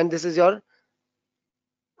fit, and this is your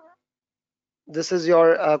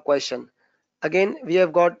question. Again, we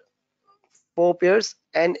have got four pairs.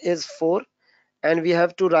 N is 4, and we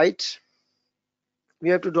have to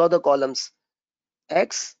draw the columns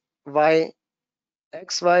x, y,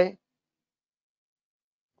 xy,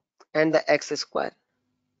 and the x square.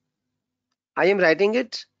 I am writing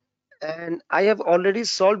it, and I have already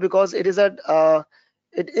solved because it is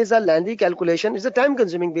a lengthy calculation. It's a time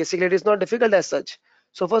consuming. Basically, it is not difficult as such.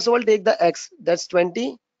 So first of all, take the x. That's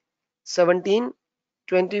 20, 17,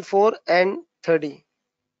 24, and 30.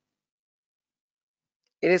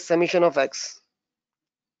 It is summation of x.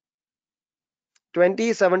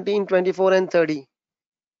 20, 17, 24, and 30.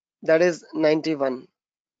 That is 91.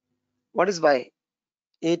 What is y?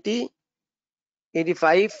 80,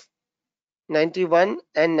 85, 91,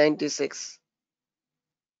 and 96.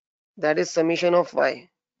 That is summation of y.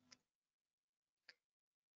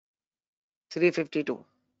 352.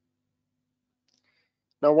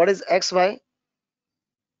 Now what is xy?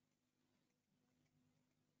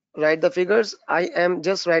 Write the figures. I am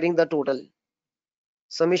just writing the total.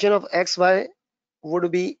 Summation of xy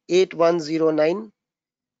would be 8109.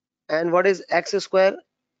 And what is x square?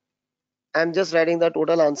 I'm just writing the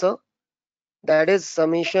total answer. That is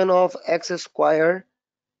summation of x square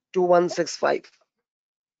 2165.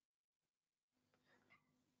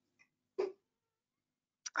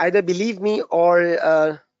 Either believe me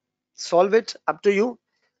or solve it, up to you.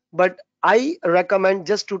 But I recommend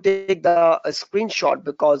just to take the screenshot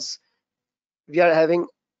because we are having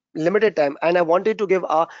limited time, and I wanted to give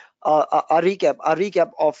a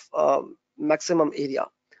recap of maximum area.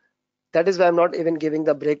 That is why I'm not even giving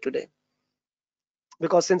the break today,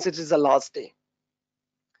 because since it is the last day.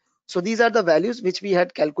 So these are the values which we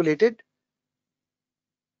had calculated,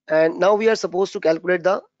 and now we are supposed to calculate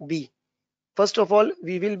the B. First of all,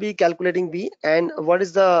 we will be calculating B, and what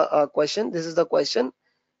is the question? This is the question,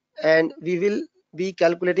 and we will be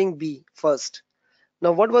calculating B first.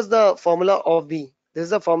 Now, what was the formula of B? This is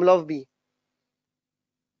the formula of B.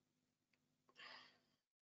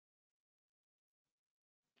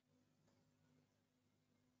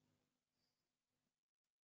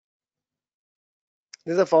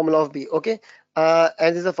 This is the formula of B, okay? And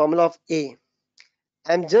this is the formula of A.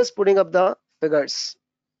 I'm just putting up the figures.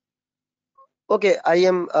 Okay, I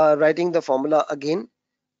am writing the formula again.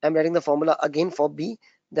 I'm writing the formula again for B.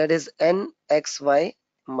 That is nxy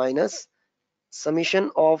minus summation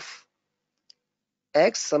of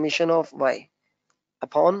x summation of y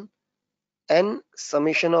upon n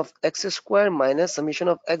summation of x square minus summation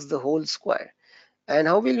of x the whole square. And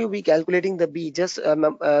how will you be calculating the B? Just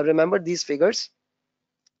remember these figures.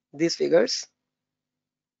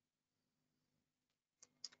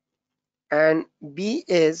 And B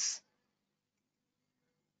is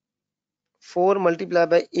 4 multiplied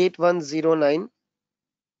by 8109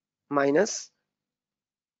 minus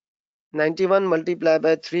 91 multiplied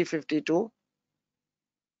by 352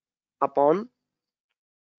 upon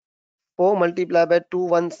 4 multiplied by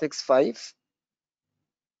 2165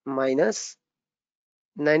 minus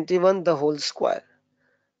 91 the whole square.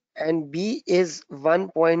 And B is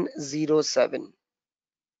 1.07.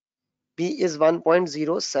 B is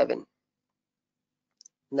 1.07.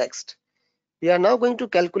 Next, we are now going to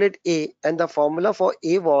calculate A, and the formula for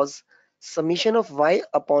A was summation of y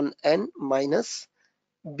upon n minus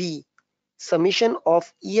B summation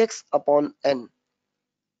of ex upon n.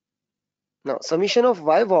 Now summation of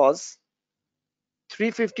y was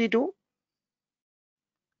 352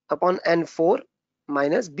 upon n4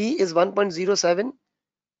 minus b is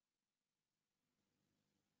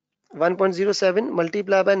 1.07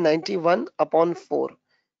 multiplied by 91 upon 4,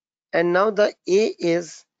 and now the a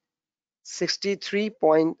is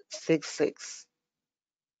 63.66.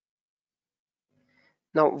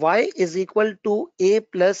 Now y is equal to a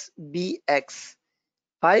plus bx.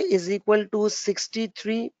 Y is equal to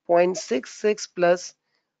 63.66 plus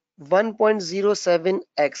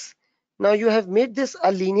 1.07x. Now you have made this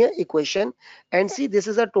a linear equation, and see, this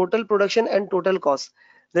is a total production and total cost.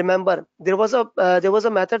 Remember, there was a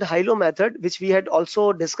method, hilo method, which we had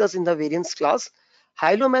also discussed in the variance class.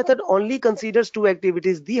 Hilo method only considers two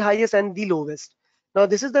activities, the highest and the lowest. Now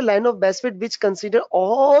this is the line of best fit which consider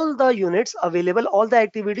all the units available, all the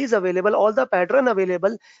activities available, all the pattern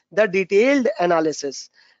available, the detailed analysis,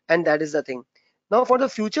 and that is the thing. Now for the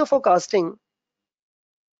future forecasting,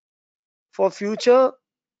 for future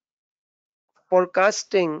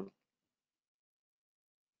forecasting,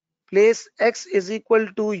 place x is equal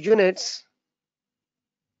to units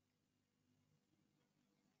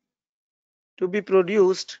to be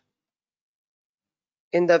produced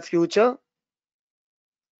in the future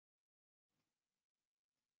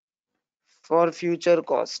for future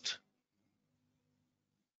cost.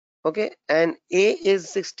 Okay, and a is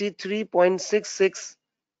 63.66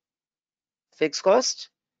 fixed cost,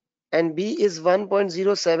 and b is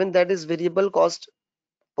 1.07, that is variable cost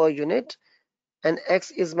per unit, and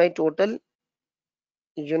x is my total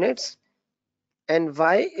units, and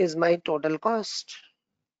y is my total cost.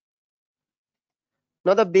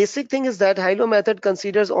 Now the basic thing is that Hilo method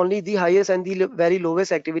considers only the highest and the very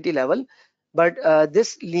lowest activity level, but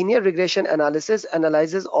this linear regression analysis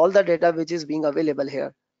analyzes all the data which is being available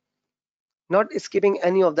here, not skipping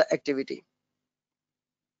any of the activity.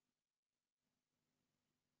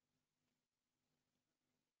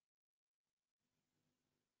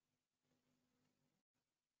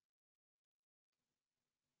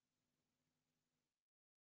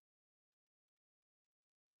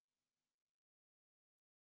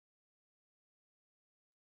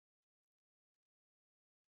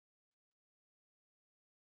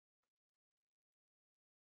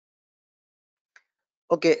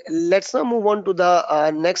 Okay, let's now move on to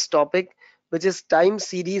the next topic, which is time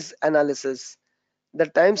series analysis. The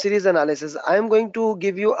time series analysis. I am going to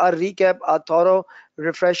give you a recap, a thorough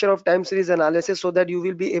refresher of time series analysis so that you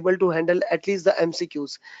will be able to handle at least the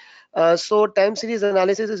MCQs. So time series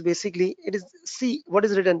analysis is basically, it is, see what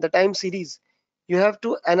is written, the time series. You have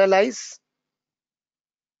to analyze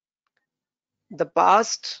the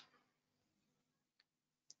past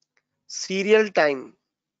serial time.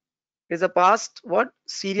 Is the past what?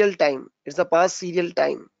 Serial time. It's the past serial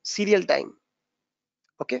time. Serial time.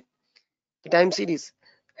 Okay. The time series.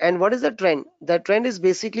 And what is the trend? The trend is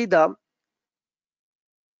basically the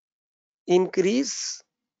increase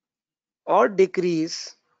or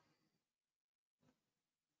decrease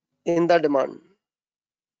in the demand.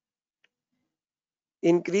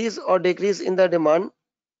 Increase or decrease in the demand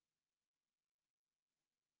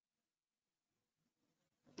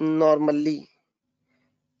normally.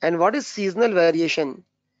 And what is seasonal variation?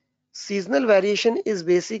 Seasonal variation is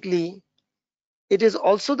basically, it is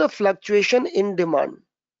also the fluctuation in demand.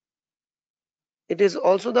 It is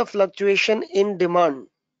also the fluctuation in demand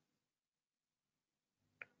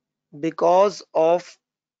because of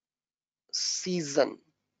season.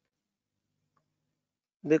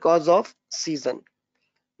 Because of season.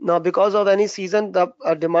 Now, because of any season, the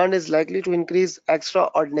demand is likely to increase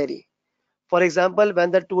extraordinary. For example, when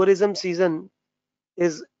the tourism season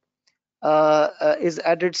is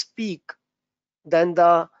at its peak, then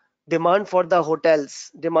the demand for the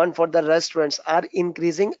hotels, demand for the restaurants are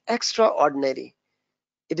increasing extraordinary.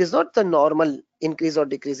 It is not the normal increase or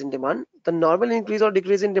decrease in demand. The normal increase or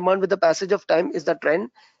decrease in demand with the passage of time is the trend,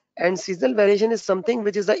 and seasonal variation is something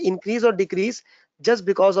which is the increase or decrease just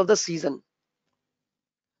because of the season,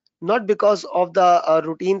 not because of the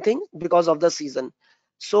routine thing, because of the season.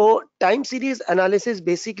 So time series analysis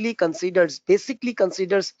basically considers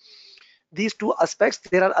these two aspects.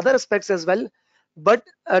 There are other aspects as well, but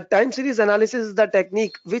time series analysis is the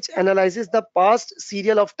technique which analyzes the past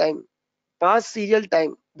serial of time, past serial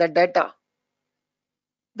time, the data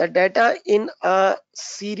in a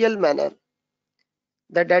serial manner,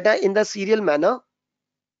 the data in the serial manner,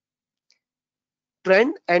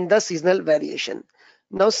 trend, and the seasonal variation.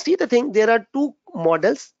 Now see the thing, there are two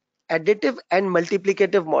models, additive and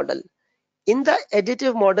multiplicative model. In the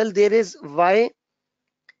additive model, there is YTS.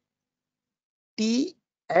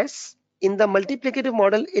 In the multiplicative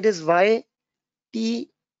model, it is YTS.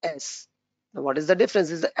 Now, what is the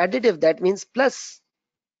difference? Is the additive, that means plus.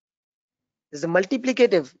 Is the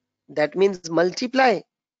multiplicative, that means multiply.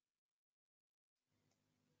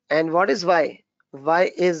 And what is Y?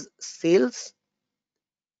 Y is sales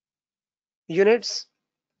units,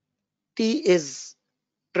 T is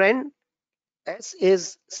trend, S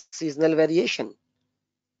is seasonal variation.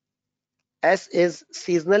 S is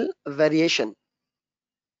seasonal variation.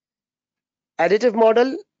 Additive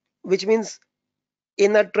model, which means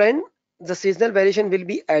in a trend, the seasonal variation will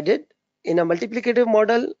be added. In a multiplicative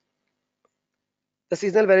model, the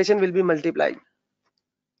seasonal variation will be multiplied.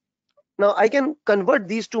 Now I can convert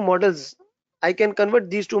these two models. I can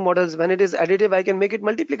convert these two models. When it is additive, I can make it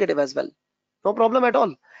multiplicative as well. No problem at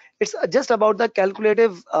all. It's just about the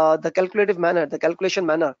calculative manner, the calculation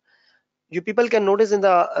manner. You people can notice in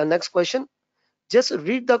the next question. Just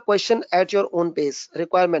read the question at your own pace.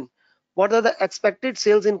 Requirement: what are the expected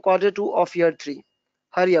sales in quarter 2 of year 3?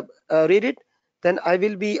 Hurry up, read it. Then I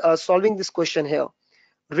will be solving this question here.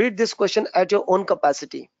 Read this question at your own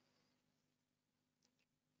capacity.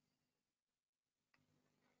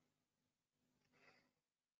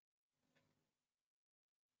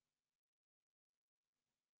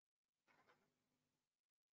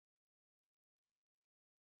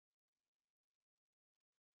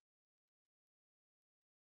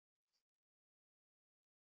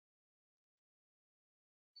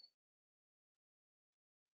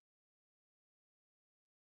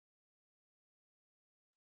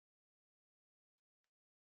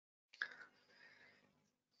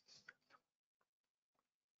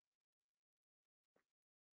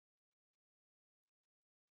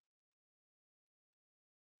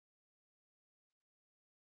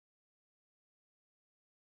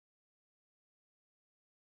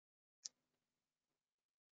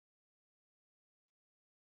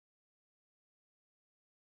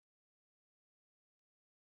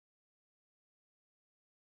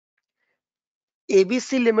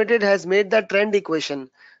 ABC Limited has made the trend equation.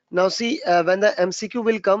 Now see, when the MCQ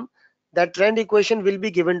will come, that trend equation will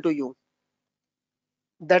be given to you.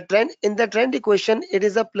 The trend, in the trend equation, it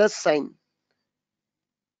is a plus sign.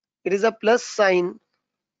 It is a plus sign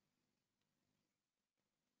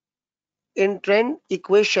in trend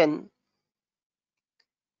equation.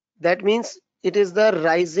 That means it is the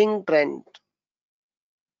rising trend.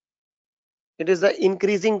 It is the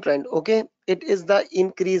increasing trend. Okay, it is the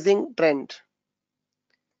increasing trend.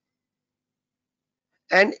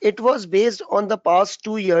 And it was based on the past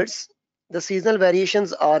 2 years. The seasonal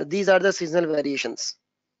variations are, these are the seasonal variations.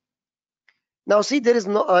 Now see, there is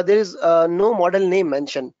no model name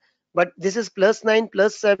mentioned, but this is +9,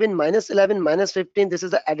 +7, -11, -15. This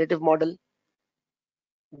is the additive model.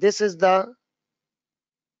 This is the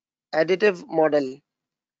additive model,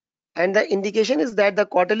 and the indication is that the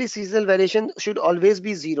quarterly seasonal variation should always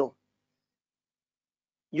be 0.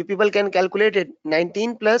 You people can calculate it.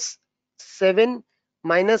 19 plus 7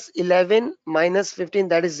 minus 11 minus 15,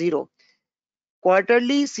 that is 0.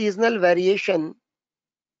 Quarterly seasonal variation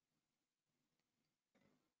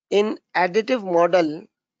in additive model.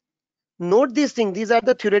 Note these things. These are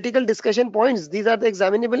the theoretical discussion points. These are the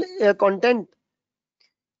examinable content.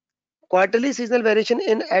 Quarterly seasonal variation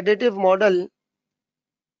in additive model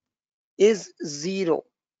is 0.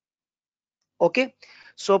 Okay.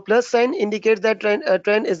 So plus sign indicates that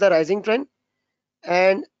trend is the rising trend,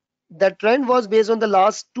 and the trend was based on the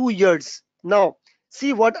last 2 years. Now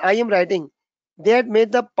see what I am writing. They had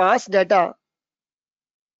made the past data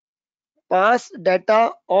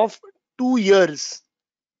of 2 years.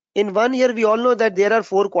 In 1 year, we all know that there are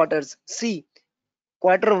 4 quarters. See,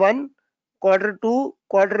 quarter 1, quarter 2,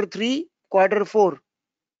 quarter 3, quarter 4,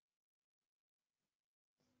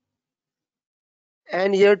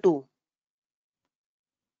 and year 2,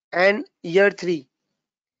 and year 3.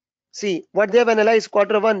 See what they have analyzed: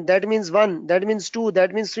 quarter 1, that means 1, that means 2,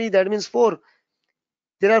 that means 3, that means 4.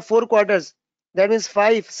 There are 4 quarters, that means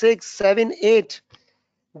 5, 6, 7, 8.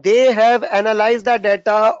 They have analyzed the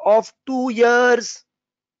data of 2 years.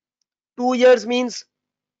 2 years means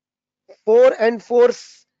 4 and 4,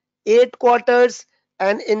 8 quarters,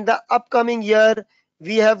 and in the upcoming year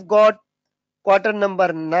we have got quarter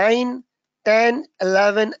number 9, 10,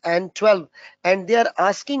 11, and 12, and they are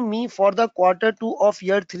asking me for the quarter 2 of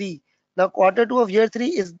year 3. Now quarter 2 of year 3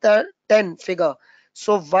 is the 10 figure.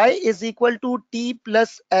 So y is equal to t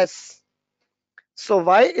plus s. So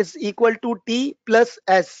y is equal to t plus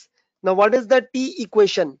s. Now what is the t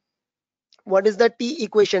equation? What is the t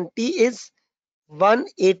equation? T is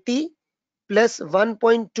 180 plus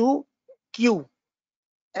 1.2 q.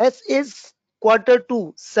 S is quarter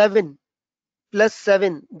 2, 7 plus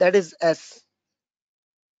 7, that is S.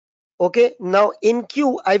 Okay, now in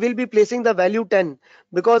Q, I will be placing the value 10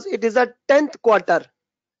 because it is a 10th quarter.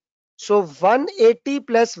 So 180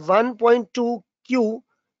 plus 1.2 Q,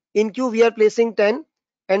 in Q we are placing 10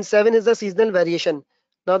 and 7 is the seasonal variation.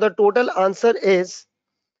 Now the total answer is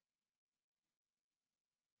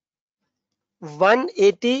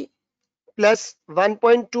 180 plus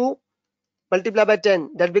 1.2 multiplied by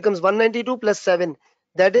 10, that becomes 192 plus 7,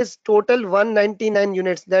 that is total 199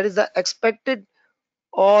 units. That is the expected,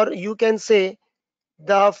 or you can say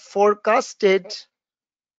the forecasted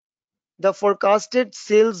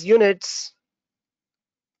sales units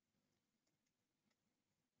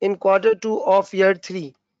in quarter 2 of year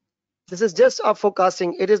 3. This is just a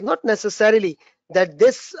forecasting. It is not necessarily that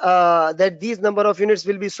these number of units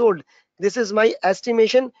will be sold. This is my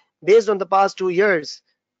estimation based on the past 2 years.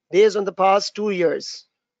 Based on the past 2 years.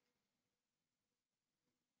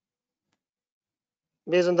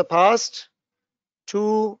 Based on the past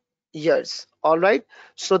 2 years. All right.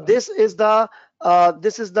 So this is the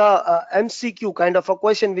MCQ kind of a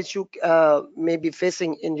question which you may be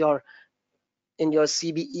facing in your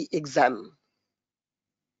CBE exam.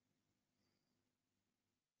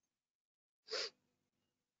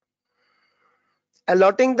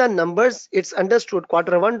 Allotting the numbers, it's understood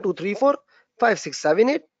quarter 1, 2, 3, 4, 5, 6, 7,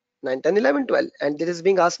 8, 9, 10, 11, 12, and this is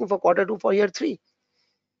being asking for quarter 2 for year 3.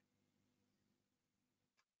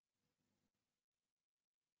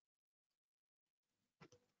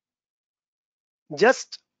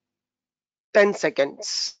 Just 10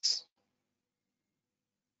 seconds.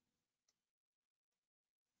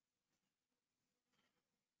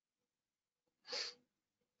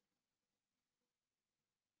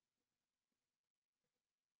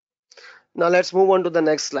 Now let's move on to the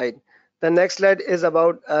next slide. The next slide is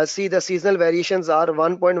about, see, the seasonal variations are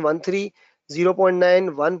 1.13, 0.9,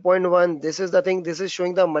 1.1. This is the thing. This is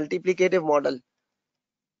showing the multiplicative model.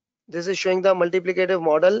 This is showing the multiplicative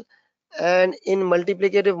model, and in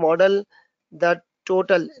multiplicative model, the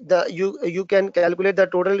total, you can calculate the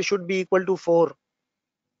total should be equal to 4.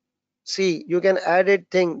 See, you can add it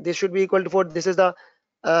thing. This should be equal to 4.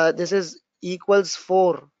 This is equals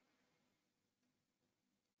 4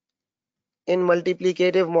 in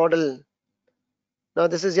multiplicative model. Now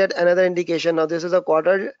this is yet another indication. Now this is a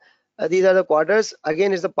quarter. These are the quarters.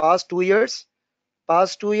 Again, it's the past 2 years.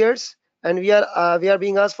 Past 2 years, and we are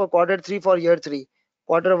being asked for quarter 3 for year 3.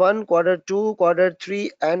 Quarter 1, quarter 2, quarter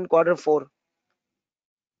 3, and quarter 4.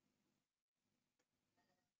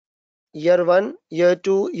 Year 1, year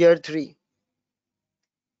 2, year 3.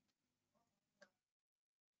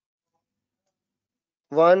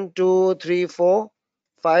 1, 2, 3, 4,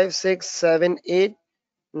 5, 6, 7, 8,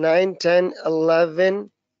 9, 10,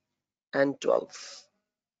 11, and 12.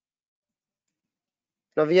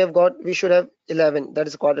 Now we should have 11. That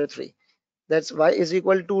is quarter 3. That's y is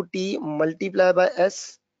equal to t multiplied by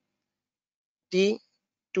s. T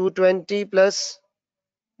 220 plus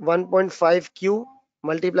 1.5 q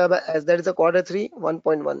multiplied by s. That is a quarter 3,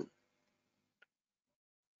 1.1.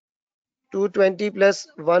 220 plus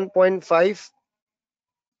 1.5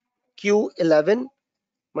 q 11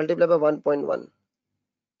 multiplied by 1.1.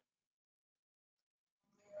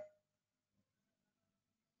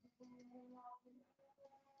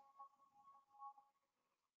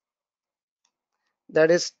 That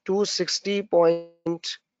is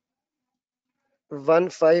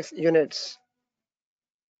 260.15 units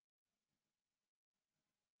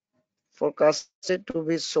forecasted to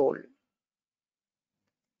be sold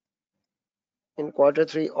in quarter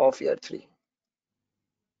 3 of year 3.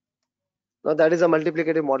 Now that is a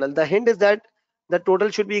multiplicative model. The hint is that the total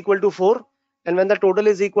should be equal to 4, and when the total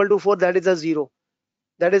is equal to 4, that is a 0.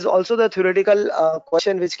 That is also the theoretical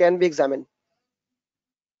question which can be examined.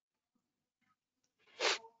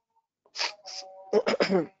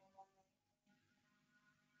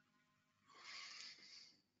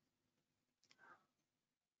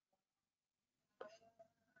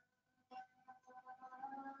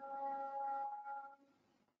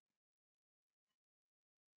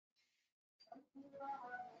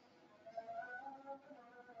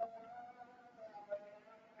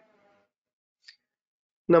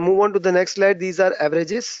 Now move on to the next slide. These are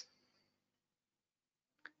averages.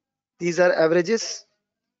 These are averages.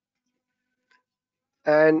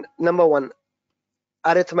 And number 1,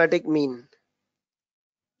 arithmetic mean.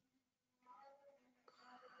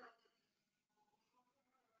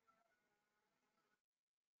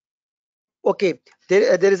 Okay,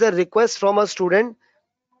 there is a request from a student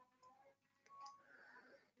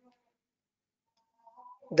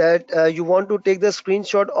that you want to take the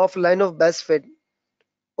screenshot of line of best fit.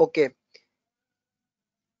 Okay,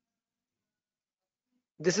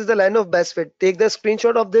 this is the line of best fit. Take the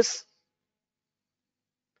screenshot of this.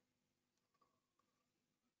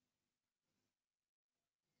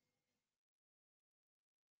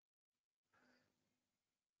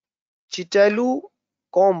 Chitalu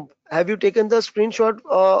comb. Have you taken the screenshot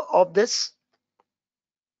of this?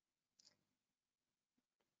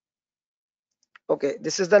 Okay,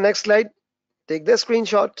 this is the next slide. Take the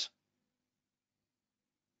screenshot.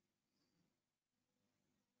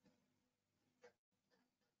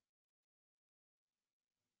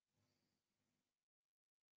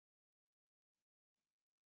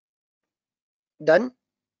 Done.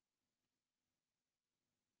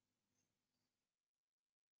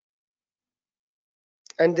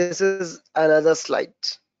 And this is another slide.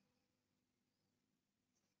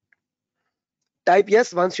 Type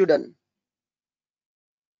yes once you're done.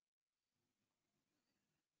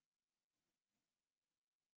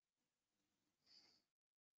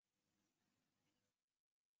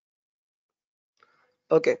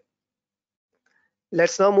 Okay,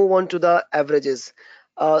 let's now move on to the averages.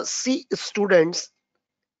 See, students,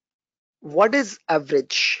 what is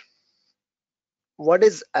average? What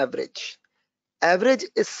is average? Average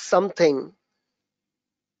is something.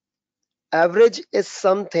 Average is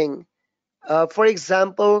something. For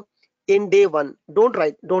example, in day one, don't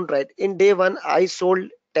write. In day one, I sold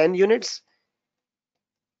 10 units.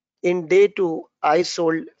 In day two, I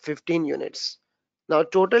sold 15 units. Now,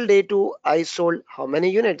 total day two, I sold how many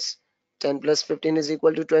units? 10 plus 15 is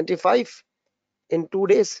equal to 25 in 2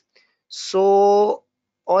 days. So,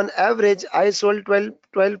 on average, I sold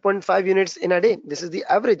 12.5 units in a day. This is the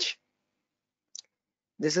average.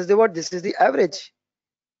 This is the what? This is the average.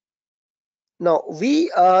 Now,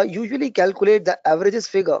 we usually calculate the averages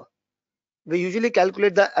figure. We usually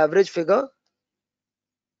calculate the average figure,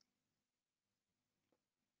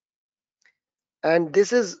 and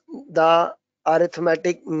this is the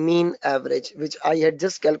arithmetic mean average, which I had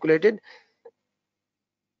just calculated.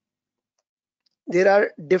 There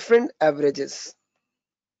are different averages.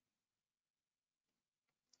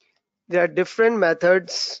 There are different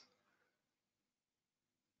methods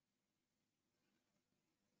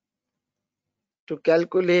to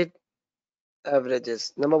calculate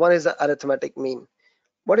averages. Number one is the arithmetic mean.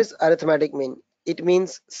 What is arithmetic mean? It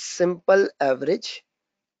means simple average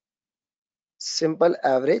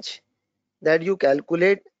that you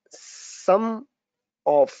calculate sum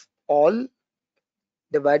of all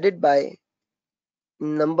divided by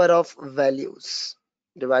number of values.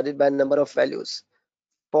 Divided by number of values.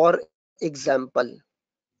 For example,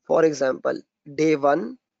 for example, day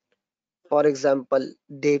one, for example,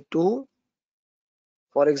 day two,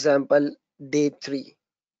 for example, day three.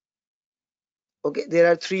 Okay,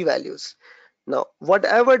 there are three values. Now,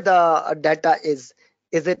 whatever the data is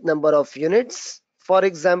it number of units, for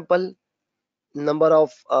example, number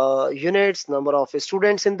of units, number of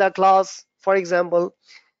students in the class, for example,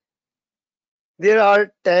 there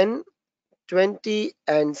are 10, 20,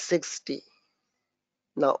 and 60.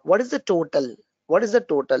 Now, what is the total? What is the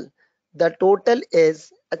total? The total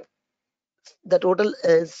is the total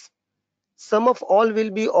is sum of all will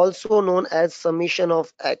be also known as summation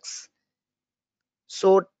of x.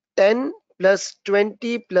 So 10 plus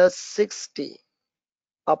 20 plus 60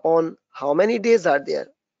 upon how many days are there?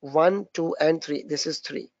 1, 2, and 3. This is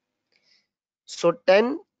 3. So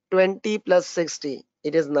 10, 20 plus 60,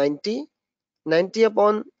 it is 90. 90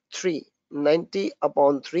 upon 3, 90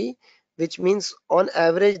 upon 3, which means on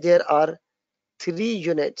average there are 3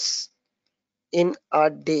 units in a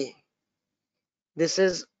day. This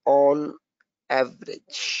is on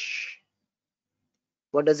average.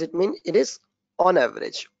 What does it mean? It is on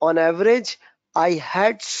average. On average, I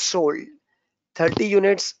had sold 30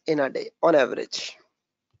 units in a day on average.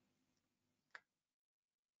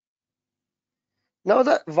 Now,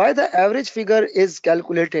 why the average figure is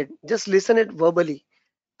calculated? Just listen it verbally.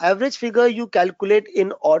 Average figure you calculate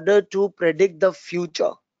in order to predict the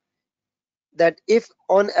future. That if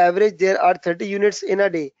on average there are 30 units in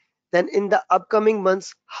a day, then in the upcoming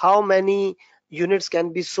months, how many units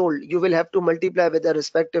can be sold? You will have to multiply with the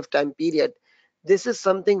respective time period. This is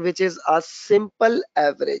something which is a simple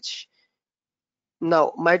average.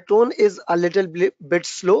 Now, my tone is a little bit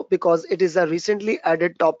slow because it is a recently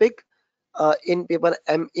added topic in paper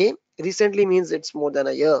MA. Recently means it's more than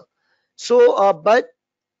a year. So, but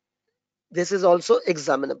this is also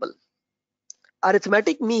examinable.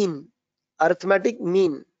 Arithmetic mean. Arithmetic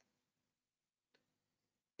mean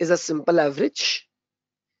is a simple average,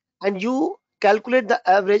 and you calculate the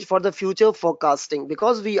average for the future forecasting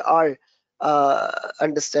because we are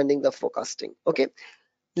understanding the forecasting. Okay,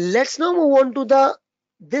 let's now move on to the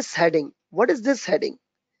this heading. What is this heading?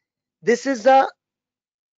 This is the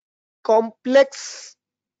complex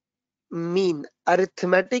mean,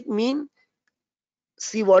 arithmetic mean.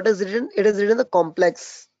 See what is written? It is written the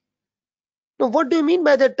complex. Now, what do you mean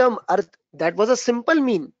by the term? That was a simple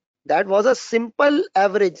mean. That was a simple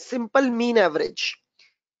average, simple mean average.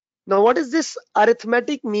 Now what is this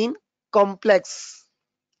arithmetic mean? Complex.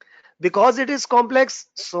 Because it is complex,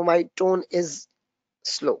 so my tone is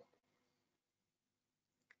slow.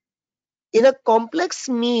 In a complex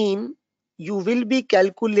mean, you will be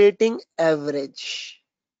calculating average.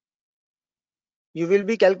 You will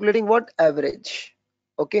be calculating what? Average.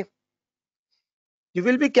 Okay. You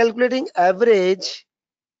will be calculating average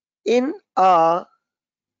in a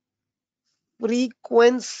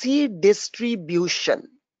frequency distribution.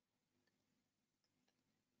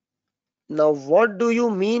 Now, what do you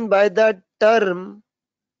mean by the term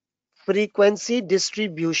frequency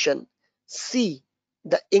distribution? See,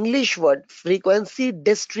 the English word frequency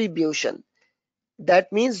distribution.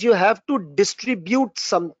 That means you have to distribute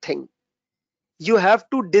something. You have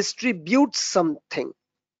to distribute something.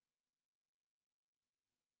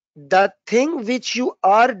 The thing which you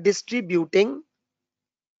are distributing,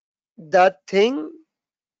 the thing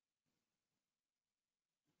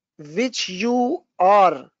which you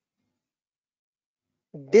are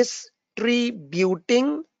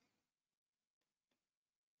distributing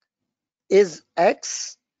is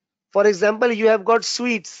X. For example, you have got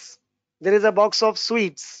sweets. There is a box of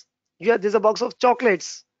sweets. There's a box of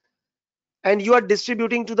chocolates, and you are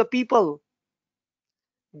distributing to the people.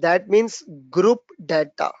 That means group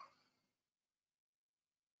data.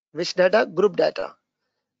 Which data? Group data.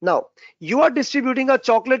 Now, you are distributing a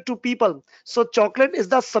chocolate to people. So chocolate is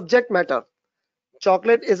the subject matter.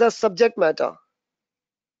 Chocolate is a subject matter.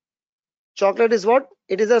 Chocolate is what?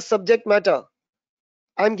 It is a subject matter.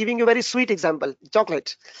 I'm giving you a very sweet example,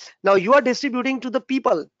 chocolate. Now you are distributing to the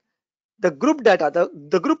people, the group data,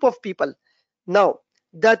 the group of people. Now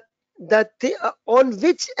on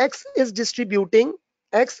which X is distributing,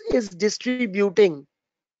 X is distributing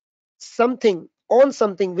something on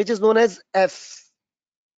something which is known as F.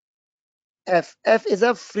 F is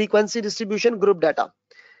a frequency distribution group data.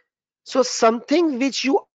 So something which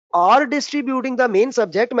you are distributing, the main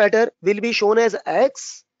subject matter will be shown as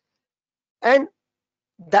X, and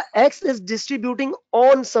the X is distributing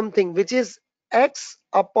on something which is X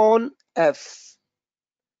upon F.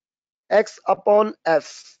 X upon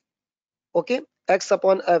F. Okay, X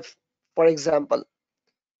upon F. For example,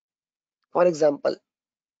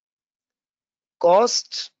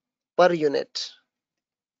 cost per unit.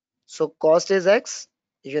 So cost is X,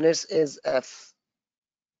 units is F.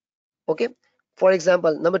 Okay. For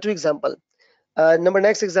example, number two example.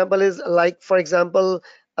 Next example is like, for example,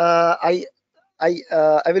 uh, I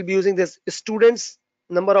I will be using this students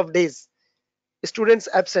number of days. Students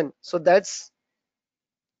absent. So that's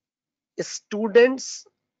students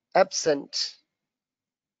absent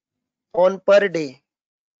on per day.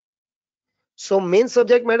 So main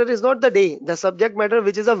subject matter is not the day. The subject matter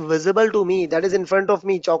which is visible to me, that is in front of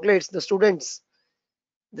me, chocolates, the students.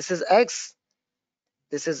 This is X,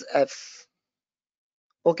 this is F.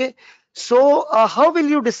 Okay. So how will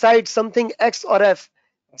you decide something X or F?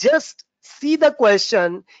 Just see the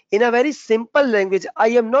question in a very simple language. I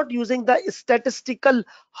am not using the statistical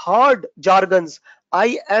hard jargons.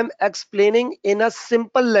 I am explaining in a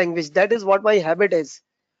simple language. That is what my habit is,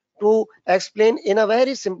 to explain in a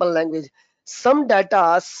very simple language. Some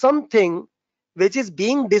data, something which is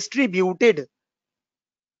being distributed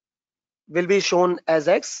will be shown as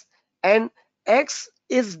X, and X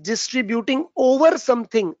is distributing over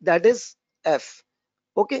something, that is F.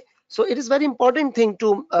 Okay, so it is very important thing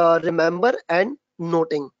to remember and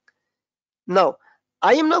noting. Now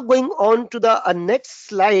I am now going on to the next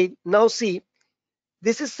slide. Now see,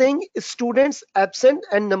 this is saying students absent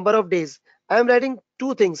and number of days. I am writing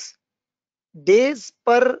two things: days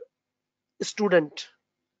per student.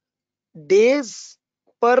 Days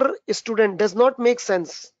per student does not make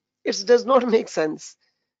sense. It does not make sense.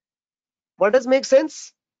 What does make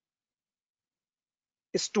sense?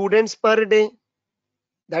 Students per day.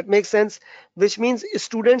 That makes sense, which means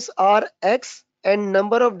students are X and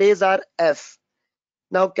number of days are F.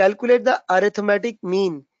 Now calculate the arithmetic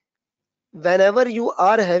mean. Whenever you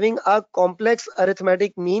are having a complex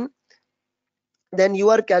arithmetic mean, then you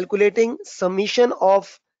are calculating summation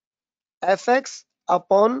of Fx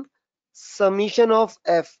upon summation of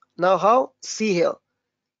F. Now how? See here.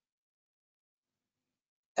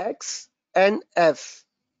 X and F.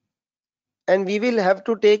 And we will have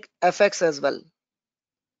to take Fx as well.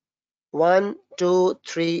 1, 2,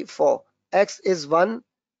 3, 4. X is 1,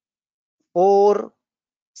 4,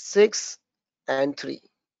 6, and 3.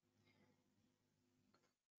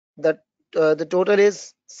 The total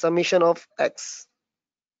is summation of X.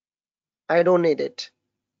 I don't need it.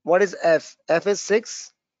 What is F? F is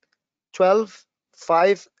 6, 12,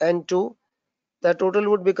 5, and 2. The total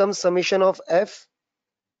would become summation of F,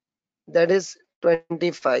 that is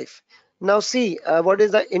 25. Now see, what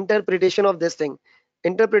is the interpretation of this thing?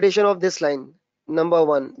 Interpretation of this line, number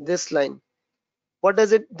one, this line. What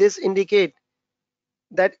does this indicate?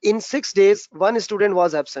 That in 6 days, one student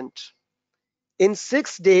was absent. In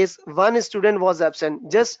 6 days, one student was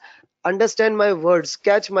absent. Just understand my words,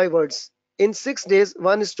 catch my words. In 6 days,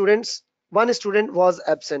 one student was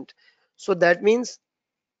absent. So that means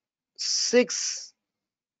six.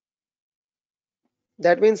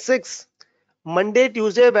 That means six. Monday,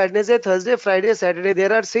 Tuesday, Wednesday, Thursday, Friday, Saturday.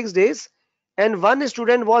 There are 6 days, and one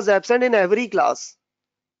student was absent in every class.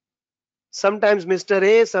 Sometimes Mr.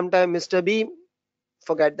 A, sometimes Mr. B.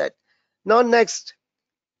 Forget that. Now next,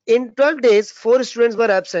 in 12 days, four students were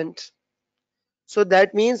absent. So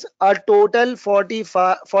that means a total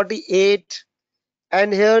 45, 48,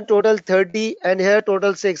 and here total 30, and here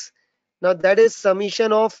total 6. Now that is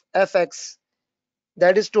summation of fx.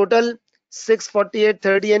 That is total 6, 48,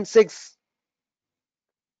 30, and 6,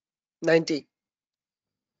 90.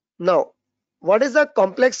 Now, what is the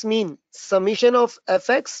complex mean? Summation of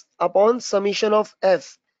fx upon summation of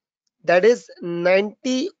f. That is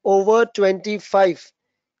 90 over 25.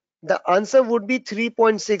 The answer would be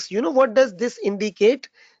 3.6. You know what does this indicate?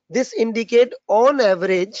 This indicate on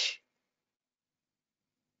average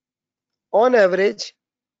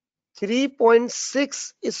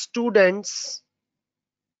 3.6 students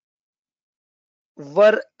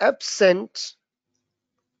were absent.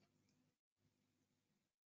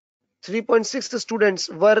 3.6 students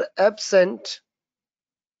were absent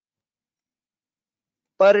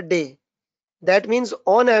per day. That means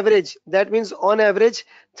on average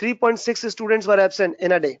 3.6 students were absent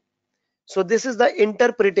in a day. So this is the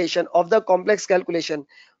interpretation of the complex calculation.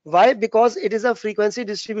 Why? Because it is a frequency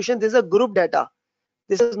distribution. This is a group data.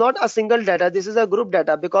 This is not a single data. This is a group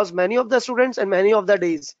data, because many of the students and many of the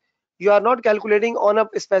days, you are not calculating on a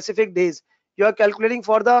specific days. You are calculating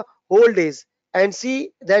for the whole days, and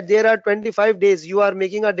see that there are 25 days. You are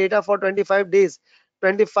making a data for 25 days.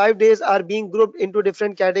 25 days are being grouped into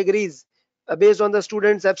different categories based on the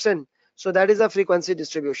students absent. So that is a frequency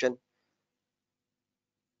distribution.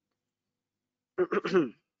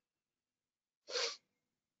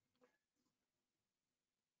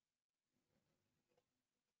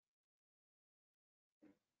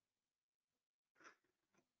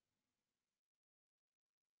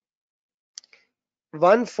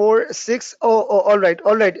 One, four, six. Oh, all right,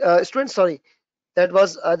 all right. Students, sorry, that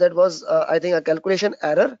was I think a calculation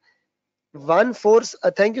error. 1 4.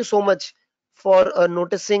 Thank you so much for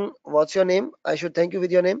noticing. What's your name? I should thank you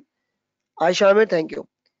with your name. Aisha Ahmed, thank you.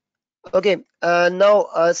 Okay.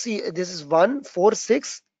 Now see, this is 1 4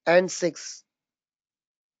 6 and 6.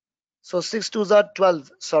 So 6 twos are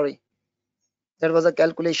 12. Sorry, that was a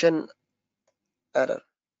calculation error.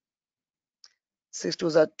 6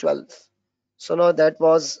 twos are 12. So now that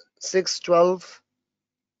was 6 12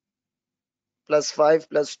 plus 5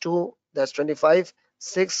 plus 2. That's 25.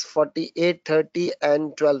 6 48 30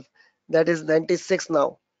 and 12. That is 96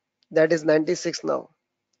 now. That is 96 now.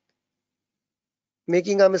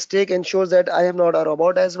 Making a mistake ensures that I am not a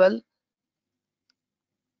robot as well.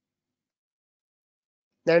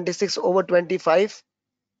 96 over 25,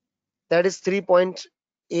 that is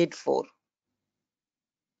 3.84.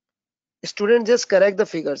 Student, just correct the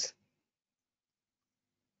figures.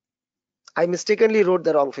 I mistakenly wrote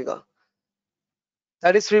the wrong figure.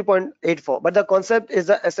 That is 3.84. But the concept is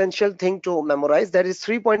the essential thing to memorize. That is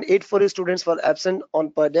 3.84 students were absent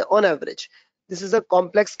on per day on average. This is a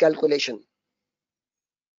complex calculation.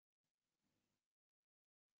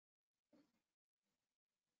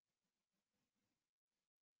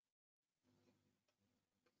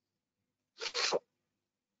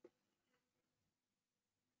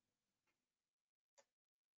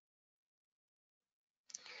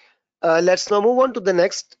 Let's now move on to the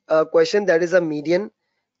next question, that is a median.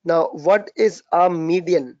 Now, what is a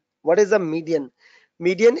median? What is a median?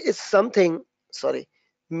 Median is something, sorry,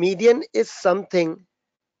 median is something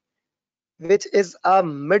which is a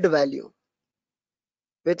mid value,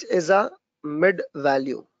 which is a mid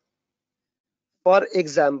value. For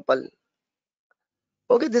example,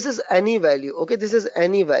 okay, this is any value. Okay, this is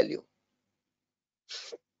any value,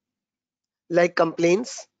 like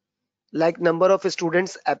complaints, like number of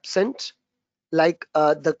students absent, like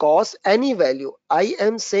the cost, any value. I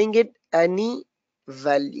am saying it any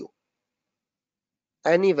value,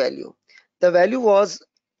 any value. The value was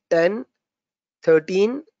 10,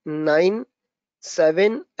 13, 9,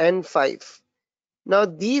 7, and 5. Now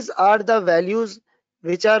these are the values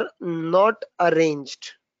which are not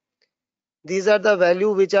arranged. These are the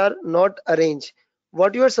value which are not arranged.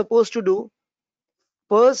 What you are supposed to do?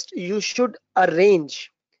 first you should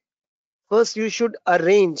arrange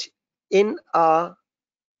in a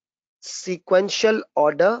sequential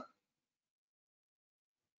order,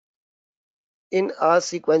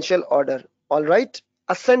 all right,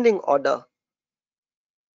 ascending order.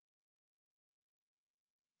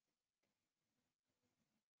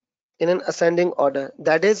 In an ascending order,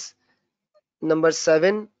 that is number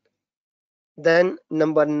 7, then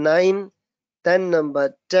number 9, then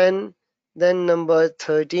number 10, then number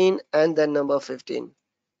 13, and then number 15.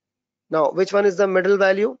 Now which one is the middle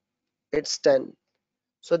value? It's 10.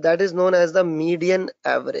 So that is known as the median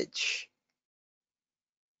average.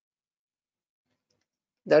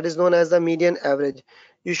 That is known as the median average.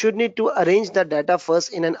 You should need to arrange the data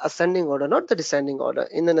first in an ascending order, not the descending order,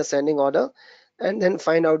 in an ascending order, and then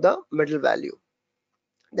find out the middle value.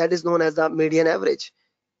 That is known as the median average.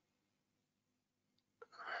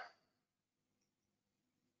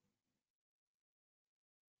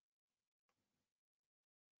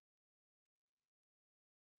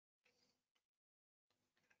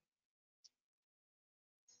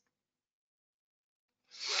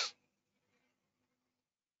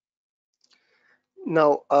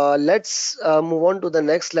 Now let's move on to the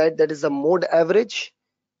next slide, that is the mode average.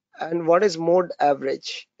 And what is mode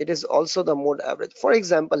average? It is also the mode average. For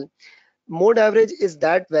example, mode average is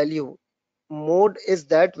that value. Mode is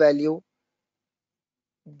that value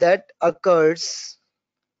that occurs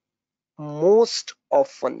most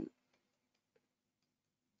often.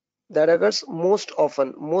 That occurs most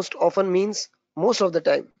often. Most often means most of the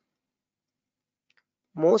time.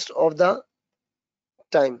 Most of the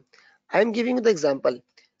time. I'm giving you the example.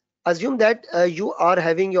 Assume that you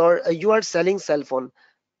are selling cell phone.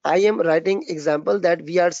 I am writing example that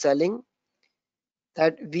we are selling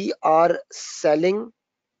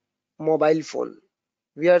mobile phone.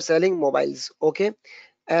 We are selling mobiles, okay?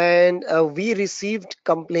 And we received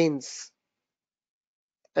complaints.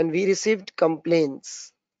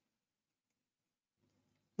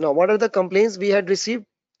 Now what are the complaints we had received?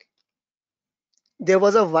 There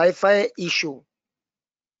was a Wi-Fi issue.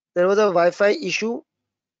 There was a Wi-Fi issue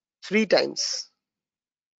 3 times,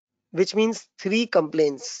 which means 3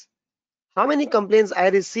 complaints. How many complaints I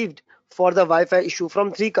received for the Wi-Fi issue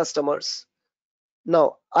from 3 customers?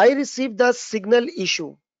 Now I received the signal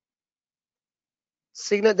issue,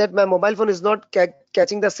 signal that my mobile phone is not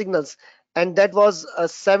catching the signals, and that was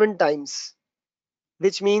 7 times,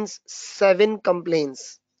 which means 7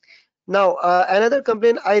 complaints. Now another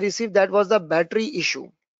complaint I received, that was the battery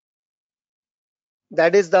issue.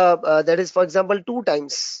 That is for example 2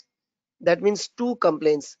 times. That means 2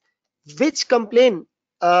 complaints. Which complaint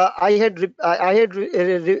I had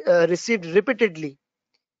received repeatedly?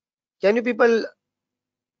 Can you people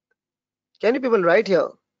write here?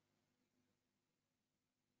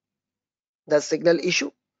 The signal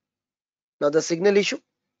issue. Now the signal issue.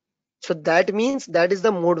 So that means that is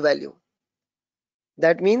the mode value.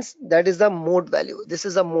 That means that is the mode value. This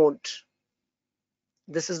is a mode.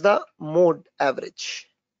 This is the mode average.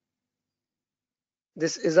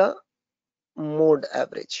 This is a mode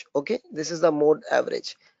average. Okay, this is the mode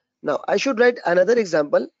average. Now I should write another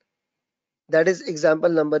example. That is example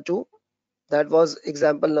number 2. That was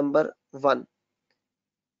example number 1.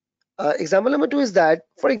 Example number 2 is that,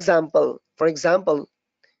 for example,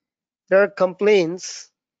 there are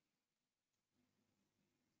complaints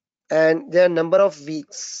and there are number of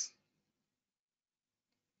weeks.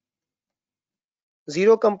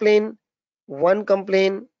 0 complaint, 1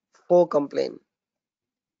 complaint, 4 complaint.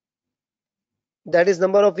 That is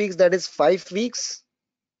number of weeks, that is 5 weeks,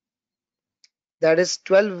 that is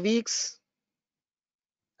 12 weeks,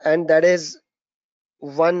 and that is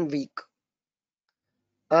 1 week.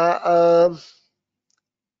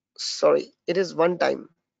 Sorry, it is 1 time.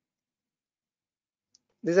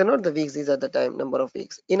 These are not the weeks, these are the time, number of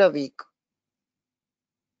weeks in a week.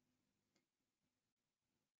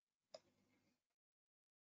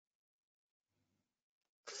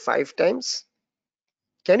 Five times.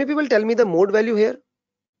 Can you people tell me the mode value here?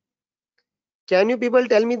 Can you people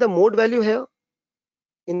tell me the mode value here?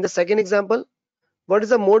 In the second example, what is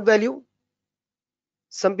the mode value?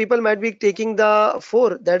 Some people might be taking the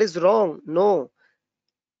 4. That is wrong. No.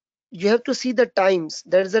 You have to see the times.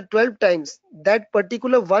 That is the 12 times. That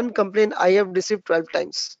particular one complaint I have received 12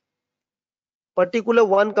 times. Particular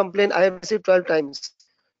one complaint I have received 12 times.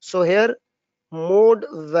 So here mode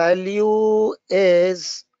value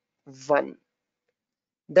is 1.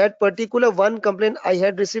 That particular one complaint I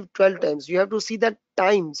had received 12 times. You have to see the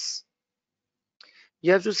times.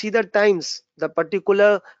 You have to see the times the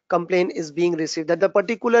particular complaint is being received, that the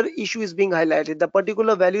particular issue is being highlighted, the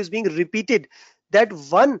particular value is being repeated. That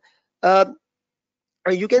one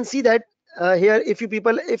You can see that here, if you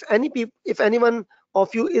people, if anyone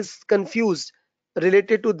of you is confused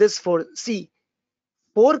related to this, for see,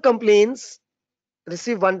 4 complaints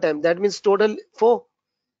received one time, that means total 4,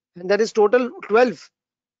 and that is total 12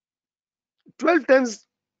 times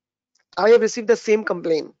I have received the same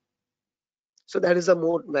complaint. So that is a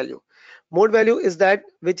mode value. Mode value is that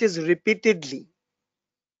which is repeatedly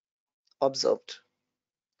observed.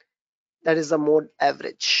 That is the mode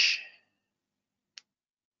average.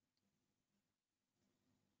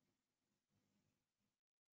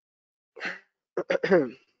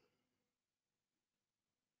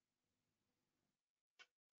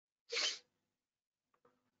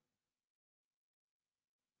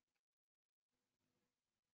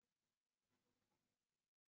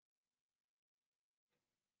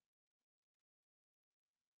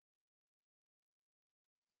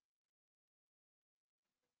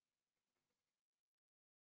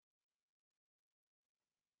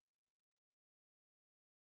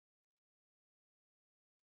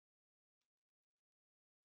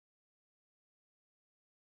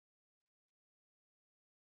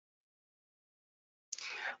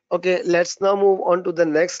 Okay, let's now move on to the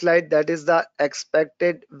next slide, that is the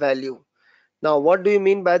expected value. Now, what do you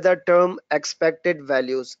mean by the term expected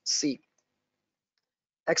values? See,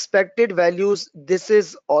 expected values, this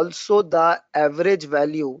is also the average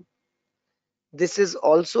value. This is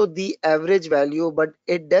also the average value, but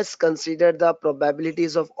it does consider the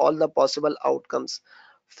probabilities of all the possible outcomes.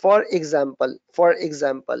 For example,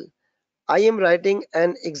 I am writing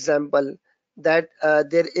an example that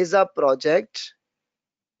there is a project,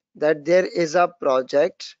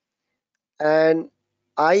 and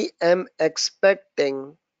I am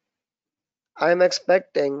expecting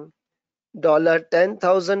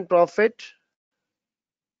 $10,000 profit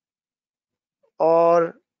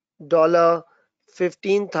or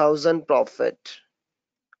 $15,000 profit.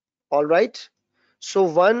 All right. So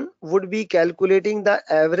one would be calculating the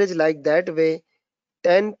average like that way: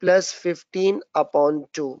 10 plus 15 upon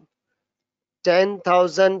 2.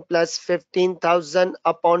 10,000 plus 15,000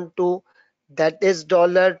 upon 2, that is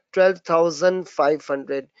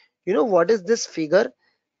 $12,500. You know what is this figure?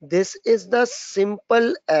 This is the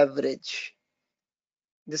simple average.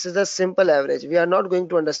 This is the simple average. We are not going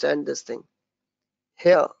to understand this thing.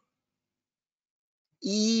 Here,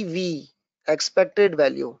 EV, expected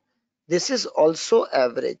value. This is also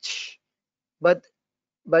average, but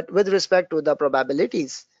with respect to the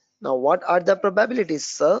probabilities. Now, what are the probabilities,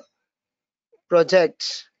 sir?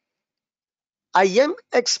 Project. I am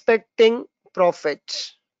expecting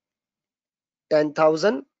profit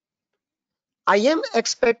 10,000. I am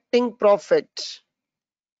expecting profit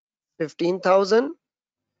 15,000,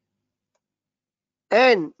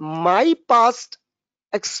 and my past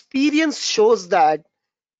experience shows that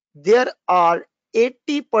there are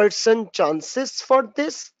 80% chances for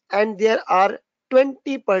this and there are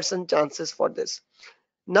 20% chances for this.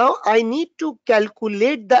 Now I need to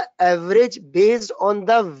calculate the average based on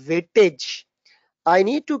the weightage. I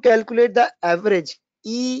need to calculate the average.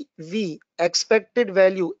 EV, expected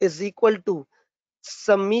value, is equal to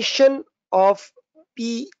summation of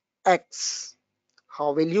PX.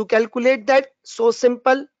 How will you calculate that? So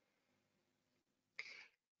simple.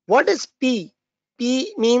 What is P?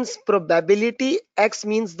 P means probability, X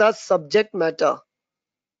means the subject matter.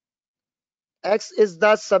 X is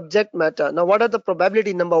the subject matter. Now, what are the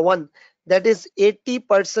probability? Number one, that is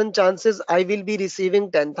 80% chances I will be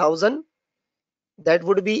receiving 10,000. That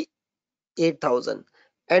would be 8,000.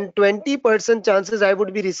 And 20% chances I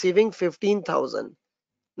would be receiving 15,000.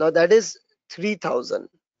 Now, that is 3,000.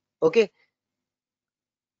 Okay.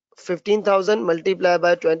 15,000 multiplied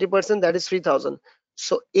by 20%, that is 3,000.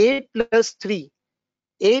 So 8 plus 3,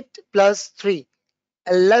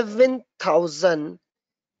 11,000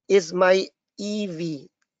 is my EV,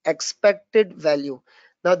 expected value.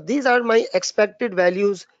 Now these are my expected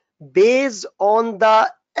values based on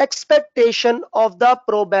the expectation of the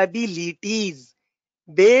probabilities.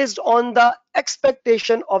 Based on the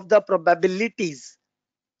expectation of the probabilities.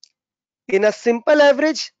 In a simple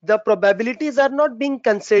average, the probabilities are not being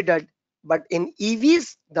considered, but in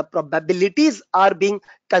EVs, the probabilities are being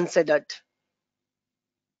considered.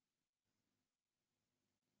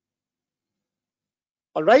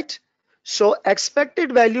 All right. So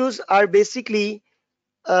expected values are basically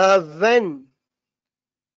when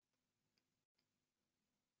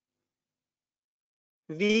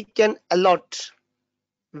we can allot,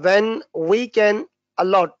 when we can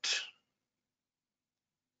allot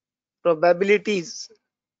probabilities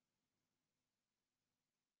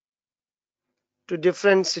to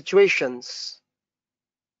different situations,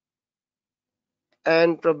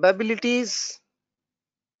 and probabilities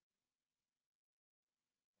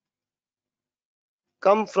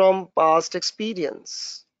come from past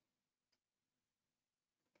experience.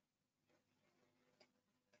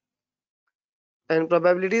 And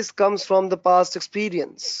probabilities comes from the past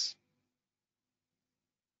experience.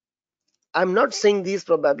 I'm not saying these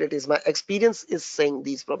probabilities. My experience is saying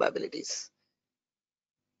these probabilities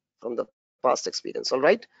from the past experience. All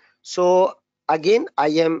right. So again, I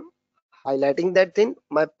am highlighting that thing.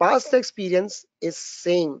 My past experience is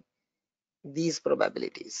saying these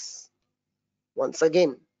probabilities. Once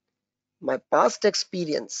again, my past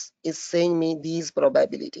experience is saying me these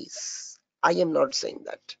probabilities. I am not saying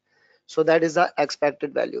that. So that is the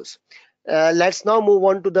expected values. Let's now move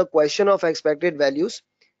on to the question of expected values.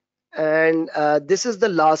 And this is the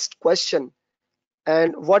last question.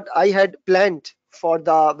 And what I had planned for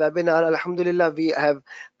the webinar, Alhamdulillah, we have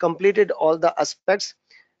completed all the aspects.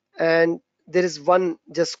 And there is one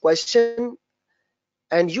just question,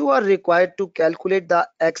 and you are required to calculate the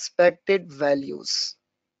expected values.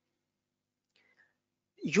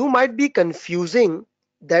 You might be confusing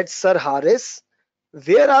that, Sir Haris,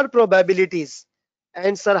 where are probabilities?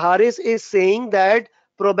 And Sir Haris is saying that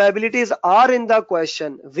probabilities are in the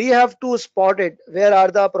question. We have to spot it. Where are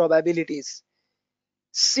the probabilities?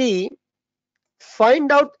 See,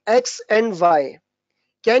 find out X and Y.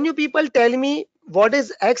 Can you people tell me what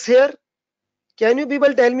is X here? Can you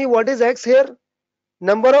people tell me what is X here?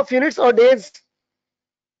 Number of units or days?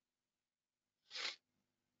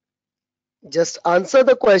 Just answer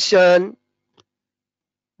the question.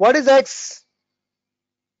 What is X?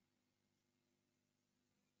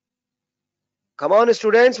 Come on,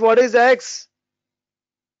 students, what is X?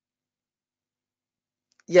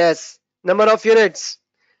 Yes, number of units.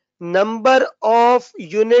 Number of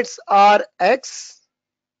units are X.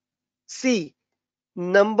 C.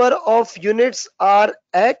 Number of units are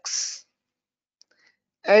X.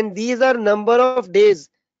 And these are number of days.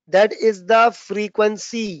 That is the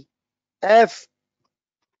frequency F.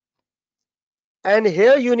 And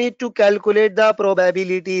here you need to calculate the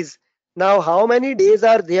probabilities. Now, how many days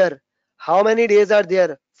are there? How many days are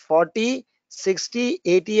there? 40, 60,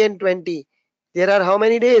 80, and 20. There are how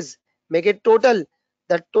many days? Make it total.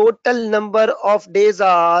 The total number of days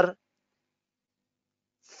are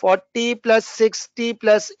 40 plus 60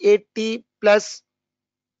 plus 80 plus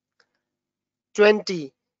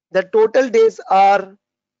 20. The total days are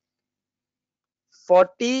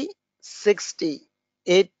 40, 60,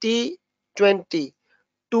 80, 20.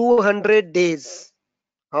 200 days.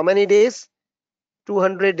 How many days?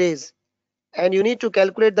 200 days. And you need to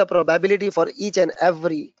calculate the probability for each and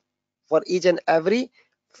every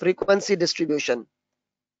frequency distribution.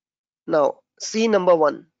 Now, see number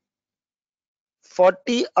 1.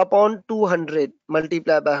 40 upon 200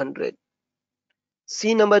 multiplied by 100.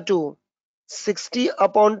 See number 2. 60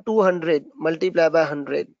 upon 200 multiplied by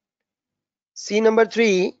 100. See number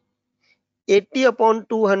 3. 80 upon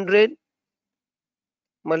 200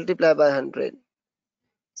 multiplied by 100.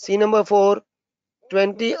 See number 4.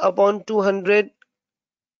 20 upon 200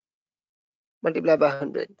 multiplied by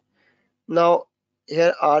 100. Now,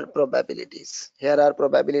 here are probabilities. Here are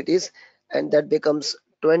probabilities, and that becomes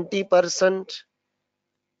 20%.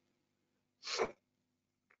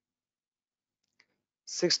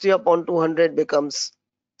 60 upon 200 becomes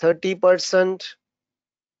 30%,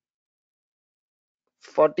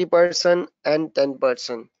 40%, and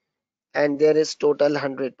 10%. And there is total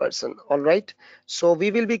 100%. All right. So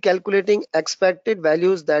we will be calculating expected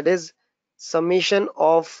values, that is summation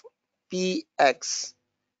of px.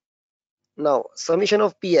 Now, summation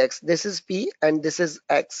of px. This is p and this is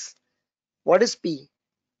x. What is p?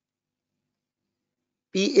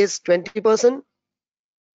 P is 20%.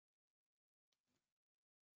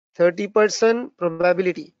 30%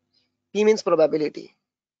 probability. P means probability.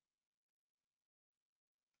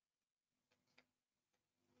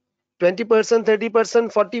 20%,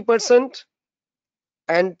 30%, 40%,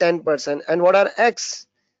 and 10%. And what are X?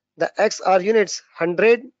 The X are units: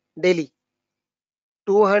 100 daily,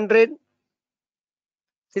 200,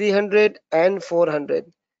 300, and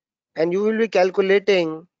 400. And you will be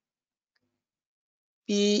calculating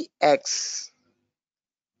PX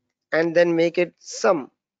and then make it sum.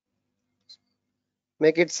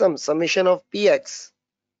 Make it sum. Summation of PX.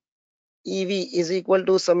 EV is equal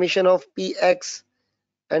to summation of PX.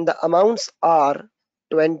 And the amounts are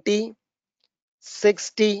 20,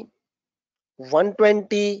 60,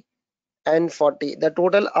 120, and 40. The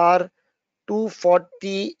total are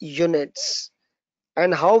 240 units.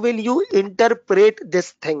 And how will you interpret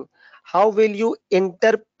this thing? How will you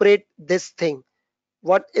interpret this thing?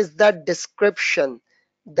 What is the description?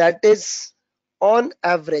 That is on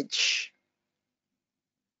average.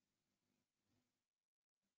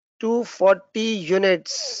 240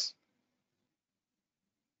 units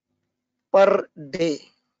per day.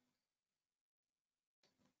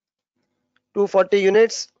 240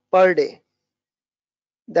 units per day.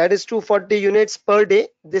 That is 240 units per day.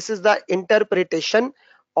 This is the interpretation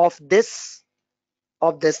of this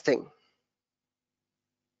thing.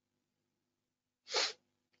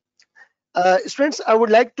 Students, I would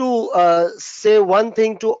like to say one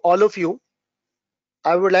thing to all of you.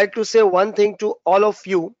 I would like to say one thing to all of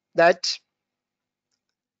you, that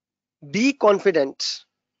be confident.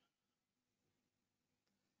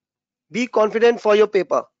 Be confident for your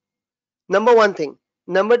paper. Number one thing.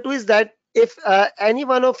 Number two is that if any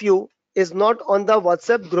one of you is not on the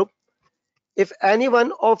WhatsApp group, if any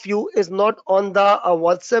one of you is not on the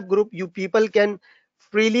WhatsApp group, you people can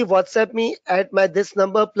freely WhatsApp me at my this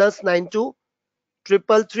number +92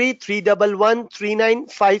 333 311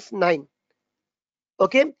 3959.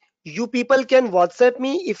 Okay, you people can WhatsApp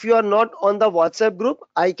me. If you are not on the WhatsApp group,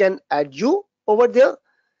 I can add you over there.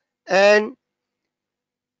 And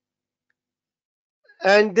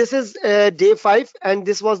this is day 5, and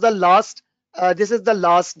this was the last this is the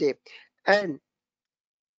last day, and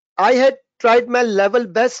I had tried my level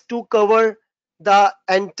best to cover the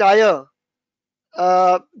entire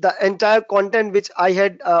content which I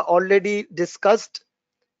had already discussed,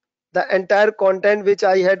 the entire content which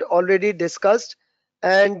I had already discussed.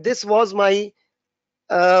 And this was my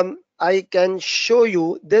I can show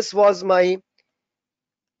you, this was my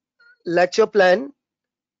lecture plan.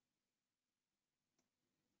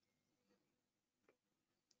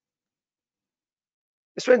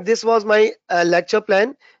 Students, this was my lecture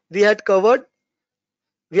plan. We had covered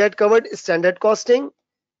standard costing,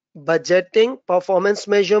 budgeting, performance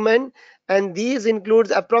measurement, and these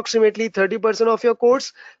includes approximately 30% of your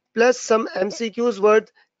course plus some MCQs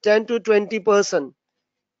worth 10 to 20%.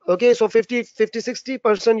 Okay, so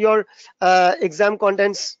 60% your exam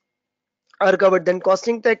contents are covered. Then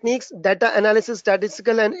costing techniques, data analysis,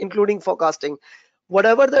 statistical, and including forecasting.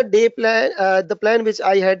 Whatever the day plan, the plan which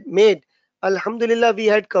I had made, Alhamdulillah, we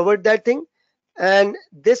had covered that thing. And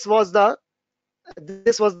this was the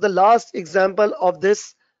last example of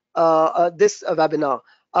this webinar.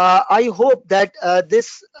 I hope that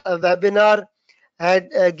this webinar had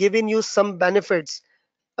given you some benefits.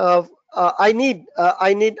 I need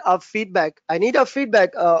a feedback. I need a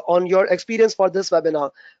feedback on your experience for this webinar.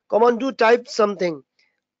 Come on, do type something.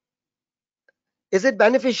 Is it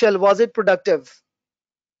beneficial? Was it productive?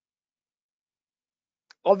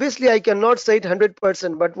 Obviously, I cannot say it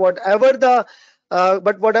 100%, but whatever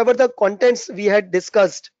the contents we had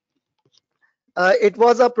discussed, it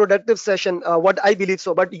was a productive session, what I believe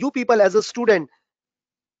so. But you people as a student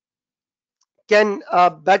can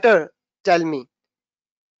better tell me,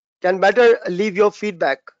 can better leave your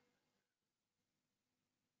feedback.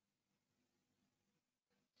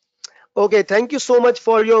 Okay, thank you so much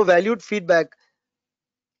for your valued feedback.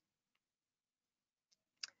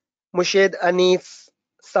 Mushed, Anis,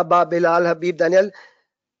 Sabah, Bilal, Habib, Daniel,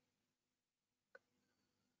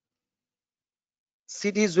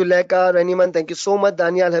 Siti, Zuleka, Reniman, thank you so much.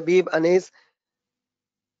 Daniel, Habib, Anis,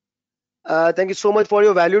 thank you so much for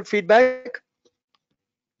your valued feedback.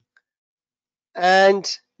 And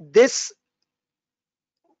this,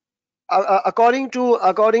 according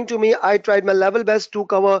to me, I tried my level best to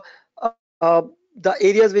cover the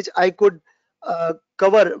areas which I could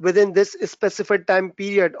cover within this specified time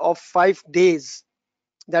period of 5 days.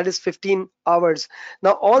 That is 15 hours.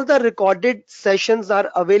 Now all the recorded sessions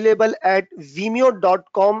are available at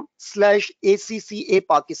vimeo.com/ACCA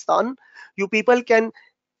Pakistan. You people can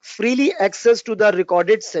freely access to the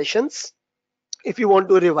recorded sessions if you want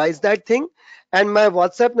to revise that thing. And my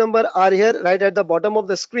WhatsApp number are here right at the bottom of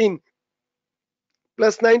the screen,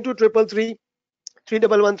 +92 333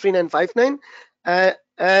 311 3959.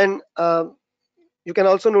 And you can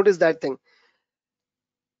also notice that thing.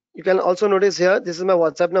 You can also notice here, this is my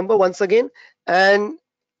WhatsApp number once again. And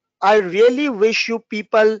I really wish you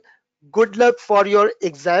people good luck for your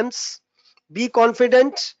exams. Be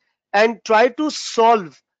confident and try to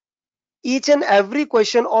solve each and every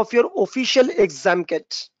question of your official exam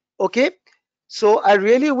kit. Okay, so I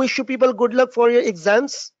really wish you people good luck for your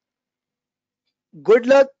exams. Good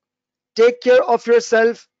luck. Take care of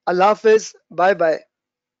yourself. Allah Hafiz. Bye bye.